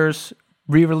Wires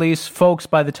re-release. Folks,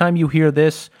 by the time you hear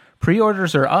this,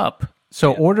 pre-orders are up.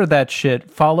 So order that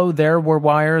shit. Follow There Were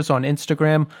Wires on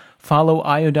Instagram. Follow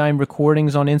Iodine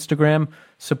Recordings on Instagram.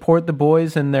 Support the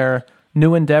boys in their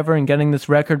new endeavor and getting this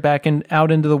record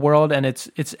out into the world. And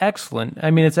it's excellent. I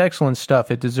mean, it's excellent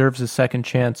stuff. It deserves a second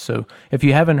chance. So if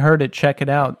you haven't heard it, check it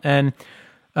out. And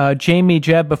Jamie,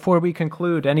 Jebb, before we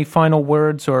conclude, any final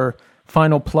words or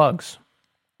final plugs?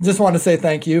 Just want to say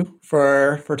thank you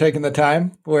for taking the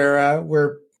time.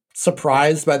 We're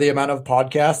surprised by the amount of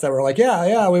podcasts that were like,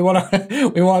 we want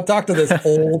to talk to this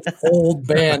old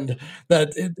band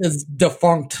that is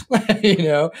defunct,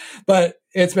 but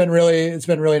it's been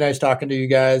really nice talking to you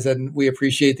guys, and we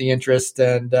appreciate the interest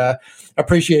and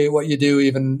appreciate what you do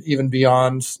even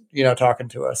beyond talking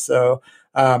to us. So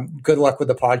good luck with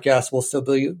the podcast. We'll still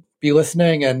be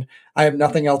listening, and I have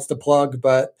nothing else to plug,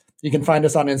 but you can find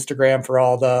us on Instagram for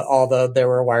all the There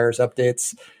Were Wires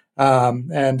updates.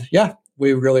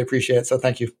 We really appreciate it. So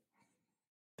thank you.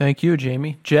 Thank you,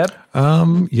 Jamie. Jebb?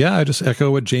 I just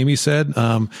echo what Jamie said.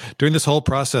 During this whole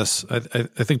process, I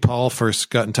think Paul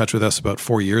first got in touch with us about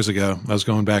 4 years ago. I was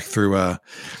going back through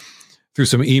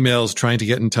some emails trying to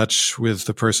get in touch with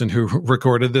the person who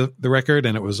recorded the record,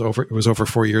 and it was over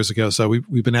 4 years ago. So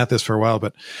we've been at this for a while,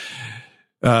 but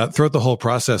throughout the whole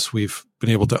process, we've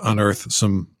been able to unearth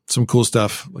some cool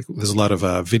stuff. Like there's a lot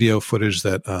of video footage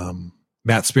that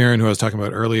Matt Spearin, who I was talking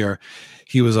about earlier,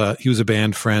 he was a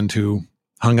band friend who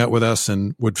hung out with us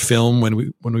and would film when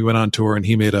we went on tour, and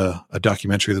he made a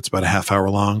documentary that's about a half hour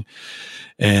long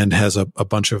and has a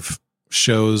bunch of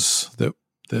shows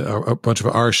a bunch of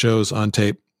our shows on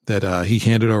tape that he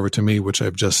handed over to me, which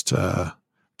I've just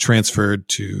transferred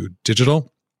to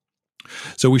digital.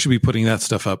 So we should be putting that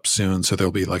stuff up soon. So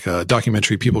there'll be like a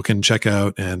documentary people can check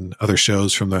out, and other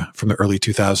shows from the early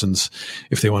 2000s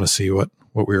if they want to see what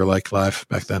we were like live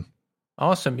back then.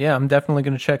 Awesome. Yeah, I'm definitely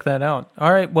going to check that out.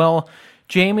 All right. Well,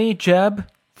 Jamie, Jebb,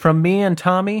 from me and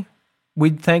Tommy, we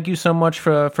thank you so much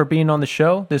for being on the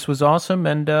show. This was awesome,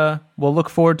 and we'll look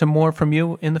forward to more from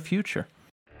you in the future.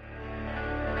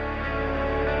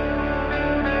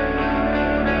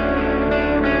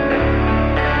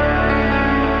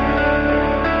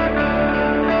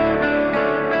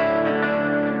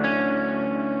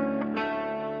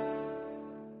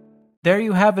 There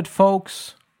you have it,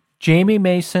 folks. Jamie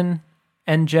Mason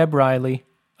and Jebb Riley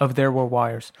of There Were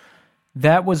Wires.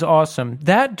 That was awesome.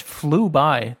 That flew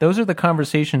by. Those are the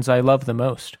conversations I love the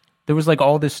most. There was like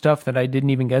all this stuff that I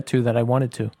didn't even get to that I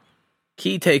wanted to.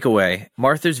 Key takeaway,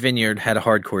 Martha's Vineyard had a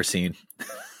hardcore scene.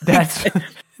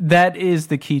 That is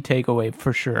the key takeaway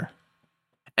for sure.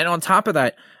 And on top of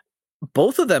that,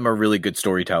 both of them are really good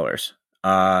storytellers.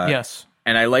 Yes.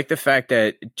 And I like the fact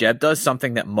that Jebb does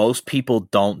something that most people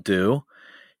don't do.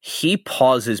 He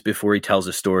pauses before he tells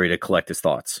a story to collect his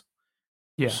thoughts.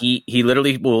 Yeah. He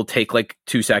literally will take like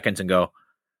 2 seconds and go,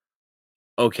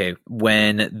 okay,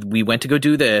 when we went to go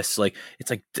do this, like,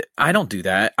 it's like, I don't do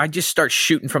that. I just start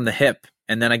shooting from the hip,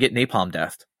 and then I get napalm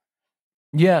deathed.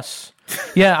 Yes.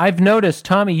 Yeah, I've noticed,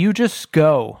 Tommy, you just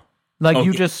go. Like,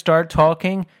 you just start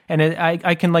talking, and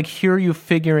I can like hear you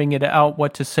figuring it out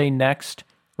what to say next.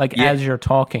 Like, as you're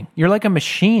talking. You're like a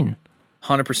machine.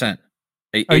 100%.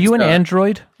 Are you an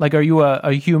android? Like, are you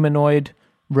a humanoid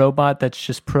robot that's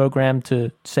just programmed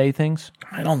to say things?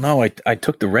 I don't know. I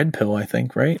took the red pill, I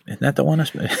think, right? Isn't that the one?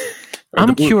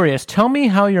 I'm curious. Tell me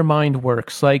how your mind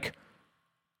works. Like,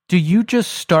 do you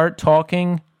just start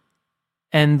talking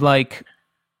and, like,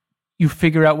 you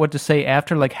figure out what to say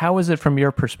after? Like, how is it from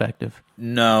your perspective?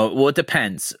 No. Well, it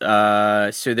depends.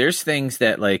 So there's things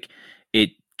that, like,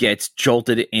 it gets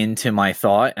jolted into my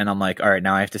thought, and I'm like, all right,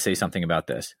 now I have to say something about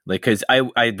this. Like, because I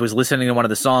was listening to one of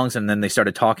the songs, and then they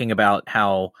started talking about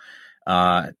how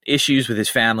issues with his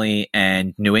family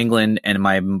and New England, and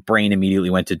my brain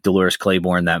immediately went to Dolores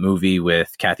Claiborne, that movie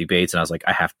with Kathy Bates, and I was like,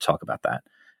 I have to talk about that.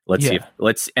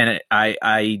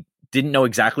 I didn't know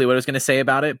exactly what I was going to say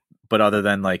about it, but other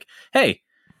than like, hey,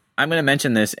 I'm going to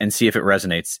mention this and see if it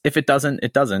resonates. If it doesn't,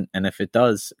 it doesn't. And if it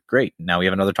does, great. Now we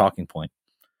have another talking point.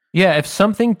 Yeah, if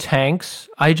something tanks,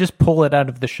 I just pull it out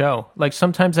of the show. Like,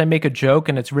 sometimes I make a joke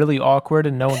and it's really awkward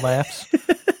and no one laughs.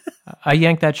 I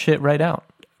yank that shit right out.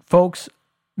 Folks,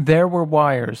 There Were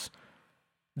Wires.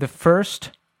 The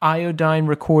first Iodine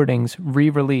Recordings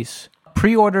re-release.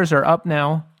 Pre-orders are up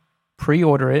now.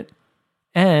 Pre-order it.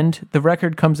 And the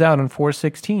record comes out on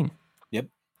 4/16. Yep.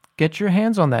 Get your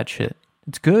hands on that shit.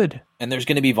 It's good. And there's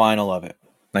going to be vinyl of it.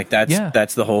 Like,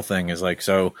 that's the whole thing, is like,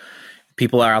 so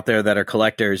people are out there that are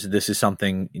collectors. This is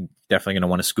something you're definitely going to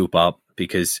want to scoop up,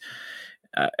 because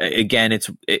again,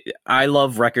 I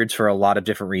love records for a lot of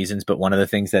different reasons, but one of the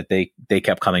things that they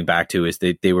kept coming back to is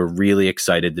they were really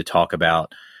excited to talk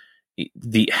about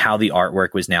how the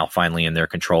artwork was now finally in their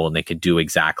control and they could do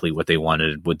exactly what they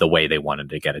wanted with the way they wanted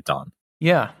to get it done.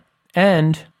 Yeah.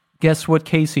 And guess what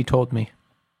Casey told me?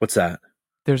 What's that?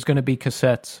 There's going to be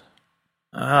cassettes.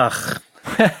 Ugh.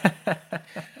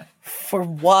 For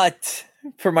what?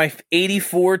 For my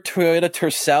 84 Toyota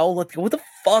Tercel? What the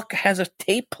fuck has a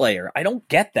tape player? I don't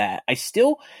get that.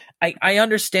 I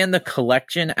understand the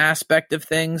collection aspect of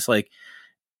things. Like,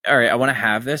 all right, I want to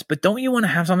have this, but don't you want to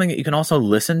have something that you can also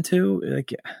listen to?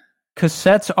 Like,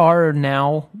 cassettes are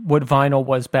now what vinyl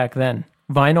was back then.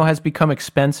 Vinyl has become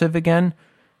expensive again,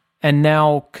 and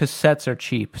now cassettes are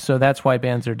cheap. So that's why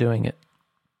bands are doing it.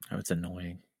 Oh, it's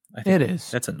annoying. It is.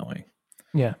 That's annoying.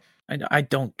 Yeah. I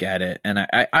don't get it. And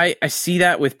I see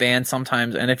that with bands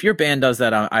sometimes. And if your band does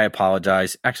that, I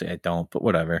apologize. Actually, I don't, but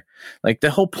whatever. Like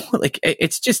the whole point, like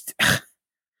it's just...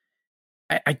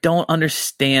 I don't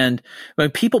understand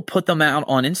when people put them out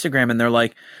on Instagram and they're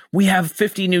like, we have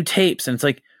 50 new tapes. And it's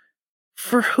like,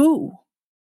 for who?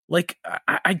 Like,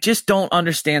 I just don't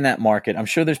understand that market. I'm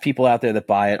sure there's people out there that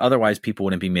buy it. Otherwise, people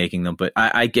wouldn't be making them. But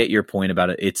I get your point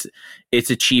about it. It's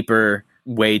a cheaper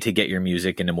way to get your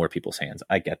music into more people's hands.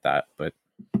 I get that, but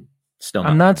still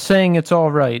not. I'm not saying it's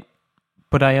all right,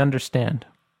 but I understand.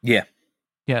 Yeah.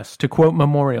 Yes, to quote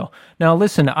Memorial. Now,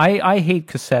 listen, I hate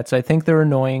cassettes. I think they're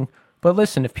annoying. But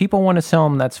listen, if people want to sell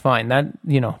them, that's fine.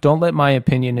 Don't let my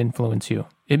opinion influence you.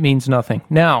 It means nothing.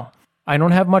 Now, I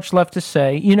don't have much left to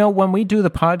say. When we do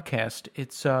the podcast,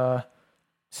 it's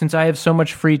since I have so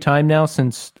much free time now,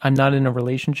 since I'm not in a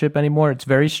relationship anymore, it's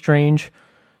very strange.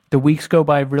 The weeks go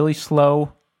by really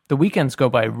slow. The weekends go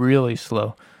by really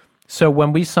slow. So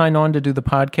when we sign on to do the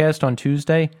podcast on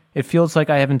Tuesday, it feels like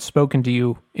I haven't spoken to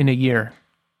you in a year.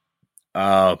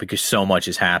 Oh, because so much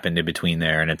has happened in between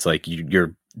there, and it's like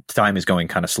your time is going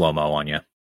kind of slow-mo on you.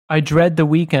 I dread the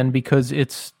weekend because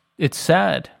it's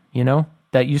sad,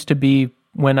 That used to be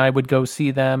when I would go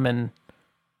see them and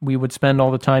we would spend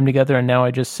all the time together, and now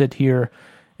I just sit here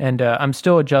and I'm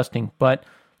still adjusting. But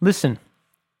listen,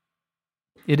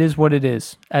 it is what it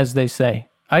is, as they say.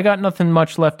 I got nothing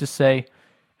much left to say,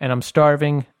 and I'm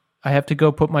starving. I have to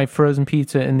go put my frozen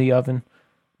pizza in the oven,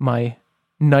 my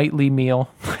nightly meal.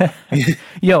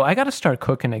 Yo, I got to start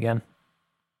cooking again.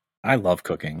 I love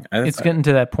cooking. It's getting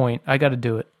to that point. I got to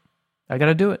do it.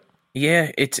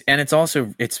 Yeah, it's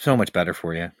so much better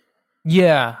for you.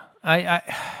 Yeah,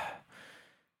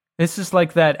 this is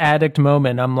like that addict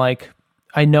moment. I'm like,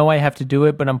 I know I have to do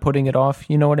it, but I'm putting it off.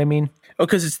 You know what I mean? Oh,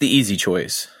 because it's the easy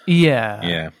choice.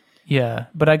 Yeah.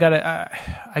 But I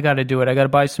gotta do it. I gotta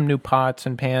buy some new pots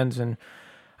and pans, and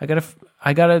I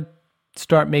gotta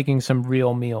start making some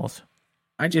real meals.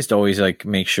 I just always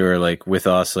make sure with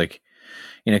us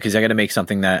because I got to make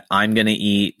something that I'm going to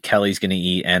eat, Kelly's going to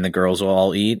eat, and the girls will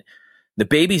all eat. The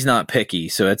baby's not picky,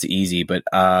 so that's easy. But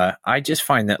I just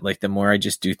find that the more I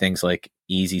just do things like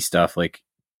easy stuff, like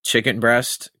chicken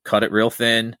breast, cut it real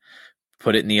thin,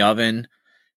 put it in the oven,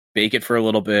 bake it for a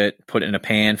little bit, put it in a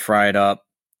pan, fry it up,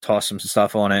 toss some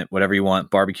stuff on it, whatever you want,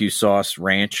 barbecue sauce,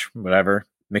 ranch, whatever,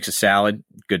 mix a salad,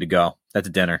 good to go. That's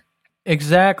a dinner.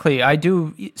 Exactly. I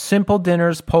do simple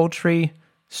dinners, poultry,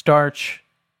 starch,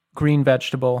 green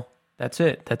vegetable. That's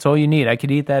it. That's all you need. I could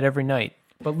eat that every night.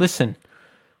 But listen,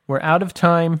 we're out of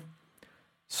time.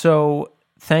 So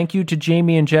thank you to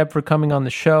Jamie and Jebb for coming on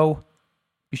the show.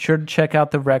 Be sure to check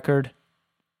out the record.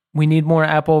 We need more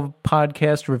Apple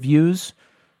Podcast reviews.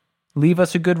 Leave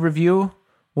us a good review.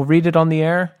 We'll read it on the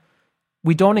air.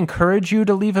 We don't encourage you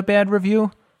to leave a bad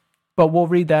review, but we'll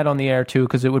read that on the air too,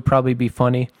 because it would probably be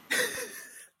funny.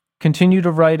 Continue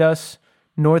to write us,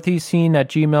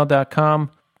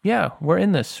 northeastscene@gmail.com. Yeah, we're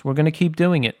in this. We're going to keep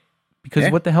doing it,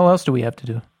 because what the hell else do we have to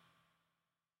do?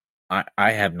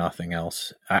 I have nothing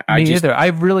else. Me either. I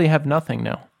really have nothing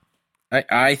now.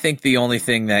 I think the only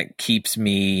thing that keeps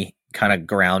me kind of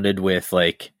grounded with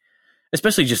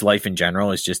especially just life in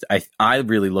general is just I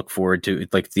really look forward to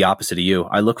the opposite of you.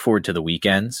 I look forward to the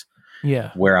weekends.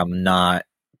 Yeah. Where I'm not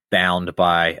bound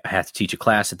by I have to teach a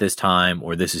class at this time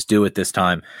or this is due at this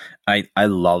time. I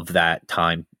love that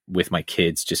time with my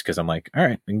kids just because I'm like, all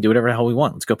right, we can do whatever the hell we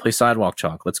want. Let's go play sidewalk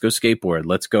chalk. Let's go skateboard.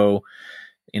 Let's go,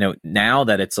 now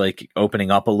that it's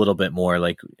opening up a little bit more,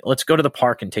 let's go to the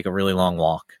park and take a really long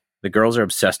walk. The girls are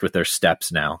obsessed with their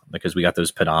steps now because we got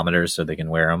those pedometers so they can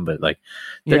wear them, but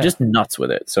they're just nuts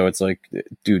with it. So it's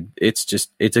dude,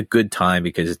 it's a good time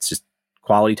because it's just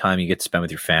quality time you get to spend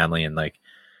with your family. And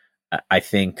I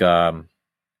think a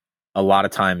lot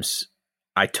of times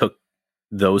I took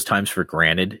those times for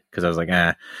granted because I was like,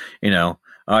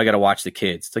 oh, I got to watch the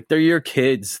kids. It's like, they're your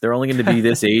kids. They're only going to be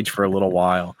this age for a little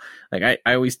while. Like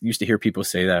I always used to hear people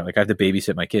say that, like, I have to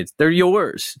babysit my kids. They're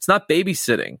yours. It's not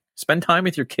babysitting. Spend time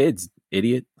with your kids,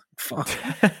 idiot. Fuck.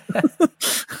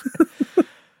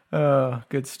 Oh,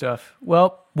 good stuff.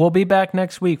 Well, we'll be back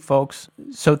next week, folks.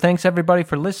 So thanks everybody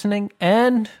for listening,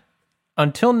 and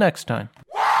until next time.